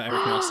one, Eric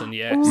Nelson.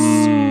 Yes,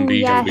 Vija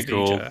yes. would be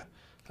cool.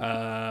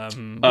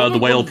 Vija. The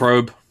whale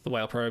probe. The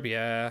whale probe.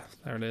 Yeah,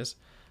 there it is.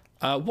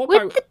 What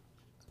Would about? the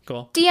Go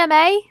on.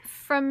 DMA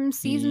from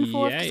season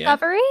 4 of Yeah, yeah.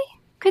 Discovery?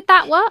 Could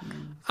that work?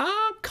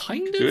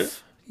 Kind do of.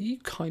 it. You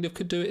kind of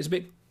could do it. It's a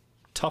bit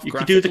tough. You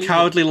could do the graphically,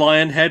 cowardly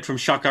lion head from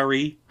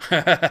Shakari.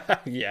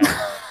 but- Yeah.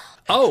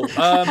 Oh,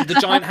 the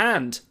giant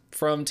hand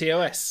from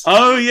TOS.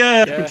 Oh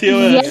yeah, Yeah.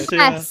 TOS.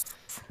 Yeah. Yes.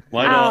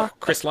 Why Wow. not?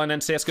 Crystalline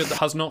NCS good. The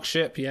Husnock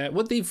ship. Yeah.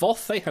 With the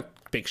Voth, they had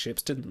big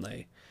ships, didn't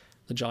they?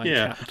 The giant.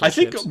 Yeah, capital I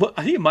think ships.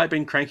 I think it might have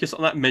been Crankus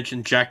on that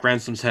mentioned Jack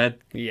Ransom's head.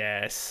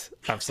 Yes,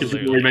 Because we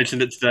absolutely.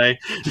 mentioned it today.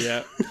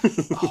 Yeah.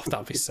 Oh,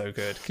 that'd be so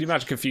good. Can you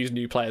imagine confused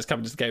new players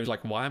coming to the game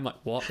like, why am I?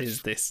 What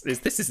is this?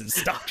 This isn't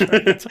Star Trek.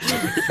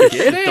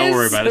 Don't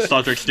worry about it.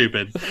 Star Trek's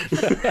stupid.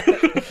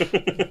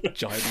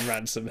 Giant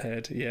ransom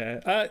head.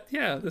 Yeah.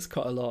 Yeah. There's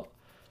quite a lot.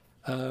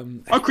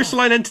 Oh,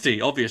 Crystalline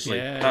Entity, obviously.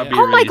 Yeah, That'd yeah. be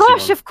a Oh my really easy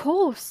gosh, one. of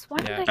course. Why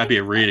did Yeah. I That'd think be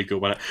a really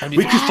good one. Only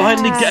We could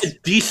finally Yes. get a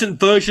decent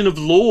version of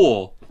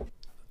Lore.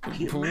 Can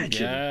you Ooh,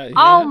 imagine? yeah, yeah.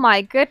 Oh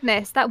my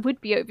goodness, that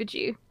would be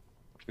overdue.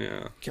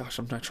 Yeah. Gosh,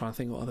 I'm now trying to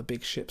think what other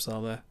big ships are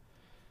there.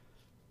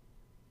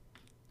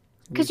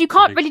 Because you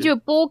can't big really ship. do a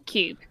Borg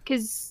cube,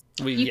 because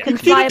We- you yeah, can we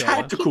fly could a do Borg that.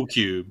 cube. Tactical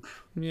Cube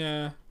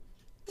Yeah.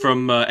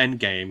 from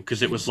Endgame,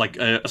 because it was like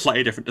a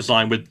slightly different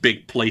design with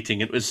big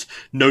plating. It was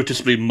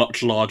noticeably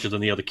much larger than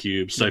the other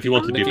cubes. So if you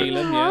wanted to do that,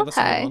 Nagilum, yeah, that's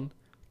Okay. another one.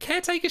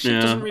 Caretaker ship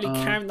Yeah. doesn't really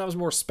count. That was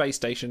more a space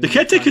station. the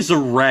Caretaker's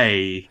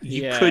Array,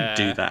 you Yeah, could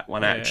do that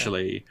one yeah.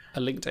 actually. A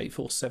linked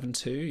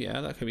 8472. Yeah,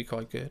 that could be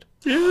quite good.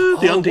 Yeah, the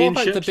What Undine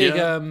about ships. the big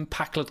yeah.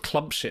 Packlet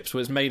clump ships, where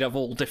it's made of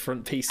all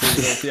different pieces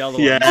of the other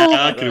Yeah, ones?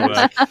 that could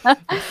work.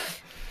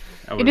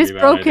 That It wouldn't is be a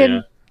bad broken.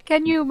 idea.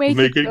 Can you make,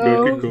 Make it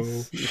go?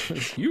 go.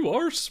 You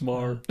are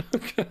smart.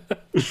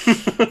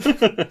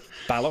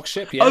 Ballock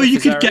ship. Yeah, Oh, you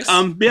could Viserys. get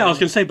I was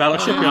gonna say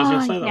Battleship. Yeah, I was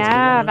gonna say that.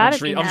 Yeah, I'm that'd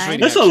just be reading- I'm just nice.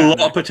 reading There's a out chat lot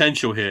now. of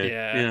potential here.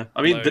 Yeah, Yeah,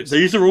 I mean, loads.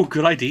 these are all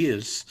good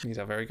ideas. These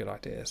are very good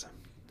ideas.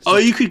 Oh,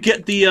 you could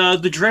get the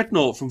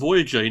Dreadnought from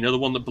Voyager. You know, the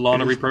one that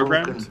B'Elanna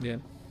reprogrammed. Yeah.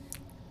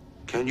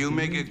 Can you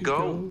make it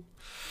go?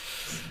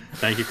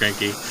 Thank you,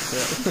 Cranky.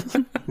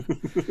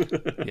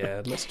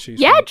 Yeah, let's choose.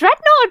 Yeah, one.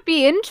 Dreadnought would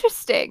be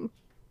interesting.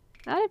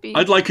 That'd be.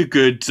 I'd like a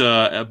good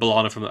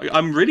B'Elanna from that.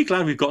 I'm really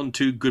glad we've gotten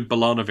 2 good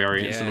B'Elanna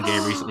variants in the Yeah.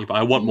 game recently, but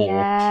I want more.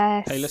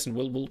 Yes. Hey, listen,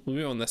 we'll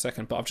move on in a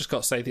second, but I've just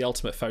got to say the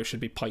ultimate foe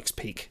should be Pike's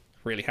Peak.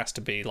 Really has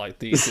to be like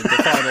the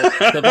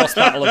final, the boss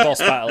battle of boss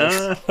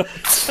battles.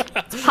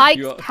 Pike's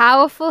you are-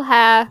 powerful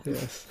hair.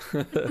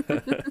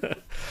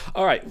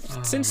 All right,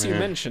 since you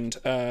mentioned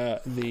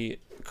the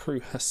crew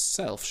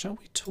herself, shall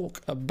we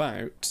talk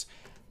about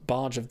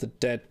Barge of the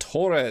Dead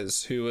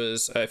Torres, who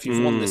was, if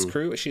you've won this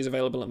crew, she's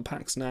available in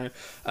packs now.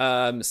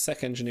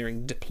 Sec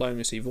Engineering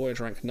Diplomacy, Voyage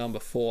rank number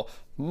 4.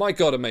 My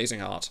God,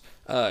 amazing art.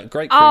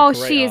 Great crew, Oh,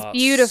 great she is art,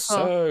 beautiful.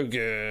 So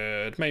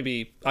good.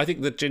 Maybe, I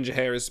think the ginger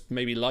hair is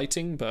maybe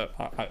lighting, but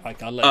I'll let it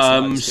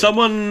slide. It's good.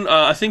 Someone,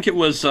 I think it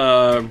was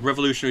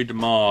Revolutionary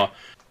Damar,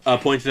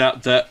 pointed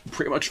out that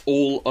pretty much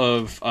all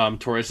of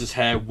Torres's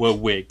hair were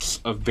wigs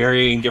of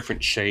varying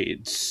different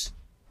shades.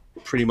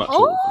 Pretty much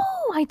all of them.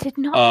 Oh, I did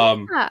not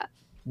Um, know that.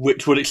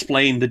 Which would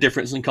explain the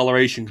difference in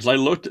coloration, because I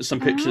looked at some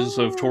pictures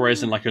of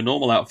Torres in like a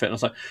normal outfit, and I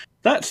was like,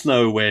 that's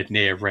nowhere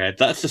near red.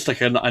 That's just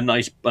like a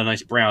nice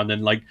brown.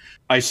 And like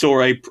I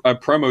saw a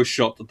promo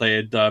shot that they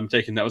had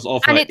taken that was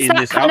off And her it's in that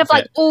this kind outfit. of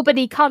like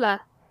Albany colour.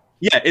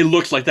 Yeah, it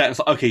looks like that. It's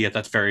like, okay, yeah,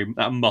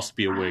 that must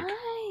be a wig.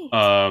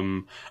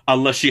 Right.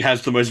 Unless she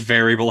has the most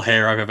variable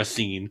hair I've ever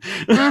seen.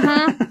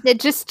 It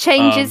just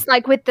changes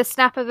like with the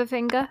snap of a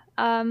finger.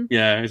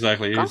 Yeah,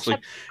 exactly. Gosh, It's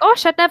like,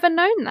 I'd never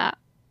known that.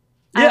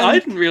 yeah, I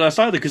didn't realize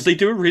either because they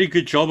do a really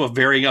good job of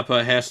varying up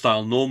her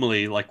hairstyle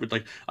normally. Like with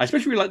like, I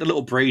especially like the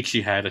little braid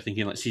she had. I think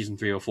in like season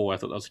 3 or 4, I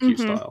thought that was a cute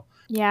style.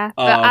 Yeah,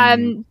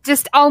 but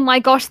just oh my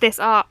gosh, this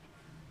art,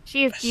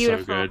 she is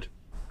beautiful. So good.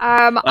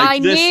 I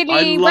this,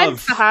 nearly I went love-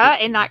 for her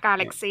in that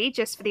galaxy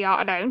just for the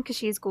art alone because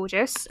she's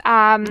gorgeous.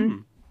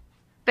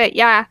 But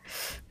yeah,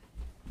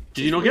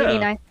 Did you not get really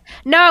her? nice.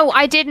 No,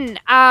 I didn't.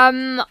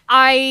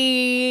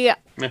 I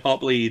My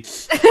heart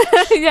bleeds.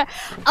 yeah,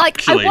 like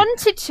Actually. I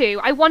wanted to,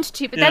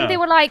 but then Yeah. they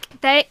were like,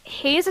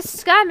 "Here's a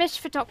skirmish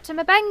for Dr.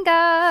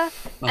 Mabenga,"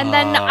 and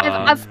then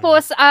of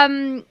course,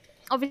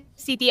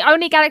 obviously the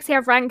only galaxy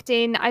I've ranked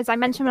in, as I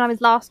mentioned when I was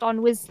last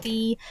on, was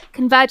the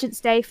Convergence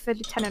Day for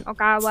Lieutenant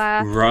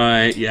Ogawa.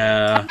 Right,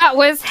 yeah. That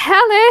was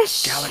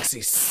hellish.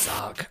 Galaxies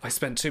suck. I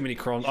spent too many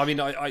crons. I mean,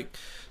 I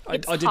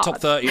It's did top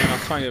hard. 30, and I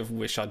kind of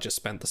wish I'd just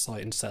spent the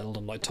site and settled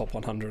on like top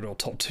 100 or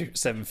top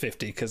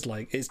 750 because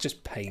like it's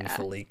just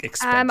painfully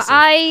expensive.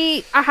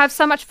 I have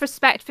so much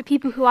respect for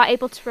people who are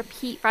able to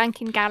repeat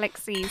ranking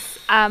galaxies.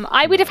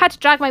 I would have had to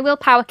drag my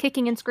willpower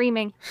kicking and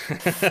screaming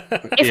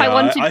if I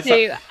wanted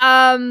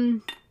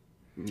to.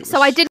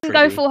 So I didn't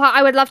go for her.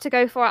 I would love to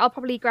go for her. I'll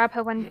probably grab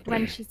her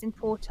when she's in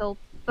Portal.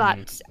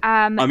 But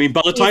I mean,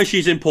 by the time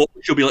she's in port,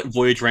 she'll be like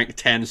Voyage rank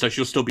 10, so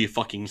she'll still be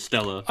fucking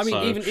stellar. I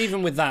mean, so.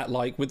 even with that,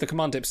 like with the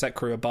Command Dipset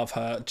crew above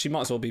her, she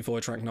might as well be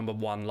Voyage rank number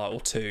 1, like or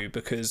 2,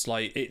 because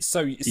like it's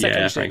so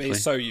second ship frankly.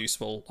 is so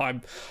useful.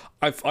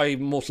 I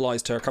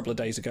immortalized her a couple of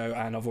days ago,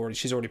 and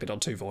she's already been on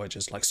 2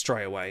 voyages like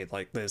straight away.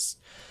 Like there's,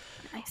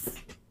 nice.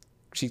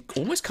 she's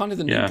almost kind of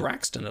the new Yeah.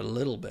 Braxton a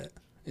little bit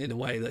in a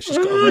way that she's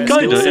got a rare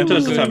kind of, skill in set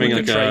terms with of having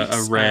good like a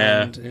traits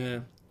rare. and, yeah.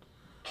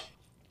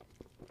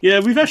 Yeah,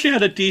 we've actually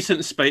had a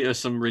decent spate of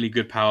some really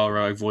good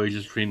power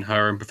voyages between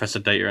her and Professor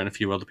Data and a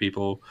few other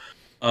people.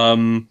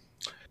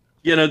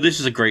 This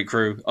is a great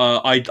crew.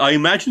 I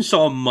imagine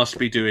someone must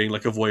be doing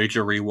like a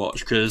Voyager rewatch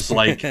because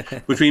like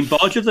between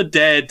Barge of the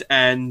Dead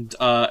and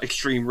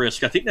Extreme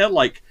Risk, I think they're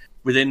like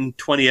within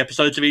 20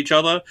 episodes of each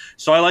other.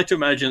 So I like to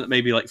imagine that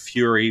maybe like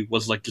Fury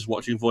was like just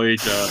watching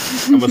Voyager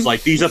and was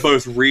like, these are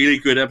both really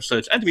good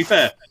episodes. And to be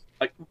fair,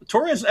 like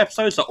Torres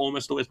episodes are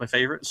almost always my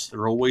favorites.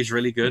 They're always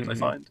really good, I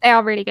find. They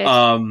are really good.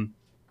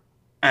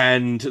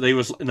 And they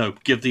was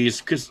give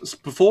these because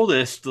before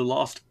this, the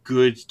last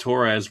good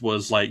Torres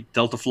was like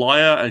Delta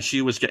Flyer, and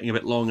she was getting a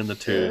bit long in the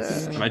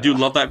tooth. And I do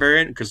love that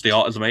variant because the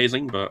art is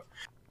amazing, but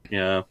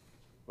yeah,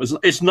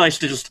 it's nice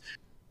to just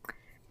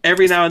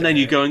every now and then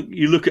you go and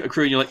you look at a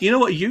crew and you're like, you know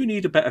what, you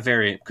need a better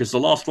variant because the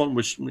last one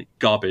was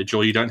garbage,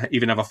 or you don't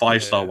even have a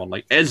 5-star one.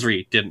 Like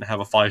Esri didn't have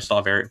a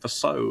 5-star variant for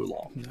so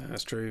long. No,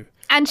 that's true.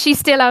 And she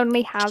still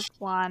only has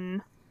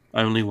one.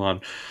 Only one.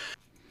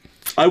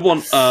 I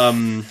want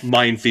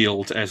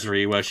Minefield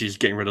Esri, where she's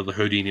getting rid of the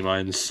Houdini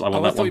mines. I want I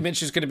that thought one. you meant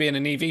she was going to be in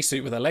an EV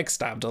suit with her leg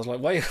stabbed. I was like,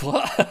 wait,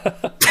 what?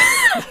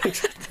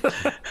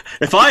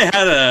 If I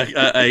had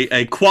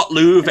a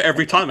Quatlu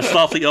every time a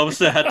Starfleet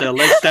officer had their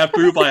leg stabbed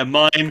through by a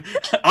mine,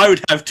 I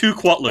would have 2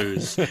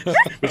 Quatlus,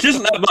 which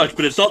isn't that much,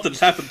 but it's not that it's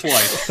happened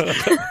twice.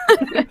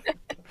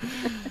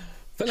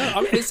 But no,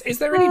 I mean, is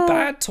there any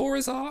bad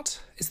Torres art?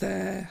 Is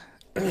there?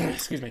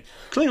 Excuse me.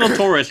 Klingon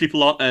Torres,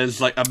 people aren't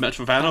as like I'm much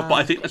of a fan of, but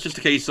I think that's just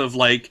a case of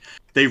like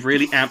they've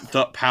really amped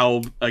up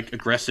how like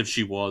aggressive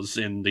she was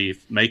in the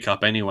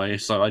makeup anyway.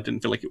 So I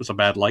didn't feel like it was a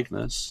bad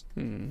likeness.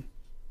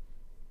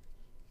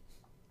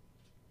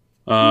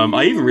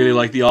 I even really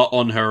like the art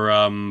on her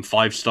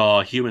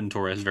 5-star human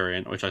Torres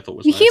variant, which I thought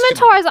was The nice. human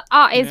Torres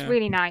art is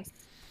really nice.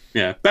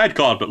 Yeah, bad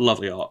card, but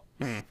lovely art.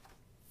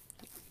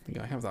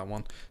 Yeah, I have that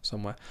one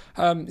somewhere.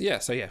 So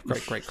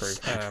great crew.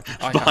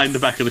 Behind the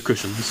back of the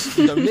cushions.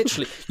 No,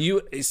 literally,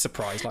 you is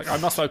surprised. Like I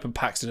must open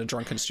packs in a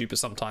drunken stupor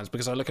sometimes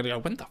because I look at it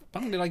and go, when the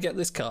fuck did I get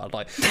this card?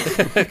 Like,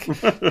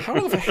 how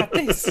have I had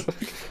this?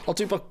 I'll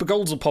do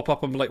Begolds will pop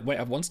up and be like, wait, I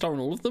have 1-star on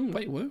all of them?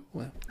 Wait, whoa?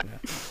 Well, yeah.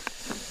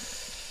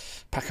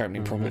 Pack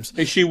opening problems.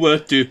 Is she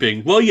worth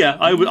duping? Well, yeah,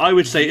 I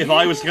would say if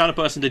I was the kind of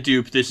person to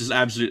dupe, this is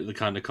absolutely the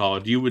kind of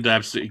card. You would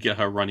absolutely get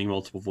her running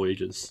multiple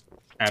voyages.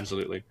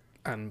 Absolutely.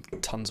 And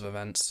tons of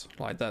events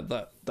like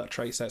that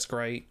trait set's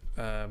great.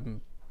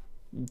 Torres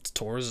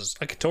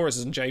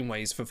and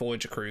Janeways for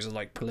Voyager crews are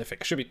like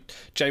prolific. Should be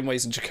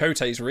Janeways and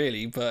Chakotay's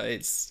really, but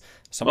it's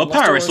Well,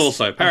 Paris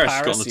also. Paris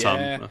has got on the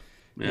tongue.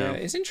 Yeah,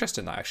 it's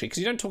interesting that actually because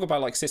you don't talk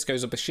about like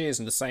Cisco's or Bashirs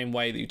in the same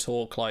way that you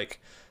talk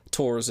like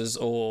Torres's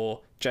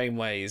or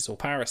Janeways or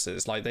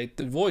Paris's. Like the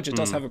Voyager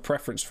does have a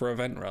preference for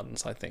event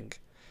runs. I think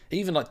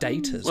even like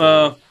Data's.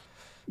 Well,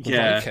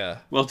 Yeah.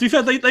 Riker. Well, to be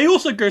fair, they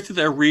also go through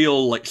their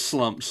real like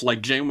slumps.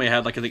 Like Janeway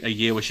had like I think a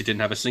year where she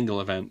didn't have a single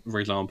event, for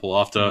example,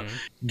 after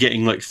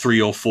getting like 3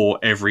 or 4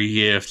 every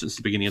year since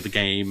the beginning of the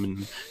game.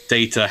 And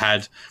Data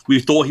had we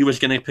thought he was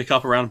going to pick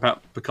up around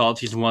about Picard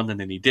season 1, and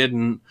then he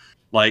didn't.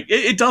 Like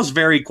it does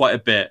vary quite a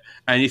bit.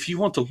 And if you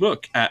want to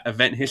look at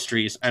event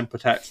histories and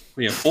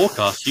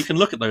forecasts, you can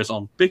look at those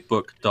on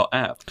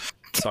BigBook.app.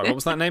 Sorry, what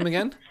was that name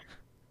again?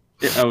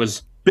 It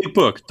was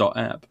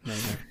BigBook.app. No.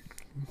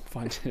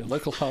 Find your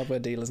local hardware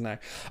dealers now.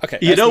 Okay.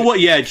 You know what?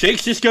 Yeah, Jake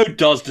Sisko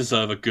does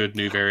deserve a good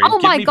new variant. Oh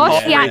my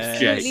gosh, he Par Rate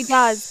absolutely Jake.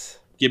 does.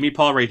 Give me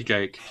Par Rate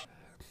Jake.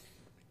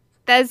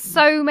 There's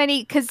so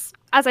many, because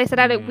as I said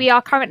earlier, we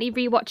are currently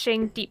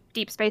rewatching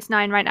Deep Space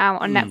Nine right now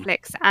on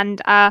Netflix,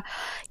 and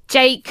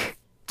Jake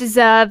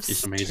deserves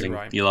It's amazing.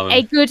 Right. You love him.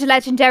 a good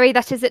legendary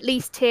that is at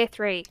least tier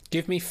 3.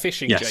 Give me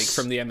Fishing Yes. Jake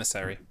from The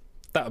Emissary.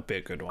 That would be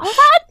a good one.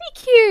 Oh, that'd be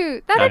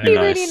cute. That'd be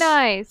That'd be really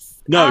nice.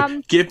 nice.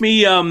 No, give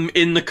me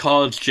In the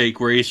Cards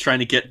Jake, where he's trying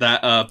to get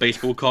that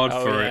baseball card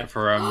Oh, for yeah.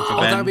 for Oh,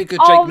 Ben. that'd be a good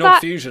Oh, Jake Nog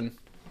that- fusion.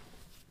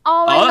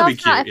 Oh, I that'd love be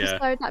that cute, yeah.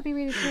 episode. That'd be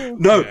really cool.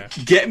 No, Yeah.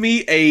 get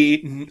me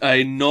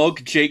a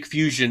Nog Jake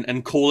fusion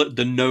and call it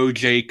the No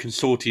Jake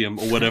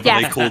Consortium or whatever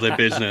Yes. they call their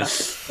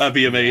business. That'd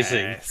be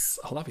amazing. Yes.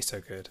 Oh, that'd be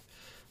so good.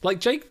 Like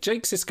Jake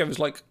Sisko was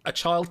like a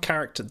child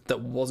character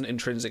that wasn't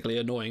intrinsically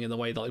annoying in the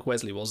way that like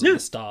Wesley was at the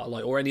start,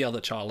 like or any other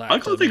child actor. I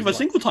can't think of a like,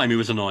 single time he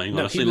was annoying. No, he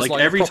Honestly, was, like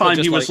like, every proper time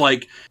just, he was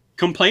like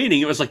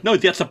complaining, it was like, no,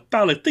 that's a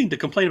valid thing to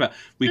complain about.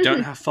 We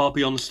don't have Far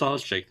Beyond the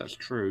Stars, Jake. That's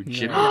true.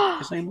 Jimmy,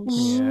 his name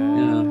was.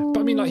 Yeah. But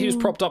I mean, like he was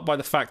propped up by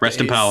the fact Rest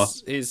that in power.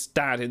 his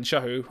dad in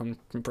show and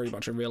pretty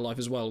much in real life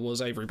as well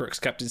was Avery Brooks,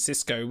 Captain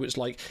Sisko, which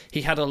like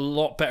he had a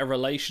lot better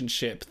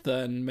relationship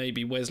than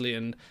maybe Wesley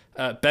and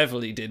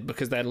Beverly did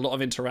because they had a lot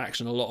of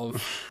interaction, a lot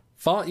of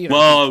far. You know,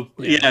 Well,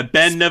 yeah,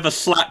 Ben never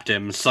slapped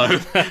him, so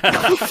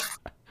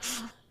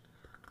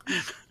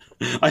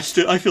I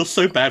feel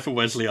so bad for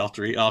Wesley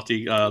after he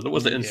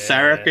was it in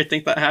Sarek? I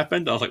think that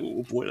happened. I was like,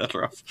 oh boy, that's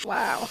rough.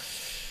 Wow.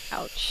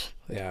 Ouch.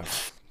 Yeah.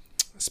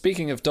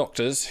 Speaking of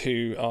doctors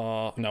who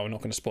are... No, we're not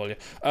going to spoil you.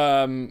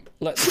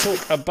 Let's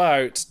talk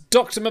about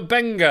Dr.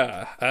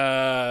 Mabenga.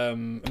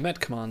 Med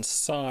Command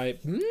Psi.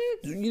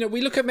 You know,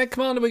 we look at Med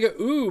Command and we go,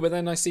 ooh, but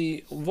then I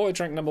see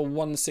Voyage rank number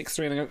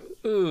 163 and I go,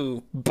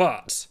 ooh,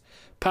 but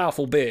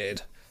powerful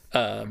beard.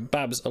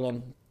 Babs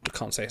Alon... I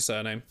can't say his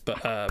surname,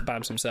 but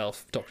Babs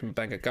himself, Dr.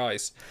 Mabenga.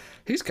 Guys,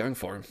 who's going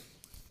for him?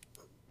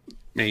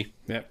 Me.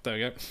 Yep, there we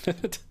go.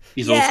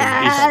 He's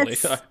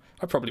Yes! awesome.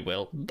 I probably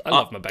will. I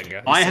love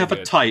Mabenga. I He's so have a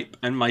good. type,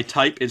 and my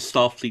type is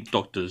Starfleet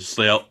Doctors.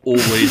 They are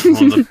always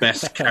one of the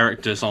best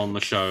characters on the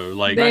show.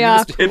 Like They you are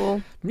must-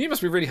 cool. You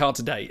must be really hard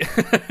to date.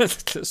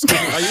 Excuse me,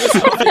 are you a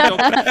Starfleet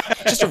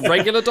doctor? Just a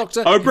regular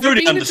doctor? Oh, Have you Brody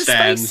been into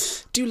understands.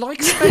 space? Do you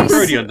like space?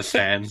 Brody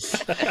understands.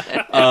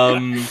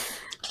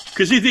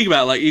 Because you think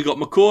about it, like you got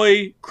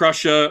McCoy,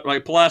 Crusher,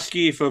 like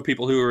Pulaski for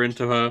people who are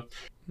into her.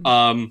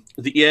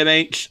 The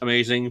EMH,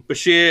 amazing.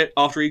 Bashir,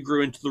 after he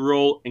grew into the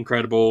role,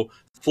 incredible.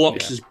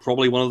 Phlox is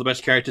probably one of the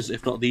best characters,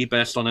 if not the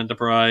best, on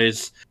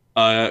Enterprise.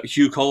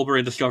 Hugh Culber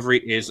in Discovery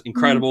is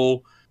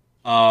incredible.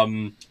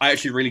 I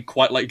actually really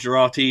quite like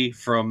Jurati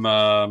from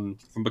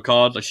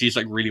Picard. Like she's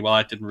like really well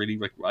acted and really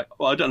like.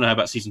 Well, I don't know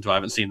about season 2. I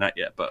haven't seen that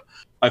yet, but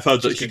I've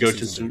heard that She's she good in goes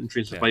to season some 2.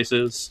 interesting Yeah.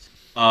 places.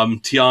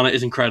 Tiana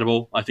is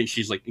incredible. I think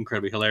she's like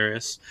incredibly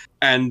hilarious,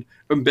 and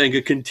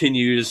Mbenga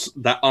continues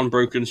that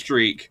unbroken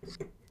streak.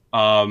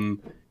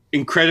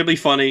 Incredibly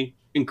funny,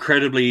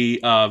 incredibly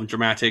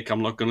dramatic.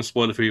 I'm not going to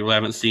spoil it for people who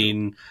haven't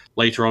seen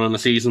later on in the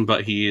season,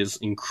 but he is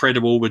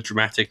incredible with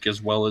dramatic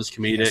as well as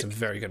He has comedic. some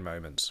very good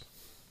moments.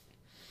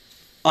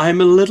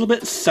 I'm a little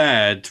bit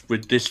sad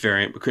with this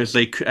variant because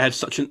they had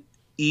such an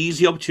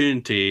easy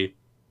opportunity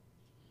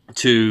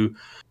to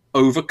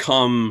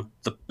overcome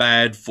the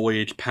bad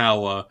Voyage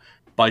power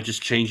by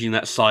just changing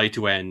that side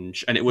to Eng,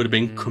 and it would have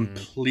been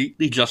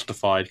completely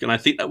justified. And I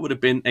think that would have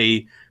been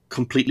a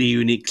completely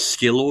unique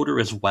skill order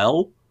as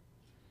well.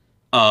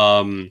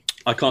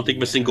 I can't think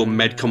of a single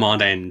Med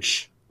Command Eng.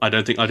 I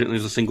don't think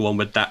there's a single one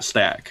with that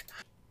stack.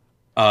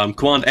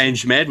 Command Eng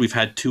Med, we've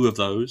had 2 of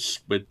those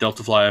with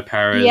Delta Flyer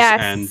Paris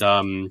Yes.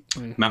 and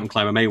Mountain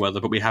Climber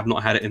Mayweather, but we have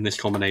not had it in this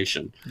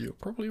combination. You're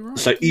probably right.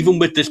 So even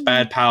with this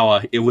bad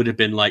power, it would have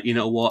been like, you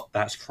know what,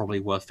 that's probably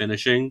worth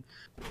finishing.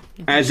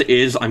 As it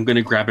is, I'm going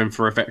to grab him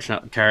for affection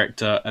out the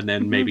character and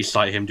then maybe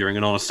cite him during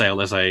an honor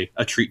sale as a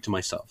treat to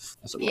myself.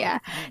 As it were. Yeah,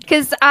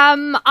 because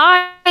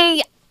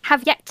I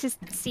have yet to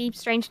see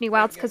Strange New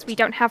Worlds because we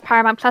don't have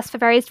Paramount Plus for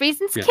various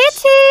reasons. Yes.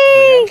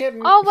 Kitty!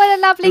 kitten. Oh, what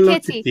a lovely Hello,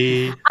 kitty.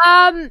 Kitty.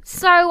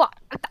 So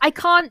I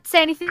can't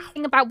say anything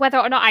about whether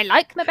or not I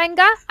like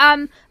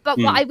Mabenga. But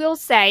what I will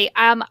say,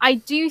 I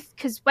do,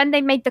 because when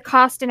they made the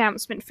cast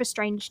announcement for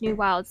Strange New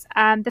Worlds,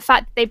 the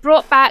fact that they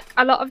brought back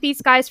a lot of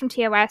these guys from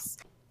TOS,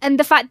 and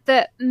the fact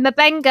that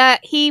Mabenga,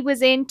 he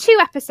was in 2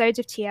 episodes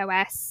of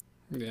TOS.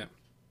 Yeah.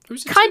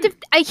 Who's it Kind to? of,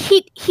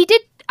 he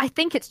did. I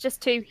think it's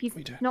just 2. He's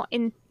not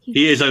in.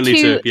 He is only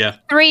 2, yeah.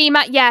 3.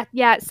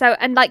 Yeah. So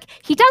and like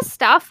he does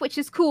stuff which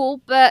is cool,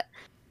 but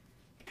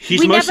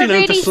He's we mostly never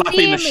known for really slapping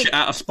see the him shit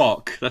out of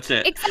Spock. That's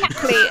it.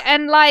 Exactly,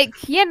 and like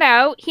he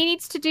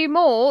needs to do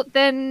more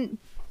than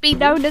be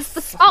known as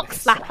the Spock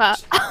slapper.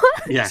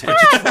 Yeah.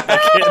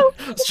 I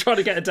was trying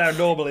to get her down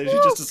normally, and she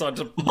just decided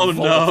to. Oh,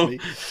 fall no. off me.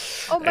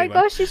 Oh my Anyway.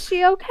 gosh, is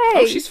she okay?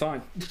 Oh, she's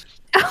fine.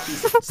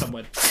 She's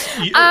somewhere.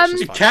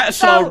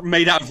 Cats are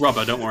made out of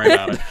rubber. Don't worry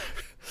about it.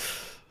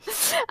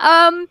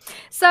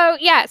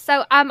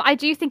 So I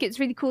do think it's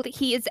really cool that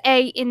he is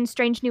in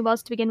Strange New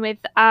Worlds to begin with.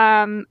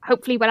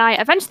 Hopefully when I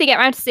eventually get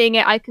around to seeing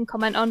it, I can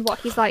comment on what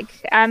he's like.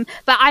 But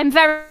I'm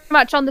very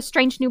much on the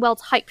Strange New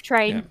Worlds hype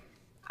train. Yeah.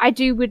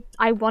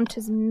 I want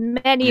as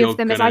many You're of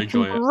them as gonna I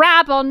can enjoy it.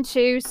 grab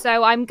onto,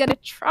 so I'm gonna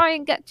try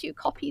and get 2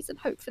 copies and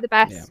hope for the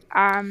best.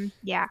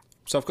 Yeah.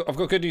 So I've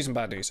got good news and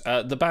bad news.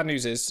 The bad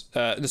news is,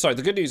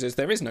 the good news is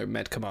there is no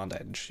Med Command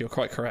Eng. You're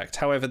quite correct.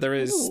 However, there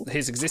is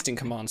his existing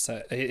command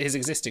set. His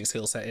existing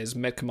skill set is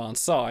Med Command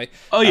Psi.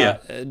 Oh yeah,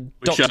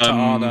 Dr.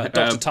 Tana.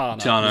 Dr.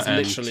 Tana Tana is and-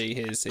 literally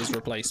his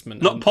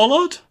replacement. not And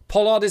Pollard.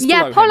 Pollard is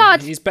Yeah, below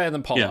Pollard. him. He's better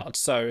than Pollard. Yeah.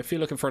 So if you're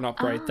looking for an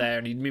upgrade there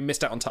and you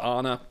missed out on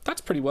Tana,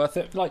 that's pretty worth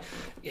it. Like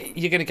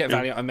you're going to get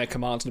value out of Med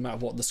Commands no matter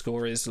what the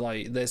score is.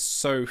 Like there's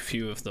so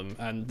few of them,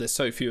 and there's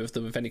so few of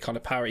them with any kind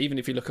of power. Even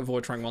if you look at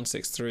Void Rank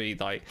 163,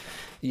 like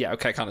yeah,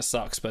 okay, it kind of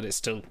sucks, but it's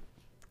still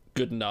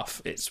good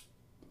enough. It's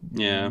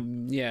Yeah.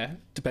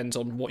 depends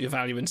on what your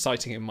value in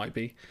citing him might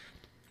be.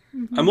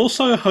 I'm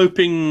also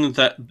hoping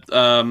that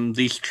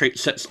these trait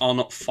sets are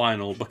not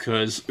final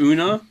because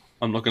Una,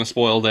 I'm not going to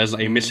spoil, there's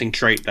a missing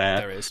trait There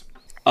there. is.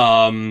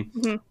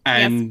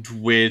 And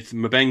with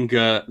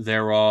Mabenga,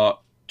 there are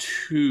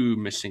 2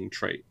 missing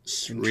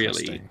traits, really.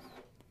 Interesting.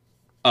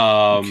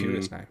 Um,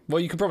 Curious now. Well,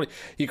 you could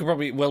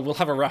probably. Well, we'll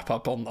have a wrap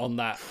up on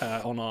that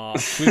on our.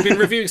 We've been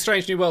reviewing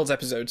Strange New Worlds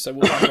episodes, so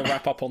we'll have a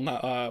wrap up on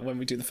that when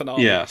we do the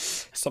finale.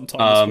 yes.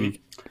 sometime this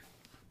week.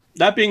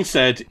 That being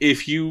said,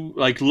 if you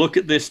look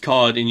at this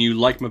card and you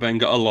like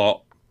Mabenga a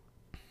lot,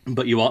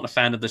 but you aren't a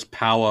fan of this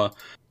power,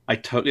 I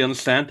totally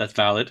understand. That's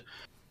valid.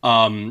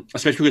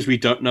 Especially because we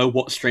don't know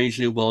what Strange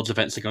New Worlds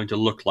events are going to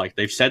look like.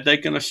 They've said they're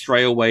going to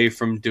stray away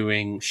from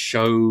doing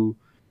show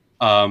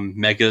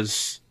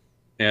megas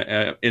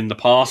in the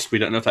past. We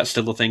don't know if that's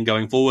still a thing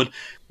going forward.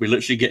 We're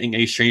literally getting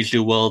a Strange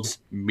New Worlds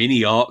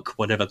mini arc,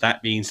 whatever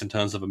that means in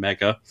terms of a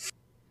mega.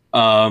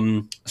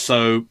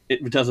 So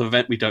in terms of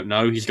event, we don't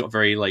know. He's got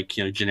very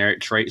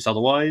generic traits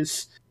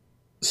otherwise.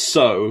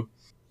 So,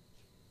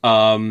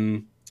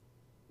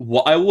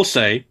 what I will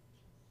say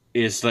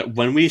is that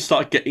when we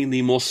start getting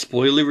the more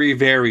spoilery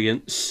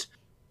variants,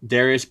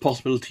 there is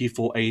possibility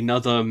for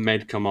another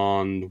med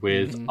command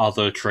with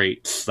other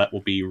traits that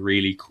will be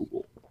really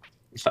cool.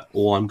 Is that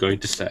all I'm going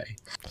to say?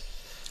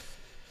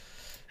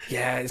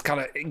 Yeah, it's kind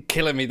of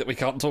killing me that we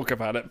can't talk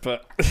about it,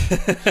 but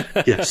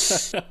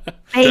Yes.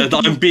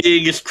 I'm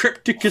being as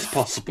cryptic as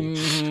possible.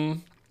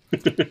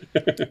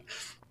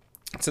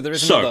 So there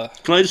is So, another.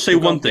 can I just say Go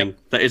on, one thing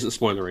that isn't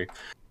spoilery?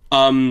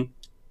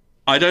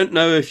 I don't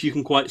know if you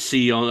can quite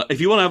see on.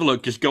 If you want to have a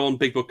look, just go on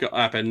Big Book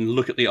app and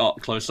look at the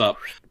art close up.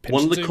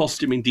 One of the zoom.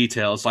 costuming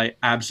details I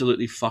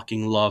absolutely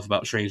fucking love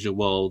about Strange New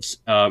Worlds,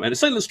 and it's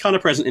something that's kind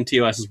of present in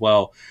TOS as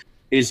well,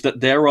 is that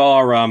there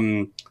are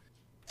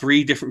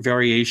 3 different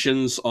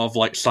variations of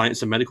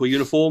science and medical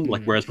uniform.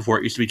 Whereas before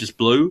it used to be just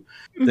blue.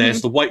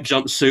 There's the white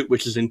jumpsuit,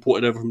 which is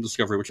imported over from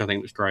Discovery, which I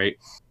think looks great.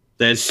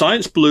 There's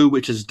science blue,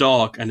 which is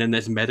dark, and then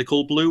there's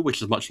medical blue,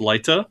 which is much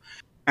lighter.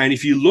 And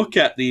if you look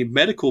at the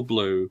medical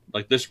blue,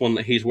 like this one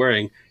that he's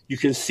wearing, you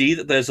can see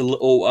that there's a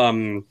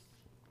little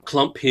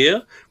clump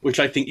here, which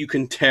I think you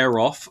can tear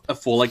off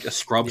for a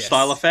scrub Yes.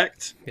 style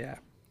effect. Yeah,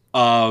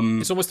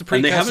 It's it's almost the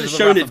and they precursor haven't to the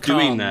shown Wrath it of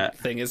doing Khan that.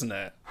 thing, isn't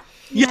it?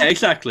 Yeah,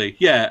 exactly.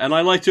 Yeah, and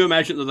I like to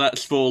imagine that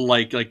that's for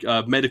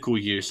medical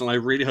use, and I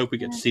really hope we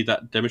get to see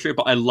that demonstrated.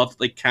 But I love that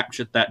they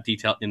captured that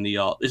detail in the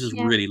art. This is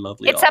really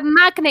lovely. It's art. a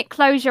magnet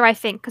closure, I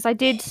think, because I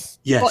did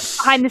Yes. watch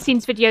behind the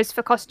scenes videos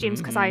for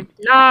costumes because I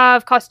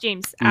love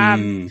costumes.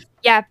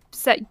 Yeah,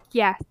 so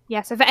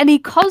So for any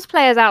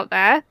cosplayers out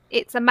there,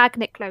 it's a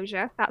magnet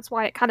closure. That's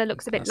why it kind of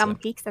looks a bit That's it.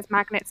 lumpy because there's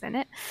magnets in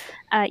it.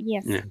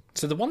 Yes. Yeah.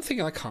 So the one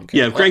thing I can't get.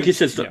 Yeah, Granky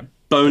says that Yeah.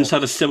 Bones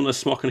had a similar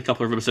smock in a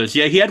couple of episodes.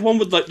 Yeah, he had one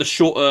with the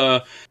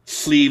shorter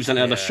sleeves and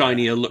had a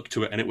shinier look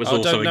to it, and it was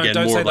also don't again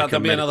say more that. like a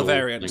There'll be another medical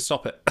variant. thing.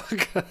 Stop it.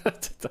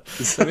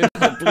 There'll be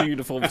another blue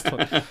uniform.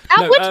 That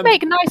would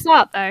make nice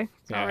art, though.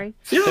 Sorry.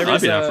 Yeah, There I'd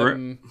is, be down for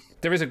it.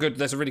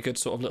 there's a really good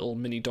sort of little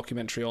mini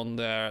documentary on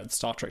the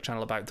Star Trek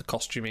channel about the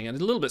costuming, and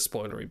it's a little bit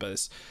spoilery,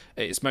 but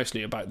it's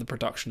mostly about the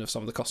production of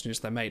some of the costumes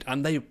they made,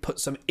 and they put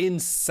some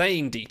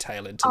insane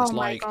detail into this, Oh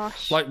my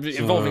gosh.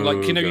 involving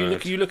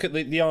good. you look at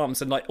the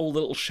arms, and all the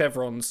little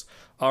chevrons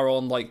are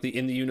on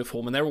in the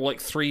uniform, and they're all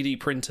 3D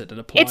printed and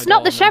applied. It's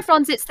not the on,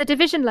 chevrons, it's the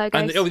division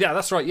logos. and yeah,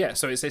 that's right. Yeah,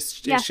 so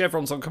it's Yeah.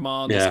 chevrons on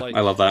command. Yeah, it's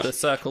I love that. The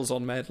circles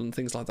on med and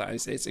things like that.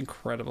 It's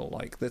incredible.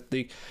 Like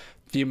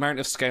the amount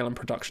of scale and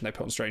production they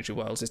put on Strange New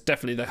Worlds is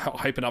definitely they're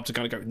hyping up to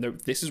kind of go. No,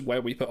 this is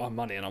where we put our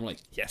money, and I'm like,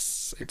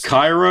 yes. It's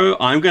Cairo,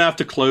 I'm gonna have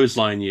to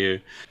clothesline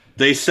you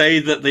They say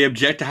that they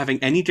object to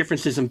having any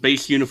differences in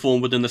base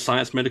uniform within the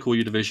Science Medical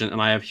U division,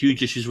 and I have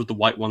huge issues with the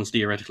white ones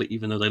theoretically,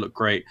 even though they look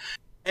great.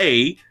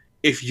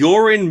 If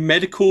you're in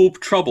medical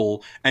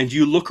trouble and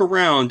you look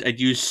around and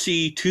you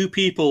see two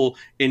people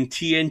in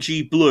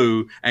TNG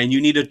blue and you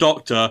need a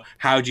doctor,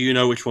 how do you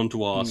know which one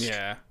to ask?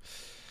 Yeah.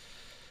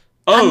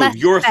 Oh, Unless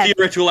you're a dead.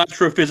 theoretical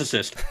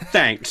astrophysicist.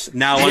 Thanks.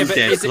 Now I'm but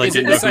dead is, because I is it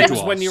didn't the know same who as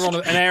to when ask. you're on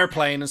an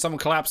airplane and someone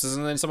collapses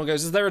and then someone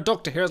goes, "Is there a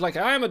doctor here?" It's like,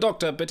 I am a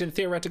doctor, but in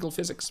theoretical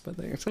physics. But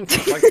like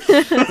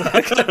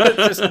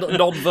just a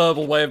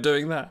non-verbal way of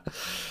doing that.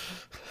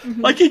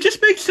 Like, it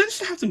just makes sense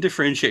to have them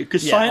differentiate,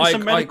 because Yeah, science I-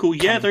 and medical, I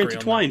yeah, can't they're agree on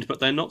intertwined, but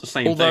they're not the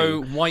same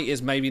Although thing. white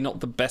is maybe not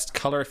the best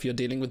color if you're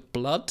dealing with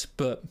blood,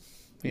 but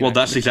you Well, know,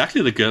 that's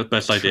exactly the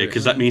best idea,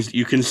 because that means that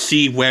you can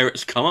see where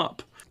it's come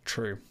up.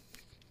 true.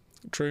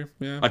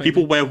 Yeah. Like, maybe.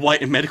 people wear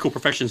white in medical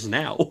professions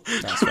now.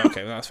 That's fair.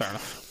 Okay, that's fair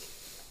enough.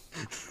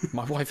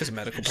 My wife is a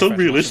medical It's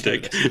professional. I should do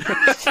unrealistic,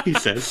 this. he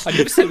says. I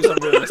never said it was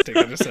unrealistic.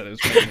 I just said it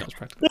was probably not as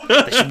practical.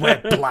 They should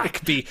wear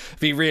black, be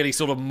really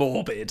sort of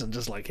morbid and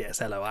just like, yes,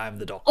 hello, I am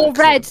the doctor. Or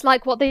red,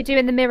 like what they do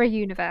in the Mirror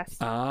universe.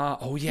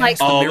 Oh yes. Like-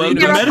 the Oh, mirror the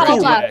Mirror universe.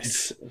 medical Colour.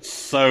 is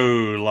so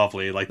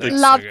lovely. Like, the,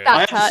 Love good. I that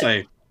have to touch.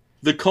 say,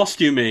 the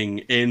costuming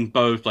in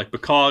both like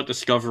Picard,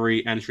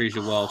 Discovery, and Treasure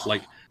World,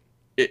 like,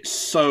 it's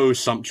so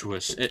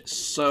sumptuous. It's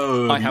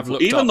so I have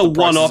looked even up the prices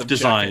one-off of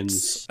designs.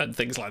 jackets and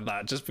things like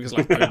that, just because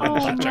like I remember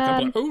that jacket.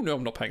 I'm like, oh no,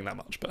 I'm not paying that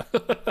much.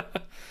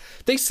 But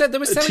they said they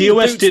were selling the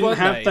TOS boots, didn't weren't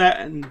have they?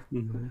 that,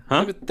 and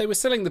huh? They were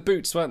selling the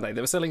boots, weren't they?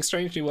 They were selling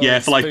Strange New Worlds. Yeah,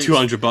 for like boots.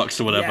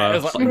 $200 or whatever. Yeah, it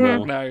was like, something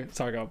more. no,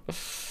 sorry, go on.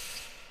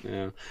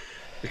 Yeah.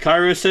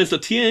 Cairo says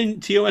that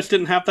TOS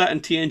didn't have that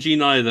and TNG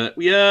neither.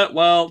 Yeah,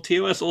 well,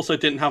 TOS also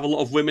didn't have a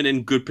lot of women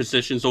in good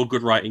positions or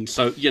good writing,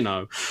 so, you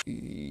know.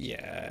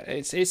 Yeah,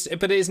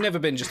 but it's never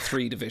been just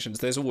 3 divisions.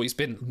 There's always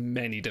been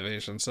many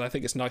divisions, and I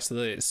think it's nice that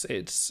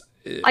it's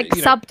Like you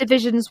know,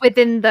 subdivisions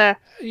within the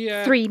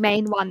yeah, 3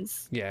 main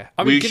ones. Yeah,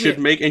 I mean, We give should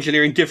me make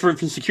engineering different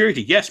from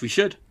security. Yes, we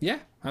should. yeah,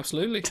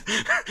 absolutely.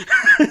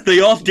 They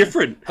are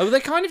different. Oh, they're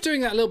kind of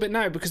doing that a little bit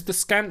now because the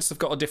scants have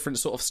got a different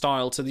sort of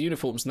style to the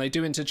uniforms, and they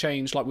do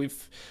interchange. Like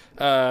we've,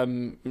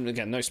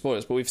 again, no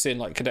spoilers, but we've seen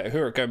like Cadet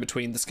Uhura go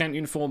between the scant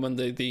uniform and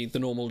the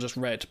normal just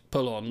red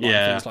pull-on, like,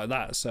 Yeah. things like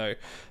that. So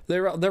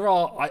there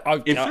are.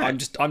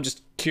 I'm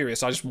just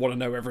curious. I just want to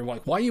know everyone.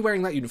 Like, why are you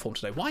wearing that uniform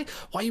today? Why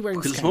are you wearing?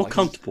 Because it's scant more like this?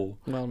 comfortable.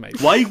 Well, maybe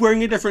Why are you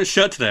wearing a different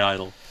shirt today,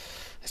 Idol?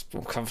 it's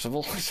more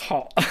comfortable. It's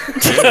hot.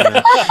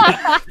 But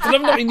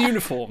I'm not in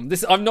uniform.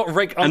 I'm not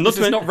And this is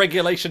look, not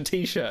regulation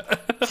T-shirt.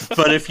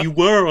 But if you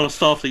were on a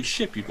Starfleet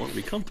ship, you'd want to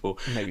be comfortable.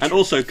 Maybe And true.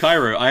 also,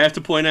 Cairo, I have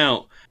to point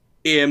out,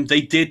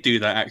 they did do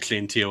that actually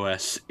in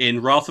TOS.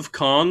 In Wrath of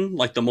Khan,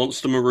 like the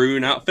Monster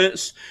Maroon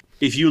outfits,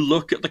 if you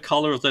look at the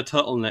color of their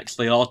turtlenecks,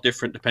 they are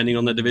different depending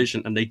on their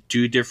division, and they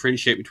do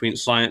differentiate between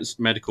science,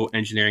 medical,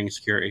 engineering, and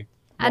security.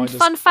 And does-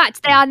 fun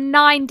fact, there are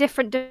 9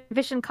 different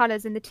division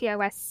colours in the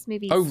TOS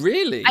movies. Oh,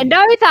 really? I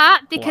know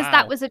that because Wow.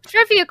 that was a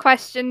trivia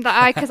question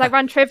that because I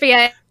run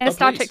trivia in Oh, a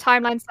Star please.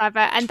 Trek Timeline server,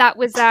 and that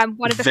was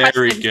one of the Very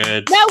questions.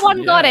 good. No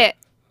one got Yeah. it.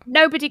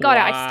 Nobody got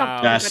it. I Wow.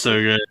 stopped. That's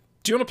so good.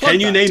 Do you want to plug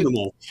Can you that? name them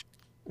all?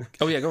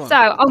 Oh yeah, go on.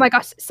 So, oh my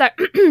gosh. So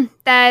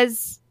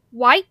there's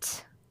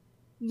white,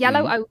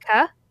 yellow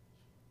ochre,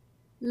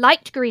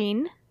 light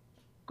green,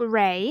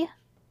 grey,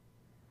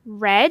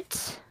 red.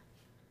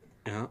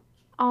 Yeah.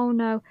 Oh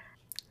no.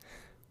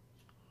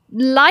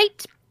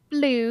 Light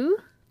blue,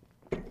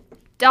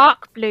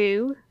 dark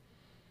blue,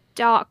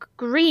 dark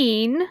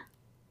green,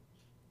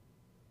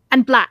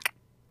 and black.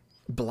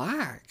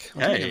 Black. I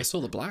don't think I Hey. ever saw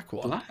the black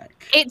one.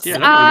 Black. It's Yeah,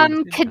 that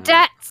one is-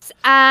 cadets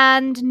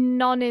and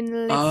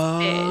non-enlisted. Oh, Wow,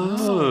 I didn't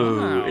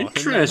know that.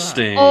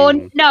 interesting. Or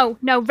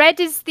no, red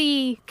is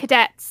the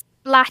cadets.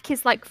 Black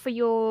is like for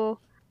your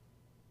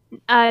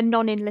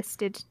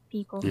non-enlisted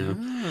people. Yeah.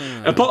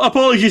 Ah.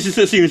 Apologies if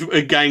it seems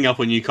a gang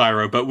up on you,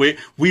 Cairo, but we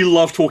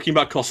love talking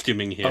about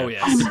costuming here. Oh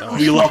yes. Oh,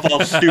 We love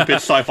our stupid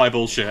sci-fi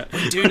bullshit.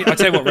 we do need, I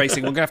tell you what,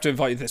 Racing, we're gonna have to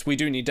invite you to this. We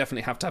do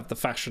definitely have to have the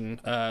fashion,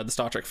 the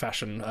Star Trek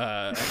fashion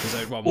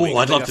episode one week. Oh,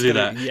 I I'd think love to that's do gonna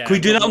that. be- yeah, Can we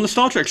do that well, on the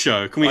Star Trek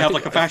show? Can we I have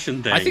think- like a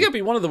fashion thing? I think it'll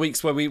be one of the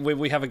weeks where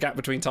we have a gap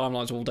between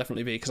timelines. Will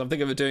definitely be because I'm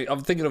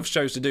thinking of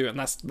shows to do, and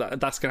that's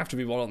gonna have to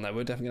be one on there.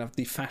 We're definitely gonna have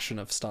the fashion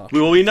of Star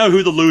Trek. Well, we know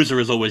who the loser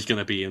is always going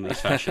to be in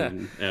this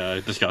fashion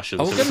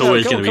discussions. Oh, It's go-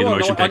 always go going to on, be the go on.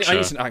 motion No, I picture.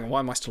 need to- hang on, why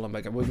am I still on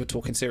Mega? We're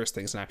talking serious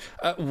things now.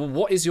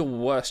 What is your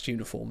worst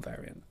uniform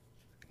variant?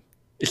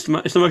 It's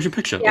the motion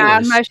picture. Yeah,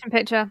 always. motion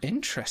picture.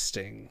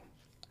 Interesting.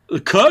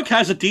 Kirk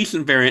has a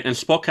decent variant and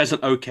Spock has an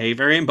okay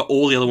variant, but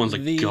all the other ones are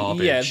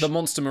garbage. Yeah, the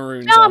Monster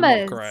Maroons are not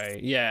Pajamas.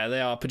 great. Yeah,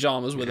 they are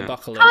pajamas with a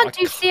buckle in. Can't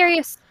do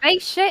serious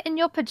space shit in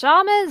your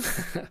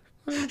pajamas.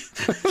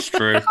 It's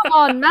true. Come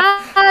on,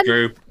 man.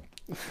 True.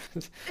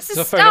 This is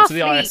So phone up to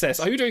the Starfleet. ISS.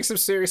 Are you doing some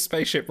serious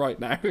spaceship right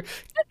now?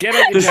 Get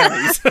out your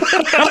jammies.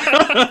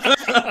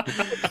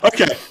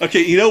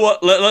 Okay. You know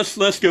what?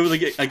 Let's go with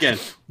again.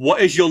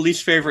 What is your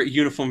least favorite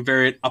uniform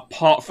variant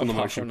apart from the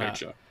Apart motion from that.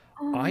 picture?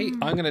 I'm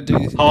going to do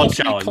Hard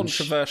possibly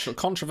challenge.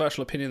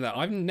 controversial opinion there.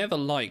 I've never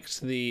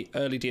liked the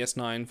early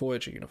DS9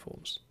 Voyager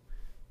uniforms.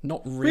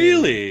 Not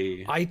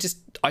really. Really?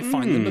 I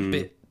find them a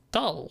bit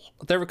dull.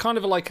 They were kind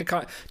of like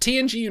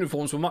TNG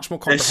uniforms were much more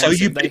They're comprehensive.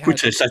 so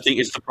ubiquitous, I think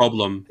is the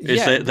problem.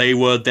 Is that they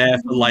were there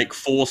for like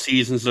 4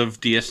 seasons of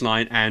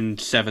DS9 and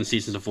 7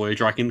 seasons of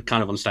Voyager. I can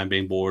kind of understand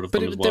being bored of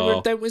them as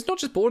well. There was not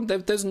just boring.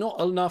 There's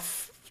not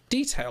enough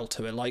detail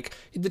to it. Like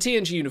the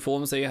TNG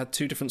uniforms, they had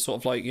 2 different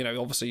sort of like,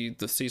 obviously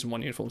the season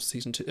 1 uniforms,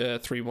 season 3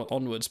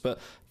 onwards, but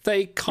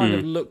they kind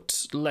of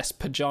looked less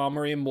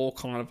pajama-y and more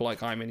kind of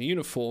like I'm in a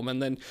uniform. And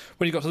then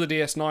when you got to the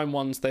DS9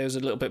 ones, there was a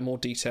little bit more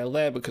detail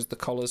there because the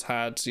collars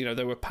had,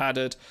 they were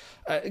padded.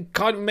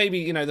 Kind of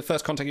maybe, the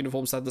First Contact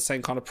uniforms had the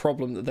same kind of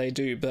problem that they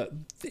do, but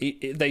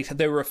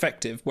they were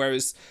effective.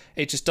 Whereas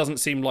it just doesn't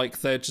seem like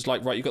they're just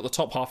like, right, you've got the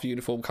top half of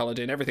uniform coloured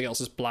in, everything else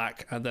is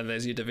black, and then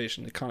there's your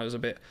division. It kind of is a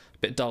bit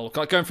dull.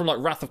 Like going from like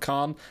Wrath of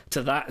Khan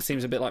to that, it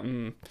seems a bit like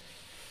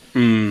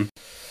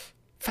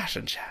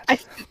fashion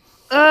chat.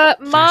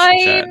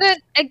 Mine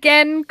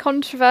again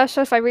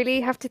controversial. If I really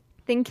have to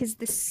think, is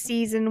the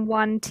season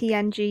 1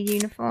 TNG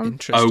uniform.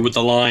 Interesting. Oh, with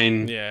the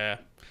line. Yeah,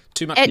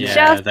 too much.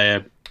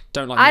 They're.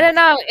 Don't like. I don't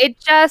know. It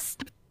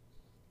just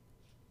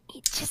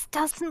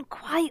doesn't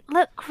quite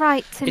look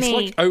right to it's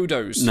me. It's like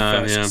Odo's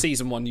first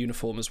season 1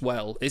 uniform as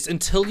well. It's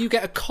until you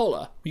get a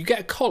collar. You get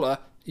a collar,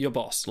 you're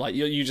boss. Like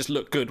you just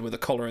look good with a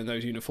collar in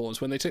those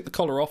uniforms. When they take the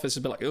collar off, it's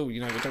a bit like, we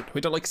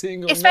don't like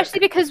seeing. Especially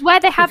because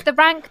where they have the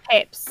rank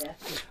pips.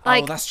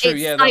 Like, that's true. it's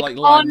Yeah, like they're like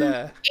lined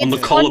there on the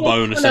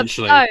collarbone,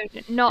 essentially.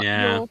 Not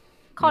your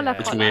collar.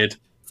 It's weird.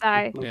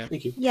 So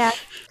Thank you. yeah.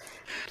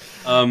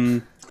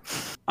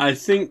 I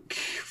think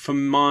for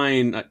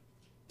mine,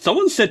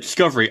 someone said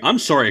Discovery. I'm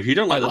sorry, if you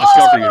don't like the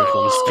Discovery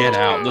uniforms, get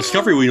out. The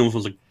Discovery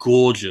uniforms are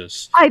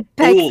gorgeous. I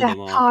beg All of their them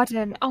are.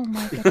 pardon. Oh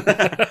my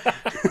god.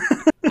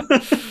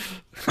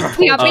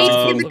 We are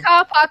meeting in the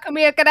car park and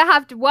we are going to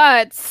have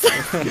words.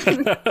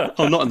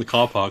 I'm not in the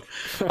car park.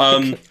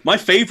 My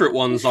favourite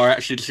ones are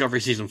actually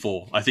Discovery Season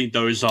 4. I think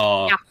those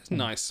are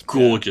nice,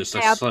 gorgeous. They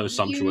They're are so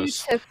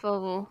sumptuous.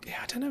 Beautiful. Yeah,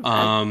 I don't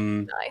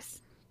know.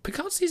 Nice.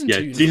 Picard season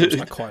 2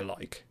 uniforms I quite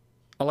like.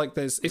 I like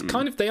those. It's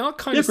kind of they're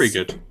pretty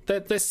good.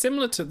 They're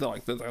similar to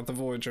the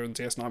Voyager and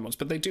DS9 ones,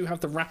 but they do have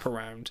the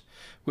wraparound,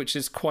 which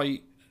is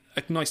quite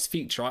a nice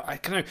feature. I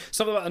don't know,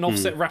 something about an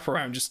offset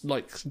wraparound just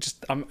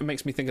it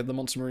makes me think of the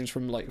Monster Marines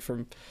from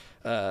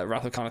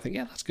Wrath of Khan. I think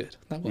that's good.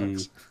 That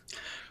works.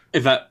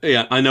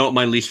 I know what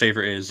my least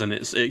favorite is, and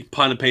it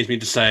kind of pains me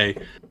to say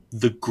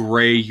the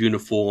grey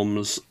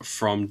uniforms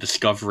from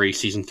Discovery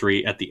Season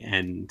 3 at the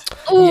end.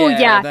 Oh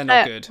yeah, they're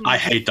not good. I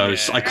hate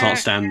those. Yeah. I can't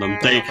stand them.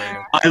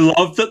 I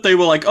love that they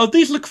were like,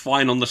 these look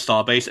fine on the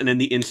Starbase, and then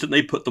the instant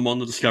they put them on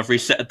the Discovery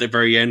set at the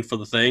very end for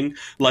the thing,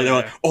 like they're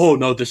like, oh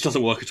no, this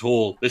doesn't work at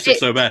all. This looks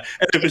so bad.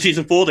 And then for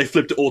Season 4, they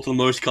flipped it all to the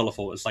most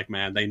colourful. It's like,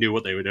 man, they knew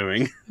what they were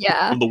doing.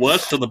 Yeah. From the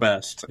worst to the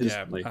best. Yeah,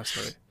 Instantly.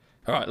 absolutely.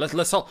 All right,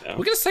 let's all.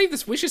 We're gonna save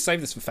this. We should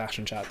save this for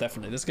fashion chat.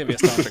 Definitely, there's gonna be a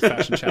Star Trek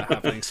fashion chat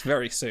happening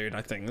very soon.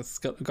 I think it's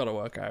got to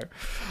work out.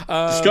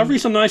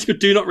 Discoveries are nice, but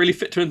do not really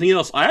fit to anything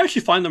else. I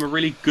actually find them a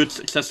really good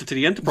successor to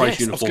the Enterprise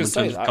Yes, I was uniform gonna in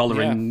say terms of that,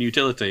 colour yeah. and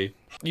utility.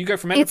 You go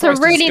from It's Enterprise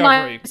a really to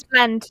Discovery. nice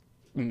blend.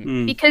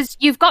 Because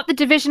you've got the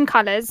division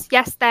colours.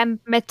 Yes, they're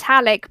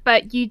metallic,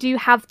 but you do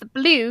have the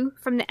blue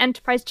from the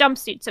Enterprise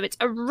jumpsuit, so it's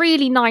a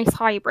really nice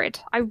hybrid.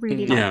 I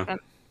really like them.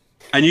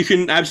 And you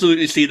can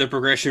absolutely see the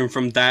progression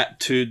from that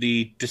to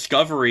the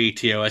Discovery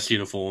TOS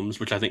uniforms,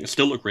 which I think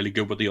still look really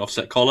good with the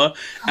offset collar,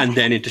 and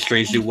then into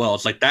Strange New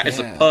Worlds. Like, that is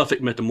a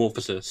perfect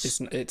metamorphosis.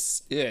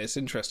 It's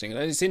interesting.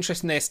 It's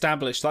interesting they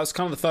established. That was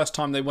kind of the first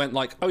time they went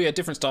like, oh yeah,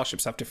 different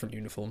starships have different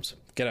uniforms.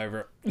 Get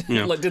over it.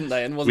 Yeah. Like, didn't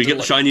they? And We get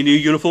the shiny new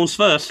uniforms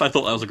first. I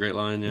thought that was a great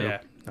line,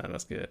 Yeah, no,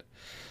 that's good.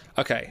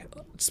 Okay,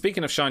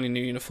 speaking of shiny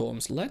new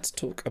uniforms, let's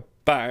talk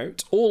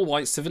about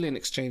all-white civilian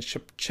exchange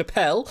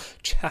chapel.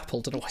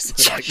 Don't know why I said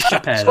it like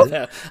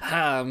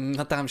Chapelle.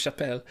 Madame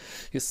Chapelle,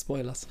 you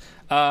spoil us.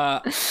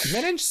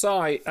 Medenge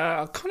Sai,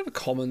 kind of a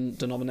common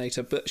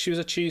denominator, but she was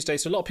a Tuesday,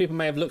 so a lot of people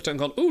may have looked at and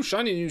gone, ooh,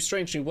 shiny new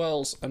Strange New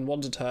Worlds, and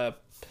wanted her.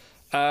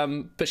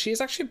 But she is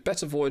actually a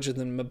better Voyager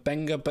than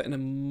Mabenga, but in a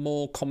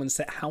more common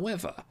set.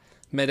 However,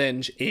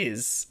 Medenge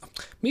is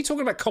me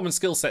talking about common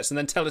skill sets and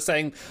then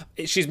saying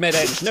she's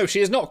Medenge. No, she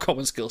is not a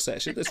common skill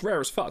set. It's rare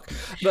as fuck.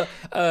 But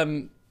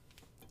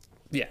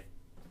yeah,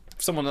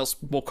 someone else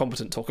more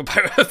competent talk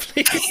about her,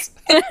 please.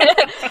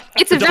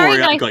 It's a Don't very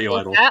worry, I've nice got you,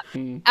 Idol.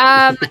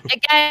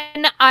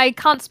 Again, I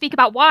can't speak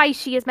about why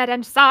she is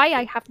Medenge Sai.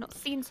 I have not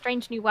seen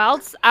Strange New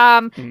Worlds. So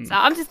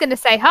I'm just going to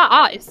say her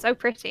art is so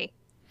pretty.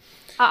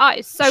 Her art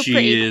is so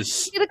pretty.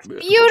 She looks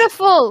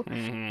beautiful.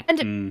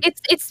 And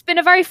it's been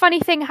a very funny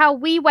thing how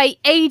we wait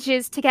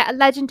ages to get a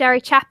legendary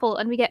Chapel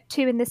and we get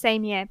 2 in the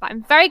same year. But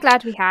I'm very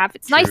glad we have.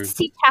 It's nice to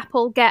see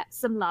Chapel get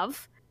some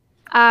love.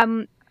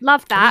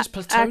 Love that. There's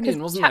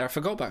Plutonian, wasn't there? I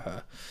forgot about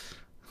her.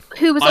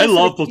 Who was I also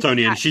love a Tuesday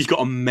Plutonian. cat. She's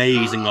got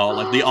amazing art.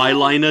 Like, the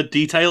eyeliner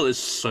detail is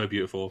so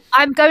beautiful.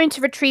 I'm going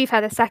to retrieve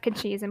her the second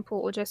she is in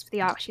Portal just for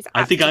the art. She's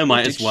I think I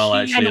might Did as well, she-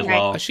 actually, as Anyway.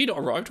 well. Has she not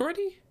arrived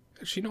already?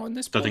 Is she not in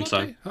this? Don't think so.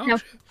 update? Oh, No.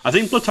 shit. I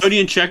think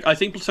Plutonian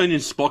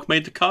Spock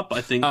made the cut, but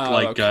I think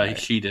okay.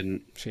 she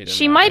didn't.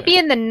 She might be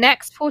in the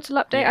next Portal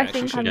update. Yeah, I she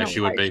think. should. I'm Yeah, not she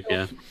would quite be.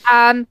 sure.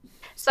 Yeah.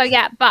 So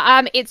yeah,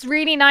 but it's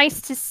really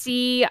nice to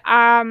see.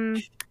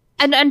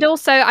 And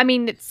also, I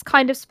mean, it's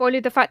kind of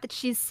spoiler the fact that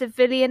she's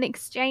civilian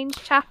exchange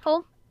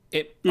chapel.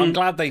 I'm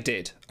glad they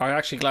did. I'm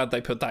actually glad they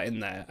put that in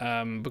there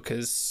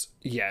because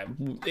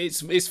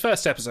it's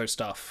first episode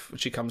stuff.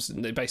 She comes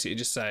and they basically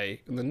just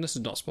say, and then this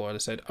is not spoiler. They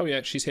said, oh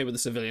yeah, she's here with the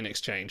civilian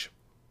exchange,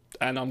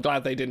 and I'm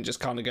glad they didn't just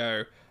kind of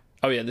go,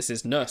 oh yeah, this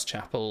is Nurse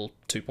Chapel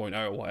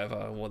 2.0 or whatever.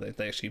 Or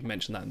they actually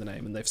mentioned that in the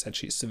name, and they've said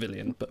she's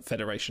civilian but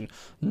Federation,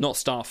 not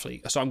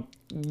Starfleet. So I'm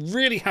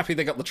really happy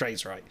they got the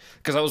traits right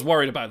because I was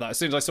worried about that. As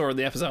soon as I saw it in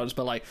the episode, I was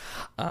like,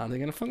 are they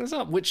going to fuck this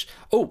up? Which,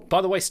 oh,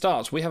 by the way,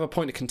 Stars, we have a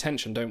point of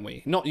contention, don't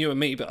we? Not you and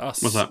me, but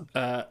us. What's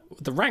that?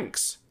 The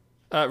ranks.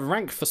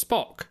 Rank for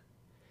Spock.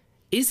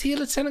 Is he a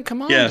Lieutenant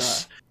Commander?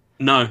 Yes.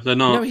 No, they're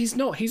not. No, he's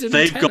not. He's a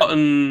They've lieutenant.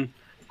 gotten.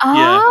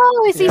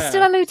 Oh, is he Yeah.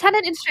 still a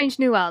lieutenant in Strange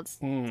New Worlds?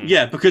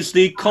 Yeah, because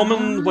the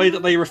common way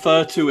that they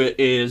refer to it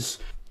is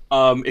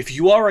if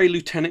you are a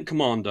lieutenant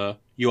commander,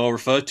 you are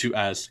referred to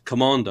as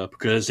commander,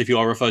 because if you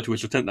are referred to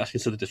as lieutenant, that's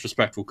considered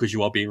disrespectful because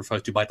you are being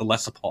referred to by the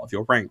lesser part of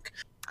your rank.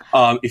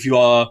 If you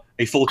are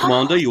a full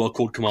commander, you are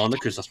called commander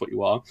because that's what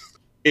you are.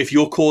 If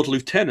you're called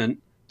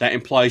lieutenant, that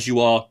implies you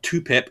are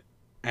 2-pip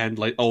and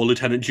or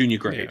lieutenant junior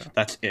grade. Yeah.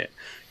 That's it.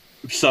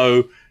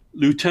 So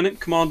Lieutenant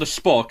Commander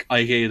Spock,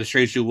 aka the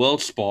Strange New World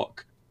Spock,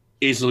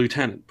 is a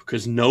lieutenant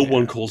because no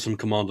one calls him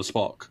Commander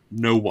Spock.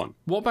 No one.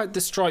 What about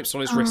the stripes on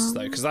his wrists,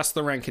 though? Because that's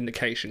the rank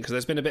indication. Because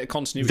there's been a bit of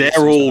continuity. They're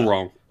since all that.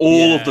 wrong.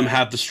 All of Yeah. them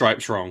have the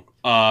stripes wrong.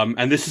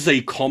 And this is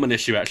a common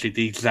issue, actually.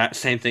 The exact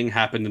same thing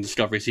happened in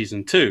Discovery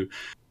Season 2.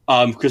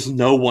 Because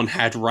no one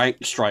had rank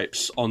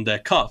stripes on their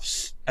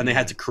cuffs. And they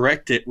had to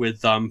correct it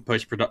with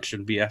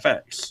post-production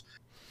VFX.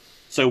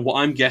 So what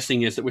I'm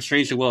guessing is that with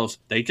Strange New Worlds,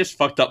 they just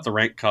fucked up the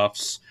rank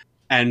cuffs.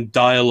 And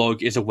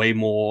dialogue is a way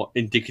more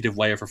indicative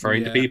way of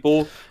referring to Yeah.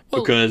 people.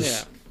 Well, Because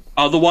yeah.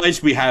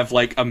 otherwise we have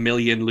like a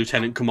million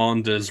lieutenant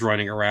commanders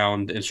running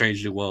around in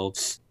Strange New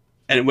Worlds.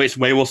 And it makes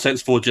way more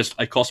sense for just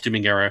a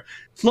costuming error.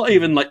 It's not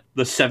even like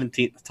the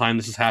 17th time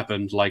this has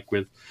happened, like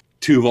with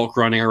Tuvok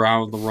running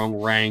around with the wrong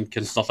rank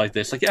and stuff like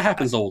this. Like, it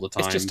happens all the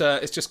time.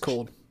 It's just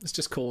corn. It's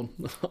just corn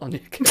on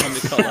your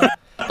collar.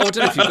 Oh, I don't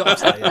know if you've got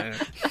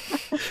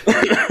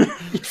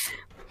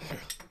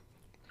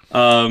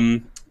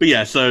that. But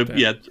yeah, so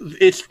yeah,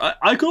 it's.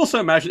 I could also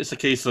imagine it's a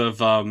case of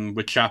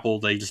with Chapel,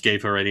 they just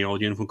gave her any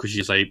old uniform because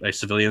she's a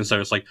civilian.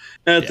 So it's like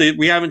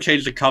we haven't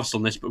changed the cuffs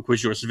on this, but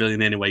because you're a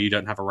civilian anyway, you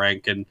don't have a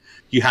rank and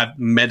you have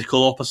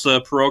medical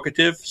officer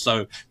prerogative.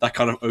 So that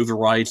kind of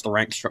overrides the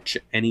rank structure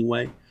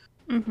anyway.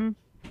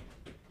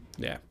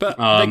 Yeah, but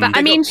But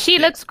I mean, she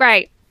looks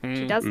great. Mm.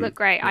 She does look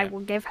great. I will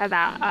give her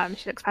that.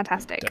 She looks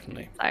fantastic.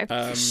 Definitely.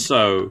 So.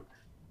 So,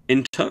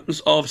 in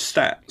terms of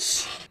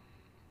stats,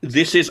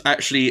 this is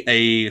actually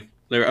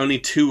there are only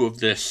 2 of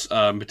this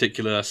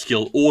particular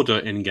skill order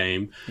in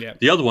game. Yeah.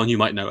 The other one you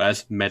might know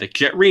as Medic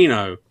Jet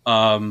Reno.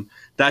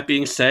 That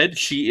being said,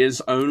 she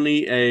is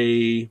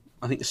only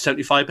I think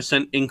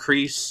 75%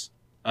 increase,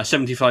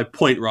 75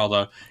 point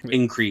rather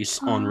increase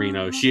on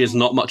Reno. She is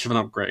not much of an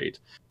upgrade.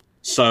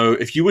 So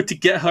if you were to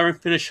get her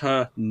and finish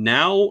her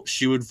now,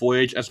 she would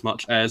voyage as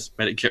much as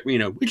Medic Jet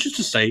Reno, which is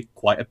to say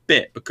quite a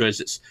bit because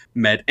it's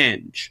Med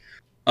Eng.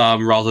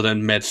 Rather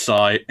than Med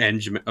Psi, Eng,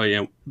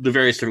 the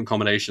various different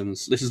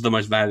combinations. This is the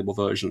most valuable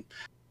version.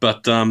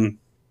 But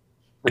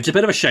it's a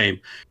bit of a shame.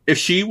 If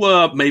she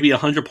were maybe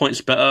 100 points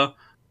better,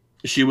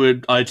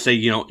 I'd say,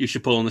 you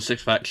should pull on the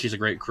 6-pack. She's a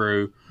great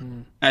crew.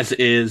 As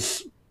it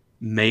is,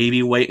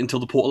 maybe wait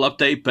until the Portal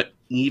update, but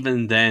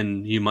even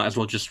then, you might as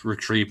well just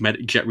retrieve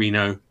Medic Jet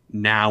Reno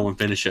now and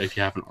finish it if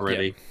you haven't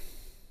already.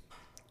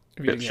 If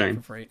you Bit of can get it shame.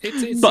 for free.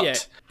 It's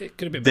But it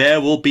could have been better.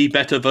 there will be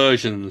better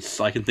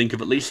versions. I can think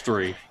of at least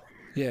 3.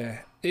 Yeah,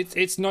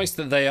 it's nice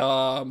that they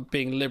are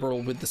being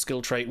liberal with the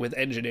skill trait with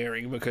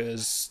engineering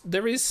because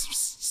there is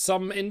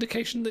some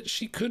indication that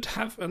she could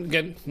have, and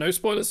again, no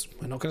spoilers,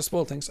 we're not going to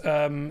spoil things.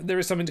 There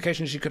is some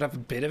indication she could have a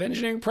bit of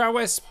engineering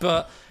prowess,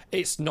 but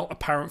it's not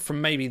apparent from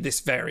maybe this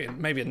variant,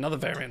 maybe another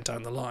variant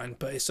down the line.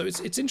 But it's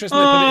interesting.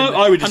 They put it in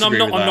there. I would and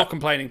disagree with I'm that. not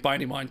complaining by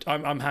any mind.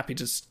 I'm happy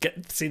to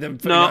see them.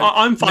 No,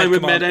 I'm fine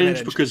with Med Command and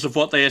Eng because of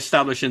what they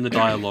establish in the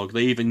dialogue.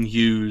 They even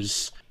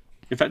use.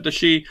 In fact, does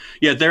she?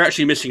 Yeah, they're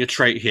actually missing a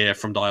trait here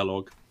from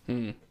dialogue.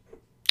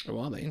 Oh,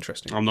 are they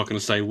interesting? I'm not going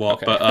to say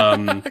what, Okay.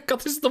 but God,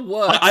 this is the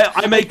worst.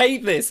 I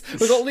hate this.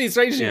 We've got all these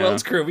Strange New Yeah.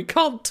 Worlds crew. We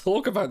can't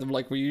talk about them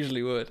like we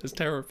usually would. It's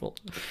terrible.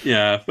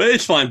 yeah, but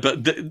it's fine.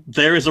 But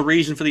there is a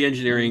reason for the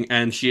engineering,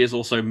 and she is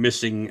also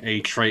missing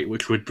a trait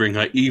which would bring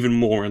her even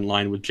more in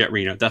line with Jet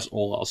Reno. That's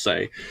all I'll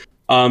say.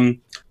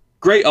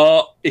 Great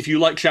art. If you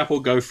like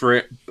Chapel, go for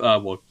it.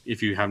 Well,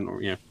 if you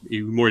haven't,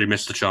 you've already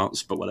missed the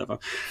chance, but whatever.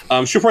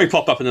 She'll probably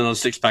pop up in another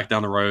 6-pack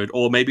down the road,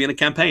 or maybe in a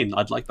campaign.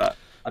 I'd like that.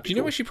 Do you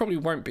know where she probably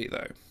won't be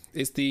though?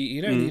 Is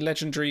the the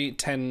legendary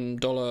 $10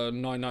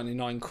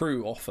 $9.99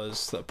 crew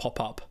offers that pop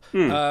up?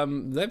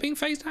 They're being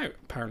phased out.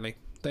 Apparently,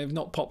 they've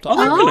not popped up.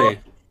 Oh, really?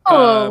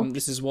 Oh.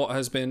 This is what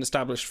has been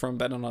established from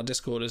Ben on our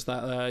Discord, is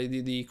that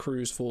the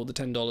crews for the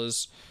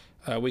 $10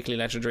 weekly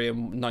legendary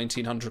and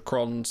 1,900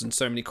 crons and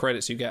so many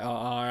credits you get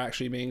are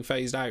actually being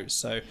phased out.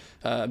 So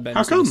Ben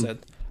How come? said,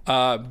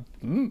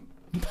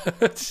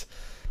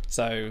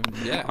 so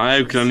yeah,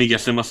 I can only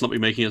guess they must not be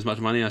making as much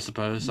money, I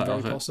suppose. Out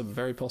of it.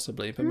 very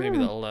possibly, but maybe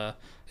they'll.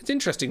 It's an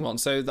interesting one.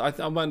 So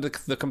I wonder,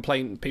 the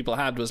complaint people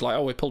had was like,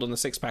 oh, we pulled in the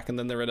 6-pack and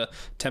then they're at a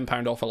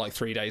 £10 offer like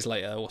 3 days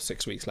later or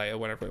 6 weeks later,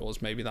 whatever it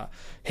was. Maybe that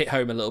hit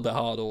home a little bit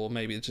hard, or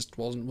maybe it just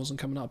wasn't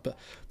coming up. But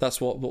that's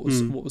what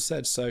was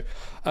said. So,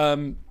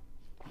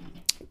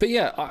 but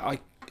yeah,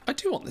 I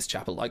do want this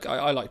chapel. Like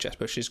I like Jess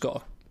Bush. She's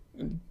got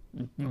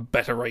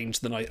better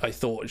range than I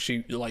thought.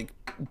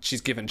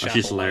 She's given chapel.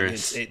 She's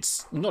hilarious.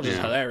 It's not just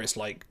hilarious,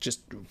 like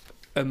just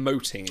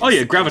emoting. Oh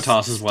yeah,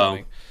 gravitas as well.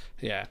 Stunning.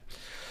 Yeah.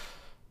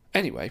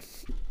 Anyway,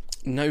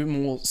 no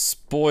more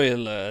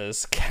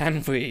spoilers.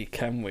 Can we?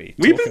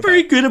 We've been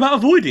very good about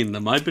avoiding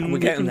them. We've We're been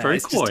getting there. very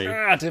It's coy.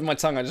 just, did my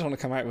tongue. I just want to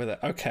come out with it.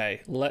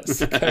 Okay,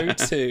 let's go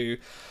to.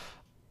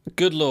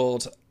 Good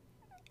Lord,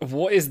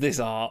 what is this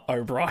art,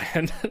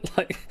 O'Brien?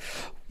 Like,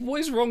 what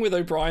is wrong with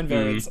O'Brien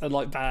variants and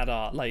like bad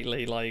art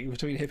lately? Like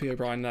between Hippie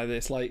O'Brien and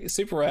this, like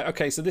super rare.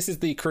 Okay, so this is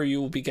the crew you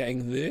will be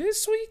getting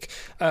this week.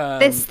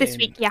 This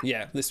week, yeah.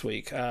 Yeah, this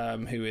week.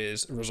 Who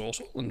is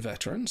resourceful and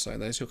veteran. So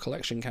there's your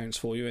collection counts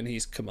for you, and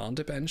he's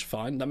Commander Bench.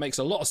 Fine, that makes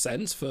a lot of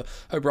sense for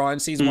O'Brien,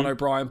 season 1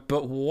 O'Brien.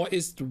 But what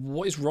is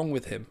wrong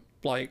with him?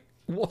 Like,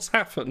 what's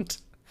happened?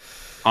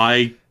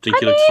 I think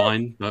he looks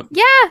fine, but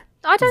Yeah,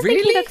 I don't think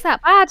Really? he looks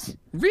that bad.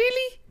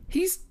 Really?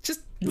 He's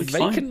just Looks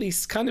vacantly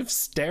kind of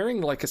staring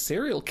like a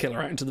serial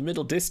killer out into the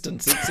middle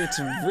distance. It's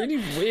really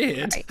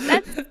weird.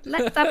 Right,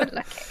 let's have a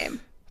look at him.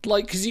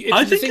 Like, because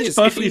I think it's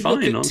perfectly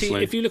fine,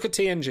 honestly. If you look at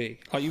TNG,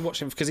 like you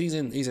watch him because he's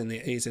in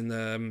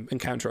the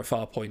Encounter at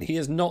Farpoint. He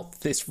is not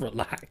this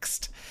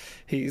relaxed.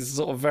 He's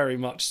sort of very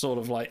much sort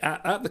of like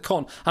at the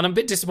con, and I'm a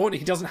bit disappointed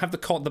he doesn't have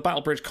the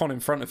Battle Bridge con in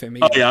front of him.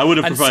 Oh yeah, I would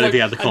have And preferred if he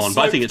sloped- had the con, and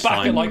but I think it's sloped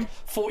back fine. at like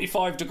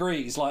 45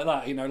 degrees like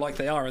that, like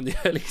they are in the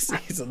early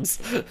seasons.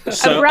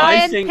 So I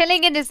O'Brien think,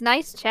 pilling in his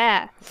nice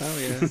chair. Oh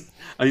yeah.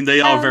 I mean, they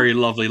are very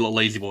lovely little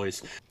lazy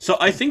boys. So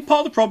I think part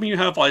of the problem you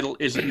have, Idle,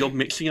 is that you're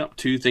mixing up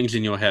two things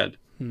in your head.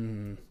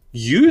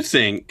 You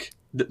think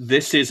that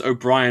this is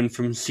O'Brien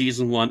from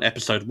season 1,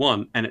 episode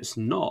 1, and it's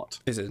not.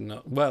 Is it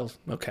not? Well,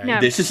 okay. No.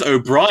 This is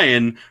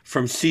O'Brien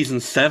from season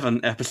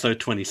 7,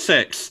 episode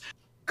 26.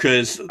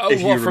 Because Oh,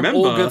 if you what, from remember,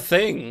 All Good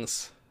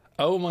Things?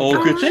 Oh my All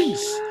god. Good Things.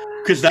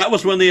 Because that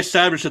was when they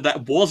established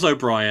that was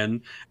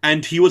O'Brien,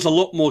 and he was a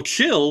lot more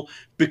chill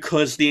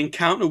because the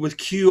encounter with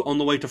Q on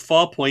the way to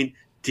Farpoint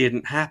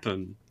didn't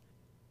happen.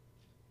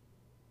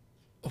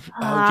 Oh, Do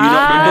you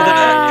not remember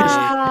that? 'Cause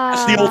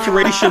that's the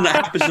alteration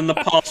that happens in the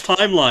past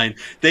timeline.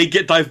 They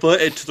get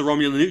diverted to the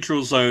Romulan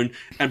neutral zone,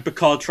 and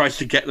Picard tries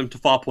to get them to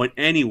Farpoint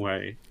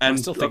anyway. And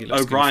still think it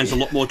looks O'Brien's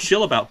goofy. a lot more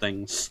chill about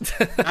things.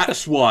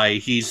 That's why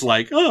he's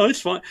like, "Oh,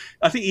 it's fine."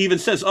 I think he even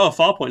says, "Oh,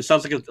 Farpoint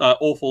sounds like an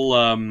awful,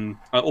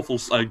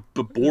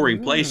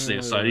 boring place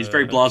here." So he's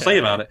very blasé Okay.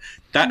 about it.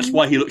 That's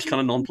why he looks kind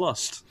of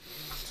nonplussed.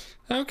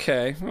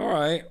 Okay, all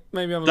right.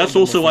 Maybe I'm. That's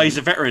also why he's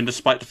a veteran,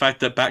 despite the fact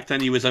that back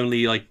then he was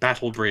only like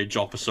Battle Bridge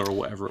officer or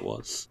whatever it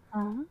was.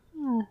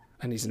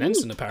 And he's an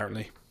ensign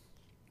apparently.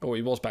 Or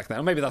he was back then.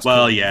 Or maybe that's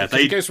Well, cool, yeah,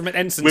 because he goes from an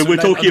ensign. We're to then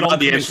talking a about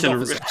the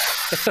non-commissioned ensign.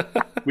 officer.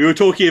 We were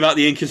talking about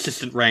the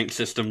inconsistent rank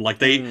system. Like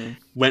they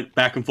went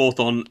back and forth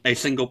on a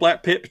single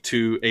black pip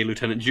to a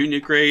lieutenant junior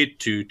grade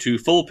to 2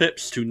 full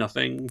pips to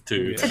nothing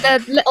to. So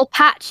the little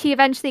patch he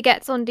eventually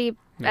gets on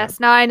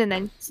DS9 and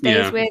then stays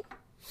Yeah. with,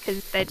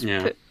 because they just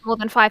Yeah. put more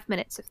than 5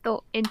 minutes of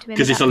thought into him.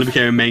 Because he suddenly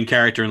became a main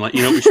character and like,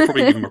 we should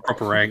probably give him a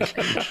proper rank.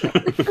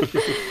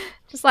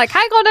 Just like,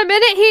 hang on a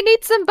minute, he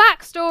needs some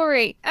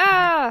backstory.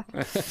 Ah,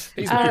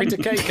 He's married to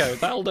Keiko.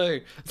 That'll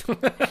do.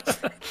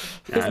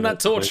 Isn't that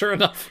torture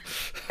enough?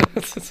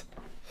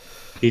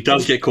 He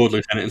does get called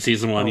lieutenant in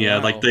season 1. Oh, yeah,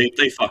 wow. like they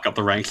fuck up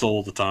the ranks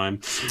all the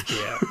time.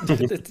 Yeah.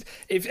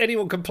 If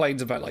anyone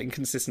complains about like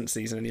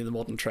inconsistencies in any of the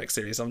modern Trek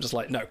series, I'm just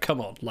like, no, come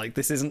on. Like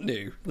this isn't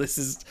new.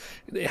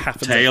 It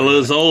happens. Tale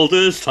as old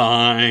as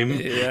time.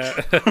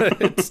 Yeah.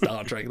 It's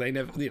Star Trek. They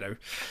never,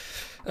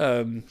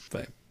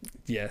 but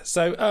yeah.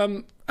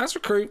 So as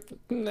recruit,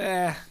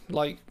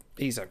 like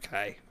he's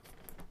okay.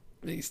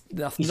 He's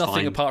nothing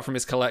fine. apart from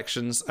his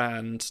collections.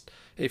 And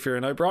if you're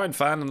an O'Brien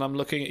fan, and I'm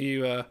looking at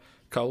you,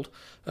 Cold,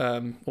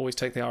 always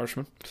take the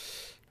Irishman.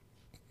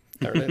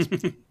 There it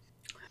is.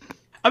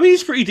 I mean,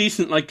 he's pretty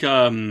decent, like,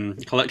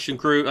 collection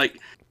crew. Like,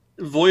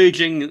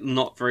 voyaging,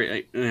 not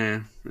very,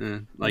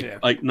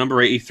 like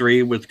number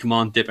 83 with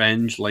Command Dip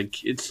Eng,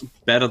 like, it's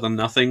better than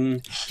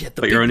nothing. Yeah,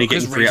 the But you're big only book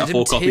has getting 3 out of rated 4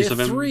 him copies tier of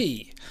him.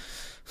 3.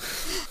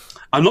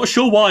 I'm not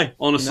sure why,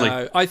 honestly.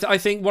 No, I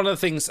think one of the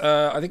things,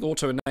 I think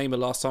Auto and Namer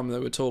last time they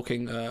were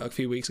talking a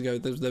few weeks ago,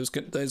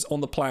 there's on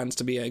the plans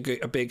to be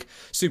a big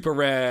super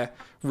rare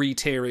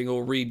re-tiering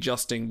or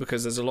readjusting,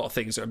 because there's a lot of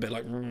things that are a bit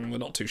like, we're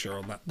not too sure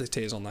on that. The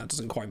tiers on that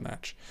doesn't quite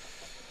match.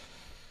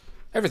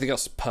 Everything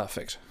else is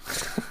perfect.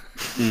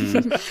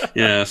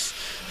 Yes.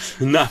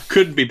 No,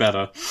 couldn't be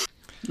better.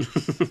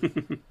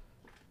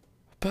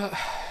 But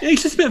Yeah,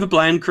 it's just a bit of a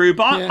bland crew,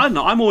 but Yeah. I don't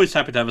know. I'm always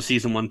happy to have a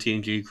season 1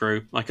 TNG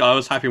crew. Like I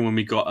was happy when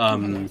we got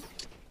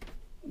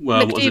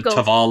what was it, McDougal.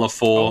 Tavalla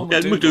 4? Yeah,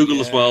 McDougal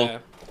as well.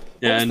 What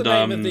Yeah, was and the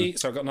name of the?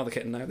 Sorry, I've got another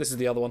kitten now. This is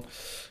the other one.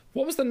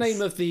 What was the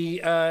name of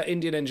the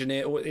Indian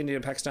engineer or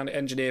Indian Pakistani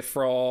engineer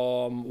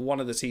from one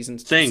of the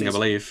seasons? Singh, I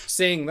believe.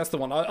 Singh, that's the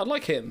one. I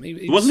like him.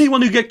 Wasn't he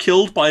one who get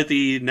killed by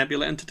the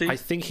Nebula entity? I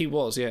think he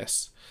was.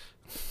 Yes.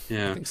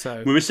 Yeah, I think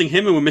so. We're missing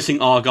him, and we're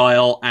missing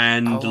Argyle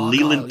and Argyle,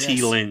 Leland T.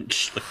 yes.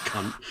 Lynch, the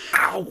cunt.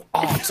 Ow! Oh,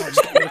 I'm sorry. I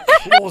just got all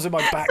the claws in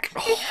my back.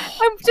 Oh.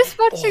 I'm just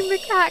watching the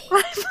cat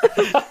climb.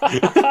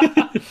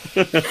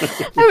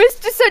 I was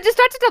just so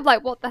distracted. I'm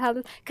like, what the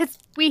hell? Because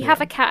we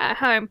have a cat at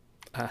home.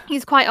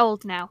 He's quite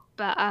old now,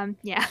 but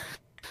yeah.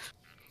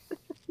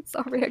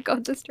 Sorry, I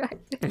got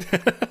distracted.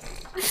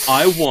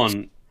 I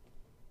want,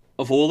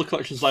 of all the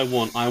collections I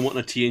want a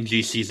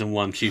TNG Season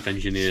 1 Chief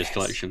Engineers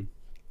collection.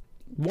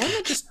 Why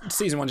not just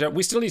season 1? Joe?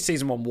 We still need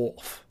season 1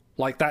 Worf.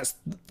 Like that's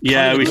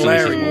Yeah, kind of we the still need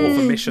glaring season Worf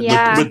one. omission.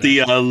 Yeah. With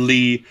the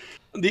Lee.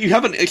 You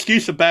have an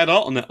excuse for bad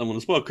art on that one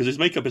as well, because his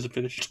makeup isn't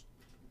finished.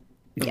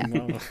 Yeah.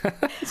 No.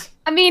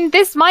 I mean,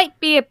 this might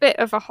be a bit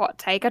of a hot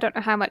take. I don't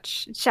know how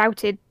much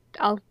shouted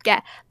I'll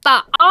get,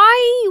 but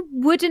I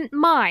wouldn't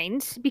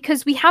mind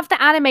because we have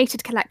the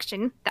animated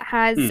collection that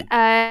has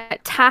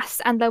TAS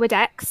and Lower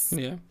Decks.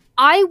 Yeah.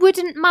 I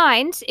wouldn't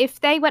mind if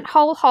they went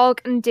whole hog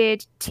and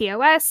did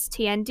TOS,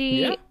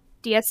 TND, Yeah.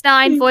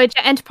 DS9, Voyager,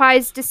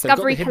 Enterprise, They've got the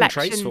Discovery hidden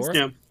traits collections. for it.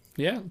 Yeah.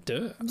 Yeah, do it.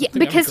 I Yeah, think that'd be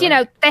because you great.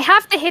 know they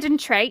have the hidden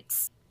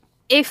traits.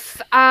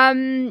 If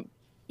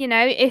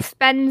if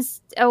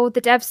Ben's or the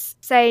devs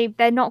say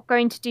they're not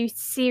going to do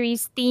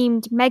series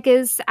themed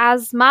megas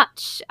as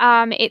much,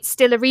 it's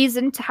still a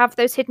reason to have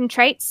those hidden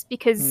traits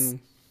because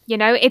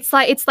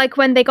it's like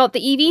when they got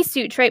the EV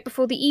suit trait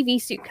before the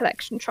EV suit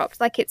collection dropped.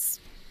 Like it's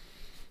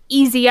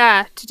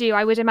easier to do,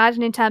 I would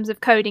imagine, in terms of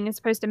coding as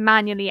opposed to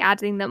manually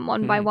adding them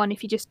one by one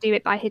if you just do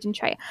it by hidden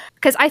trait.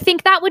 Because I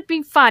think that would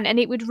be fun and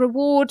it would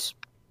reward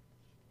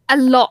a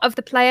lot of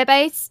the player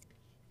base.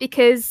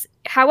 Because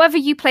however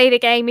you play the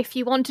game, if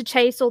you want to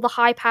chase all the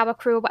high power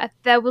crew or whatever,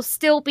 there will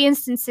still be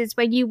instances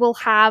where you will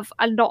have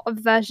a lot of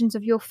versions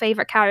of your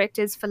favorite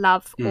characters for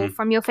love or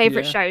from your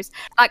favorite Yeah. shows.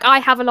 Like I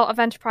have a lot of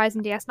Enterprise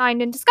and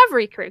DS9 and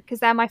Discovery crew because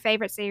they're my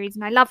favorite series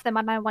and I love them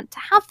and I want to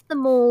have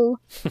them all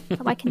so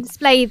I can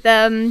display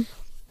them.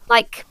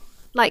 Like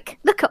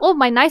look at all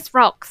my nice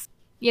rocks.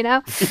 You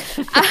know,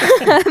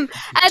 and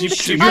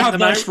You have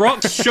nice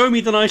rocks? Show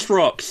me the nice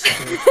rocks.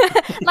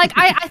 like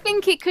I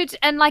think it could,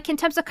 and like in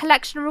terms of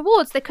collection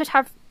rewards, they could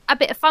have a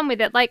bit of fun with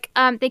it. Like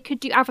they could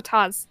do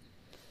avatars,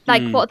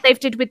 like what they've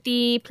did with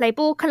the Play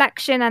Ball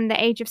collection and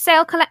the Age of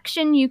Sail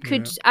collection. You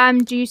could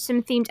do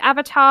some themed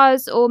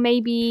avatars, or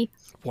maybe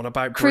What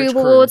about crew Bridge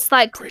rewards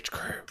like Bridge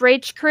Crew.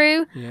 Bridge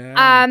Crew.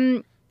 Yeah.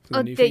 For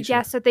the new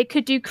feature. So they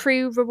could do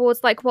crew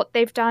rewards like what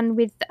they've done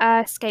with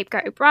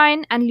Scapegoat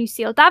O'Brien and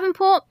Lucille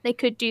Davenport. They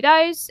could do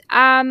those.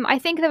 I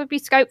think there would be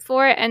scope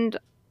for it, and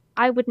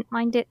I wouldn't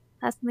mind it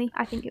personally.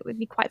 I think it would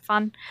be quite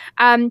fun,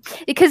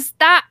 because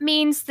that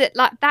means that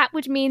that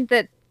would mean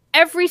that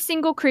every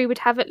single crew would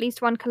have at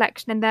least one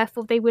collection, and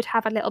therefore they would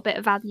have a little bit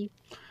of value,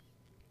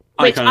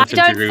 which kind of tend to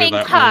don't agree with think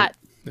that one. hurt.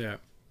 Yeah.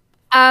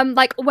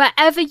 Like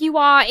wherever you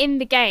are in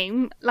the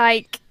game,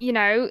 like, you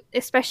know,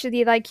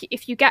 especially like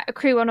if you get a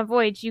crew on a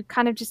voyage, you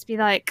kind of just be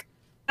like,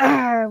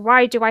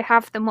 why do I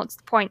have them? What's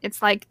the point?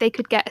 It's like they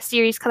could get a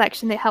series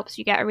collection that helps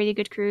you get a really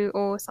good crew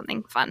or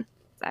something fun.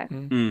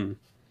 So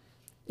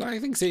I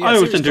think so. I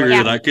always tend to agree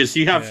with Yeah. that because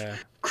you have Yeah.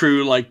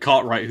 crew like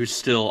Cartwright who's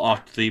still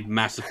after the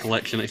massive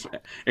collection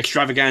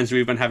extravaganza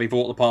we've been having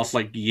for the past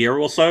like year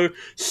or so,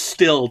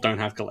 still don't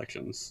have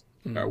collections.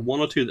 There are one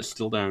or two that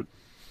still don't.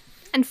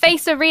 And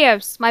Facer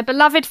Rios, my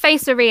beloved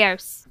Facer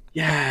Rios.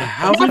 Yeah,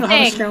 how do you not have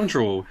a Nothing.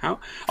 scoundrel? How?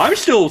 I'm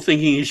still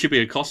thinking he should be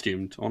a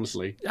costumed.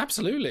 Honestly,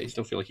 Absolutely. I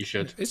still feel like he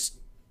should.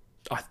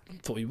 I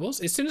thought he was.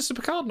 Is Sinister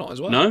Picard not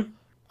as well? No,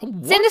 Oh,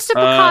 what? Sinister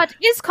Picard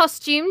is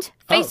costumed.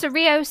 Facer Oh.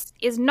 Rios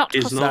is not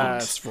Is costumed. not.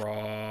 That's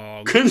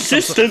wrong.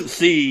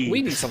 consistency.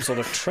 We need some sort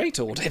of trait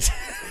audit.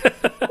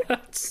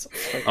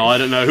 Oh, I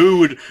don't know who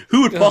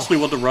would possibly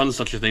want to run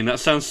such a thing. That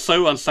sounds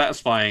so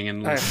unsatisfying,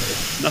 and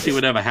nothing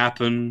would ever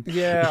happen.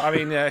 Yeah, I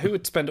mean, who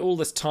would spend all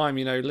this time,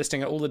 you know,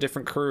 listing out all the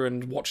different crew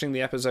and watching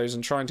the episodes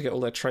and trying to get all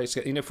their traits?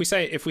 You know, if we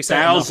say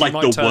Sounds enough, like we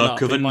might the turn work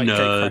up, of it a might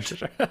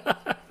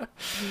nerd.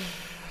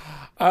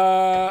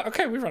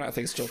 Okay, we've run out of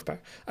things to talk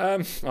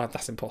about.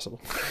 That's impossible.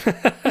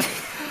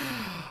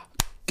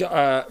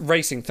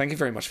 Racing, thank you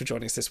very much for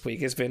joining us this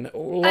week. It's been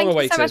long Thank you so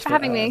awaited. much for but,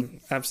 having me.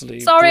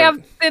 Absolutely. Sorry, great.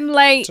 I've been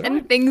late alright.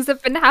 and things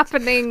have been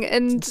happening,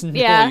 and It's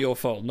yeah. not your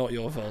fault. Not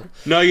your fault.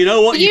 No, you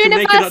know what? The You can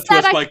make it universe up to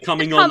us said I by could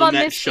coming come on the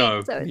next this show.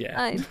 week, so it's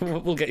Yeah,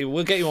 fine.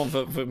 we'll get you on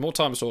for more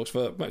time talks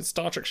for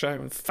Star Trek show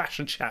and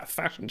fashion chat.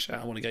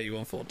 I want to get you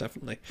on for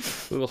definitely.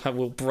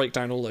 We'll break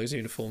down all those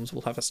uniforms.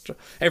 We'll have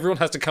everyone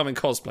has to come in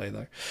cosplay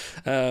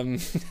though.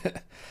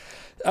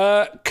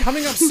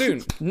 Coming up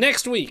soon,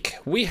 next week,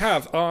 we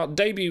have our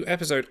debut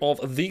episode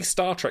of The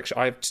Star Trek Show.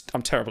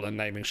 I'm terrible at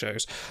naming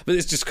shows, but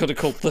it's just kind of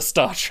called The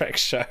Star Trek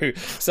Show.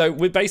 So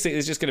we're basically,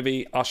 it's just going to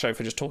be our show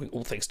for just talking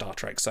all things Star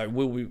Trek. So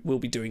we'll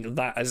be doing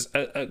that as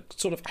a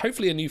sort of,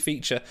 hopefully a new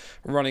feature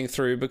running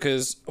through,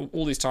 because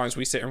all these times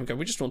we sit here and go,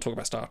 we just want to talk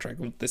about Star Trek.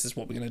 This is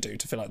what we're going to do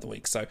to fill out the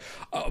week. So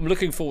I'm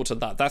looking forward to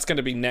that. That's going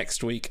to be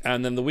next week.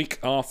 And then the week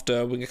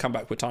after, we're going to come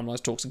back with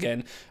Timelines Talks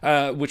again,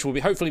 which will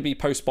hopefully be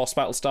post-boss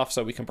battle stuff,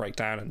 so we can break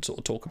down and sort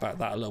of talk about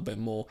that a little bit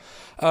more.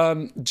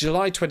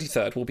 July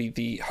 23rd will be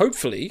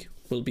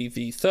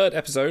the third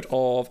episode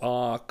of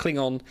our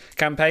Klingon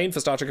campaign for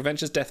Star Trek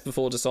Adventures, Death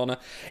Before Dishonor.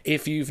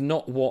 If you've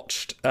not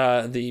watched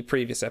the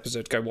previous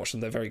episode, go watch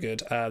them. They're very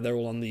good. They're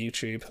all on the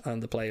YouTube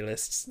and the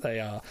playlists.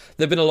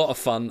 They've been a lot of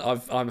fun.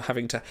 I'm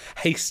having to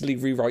hastily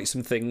rewrite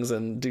some things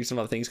and do some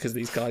other things because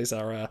these guys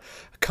are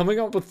coming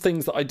up with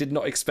things that I did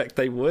not expect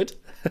they would.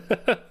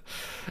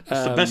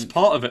 It's the best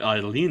part of it,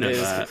 Eileen.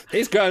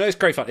 It's good. It's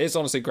great fun. It's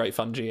honestly great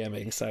fun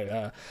GMing.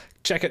 So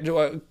check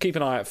it. Keep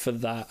an eye out for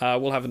that.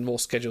 We'll have more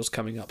schedules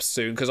coming up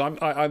soon, because I'm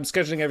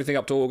scheduling everything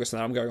up to August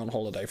now. I'm going on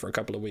holiday for a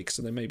couple of weeks,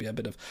 so there may be a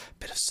bit of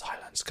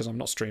silence because I'm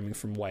not streaming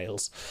from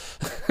Wales.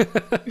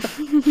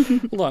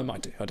 Although I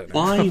might do. I don't know.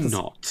 Why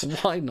not?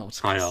 Why not?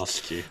 I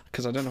ask you.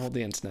 Because I don't know what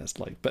the internet's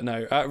like. But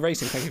no,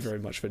 Racing, thank you very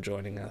much for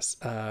joining us.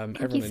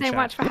 Thank you so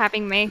much for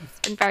having me.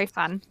 It's been very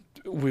fun.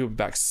 We'll be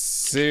back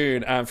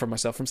soon. And from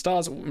myself, from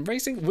Stars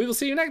Racing, we will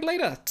see you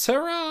later.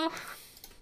 Ta-ra!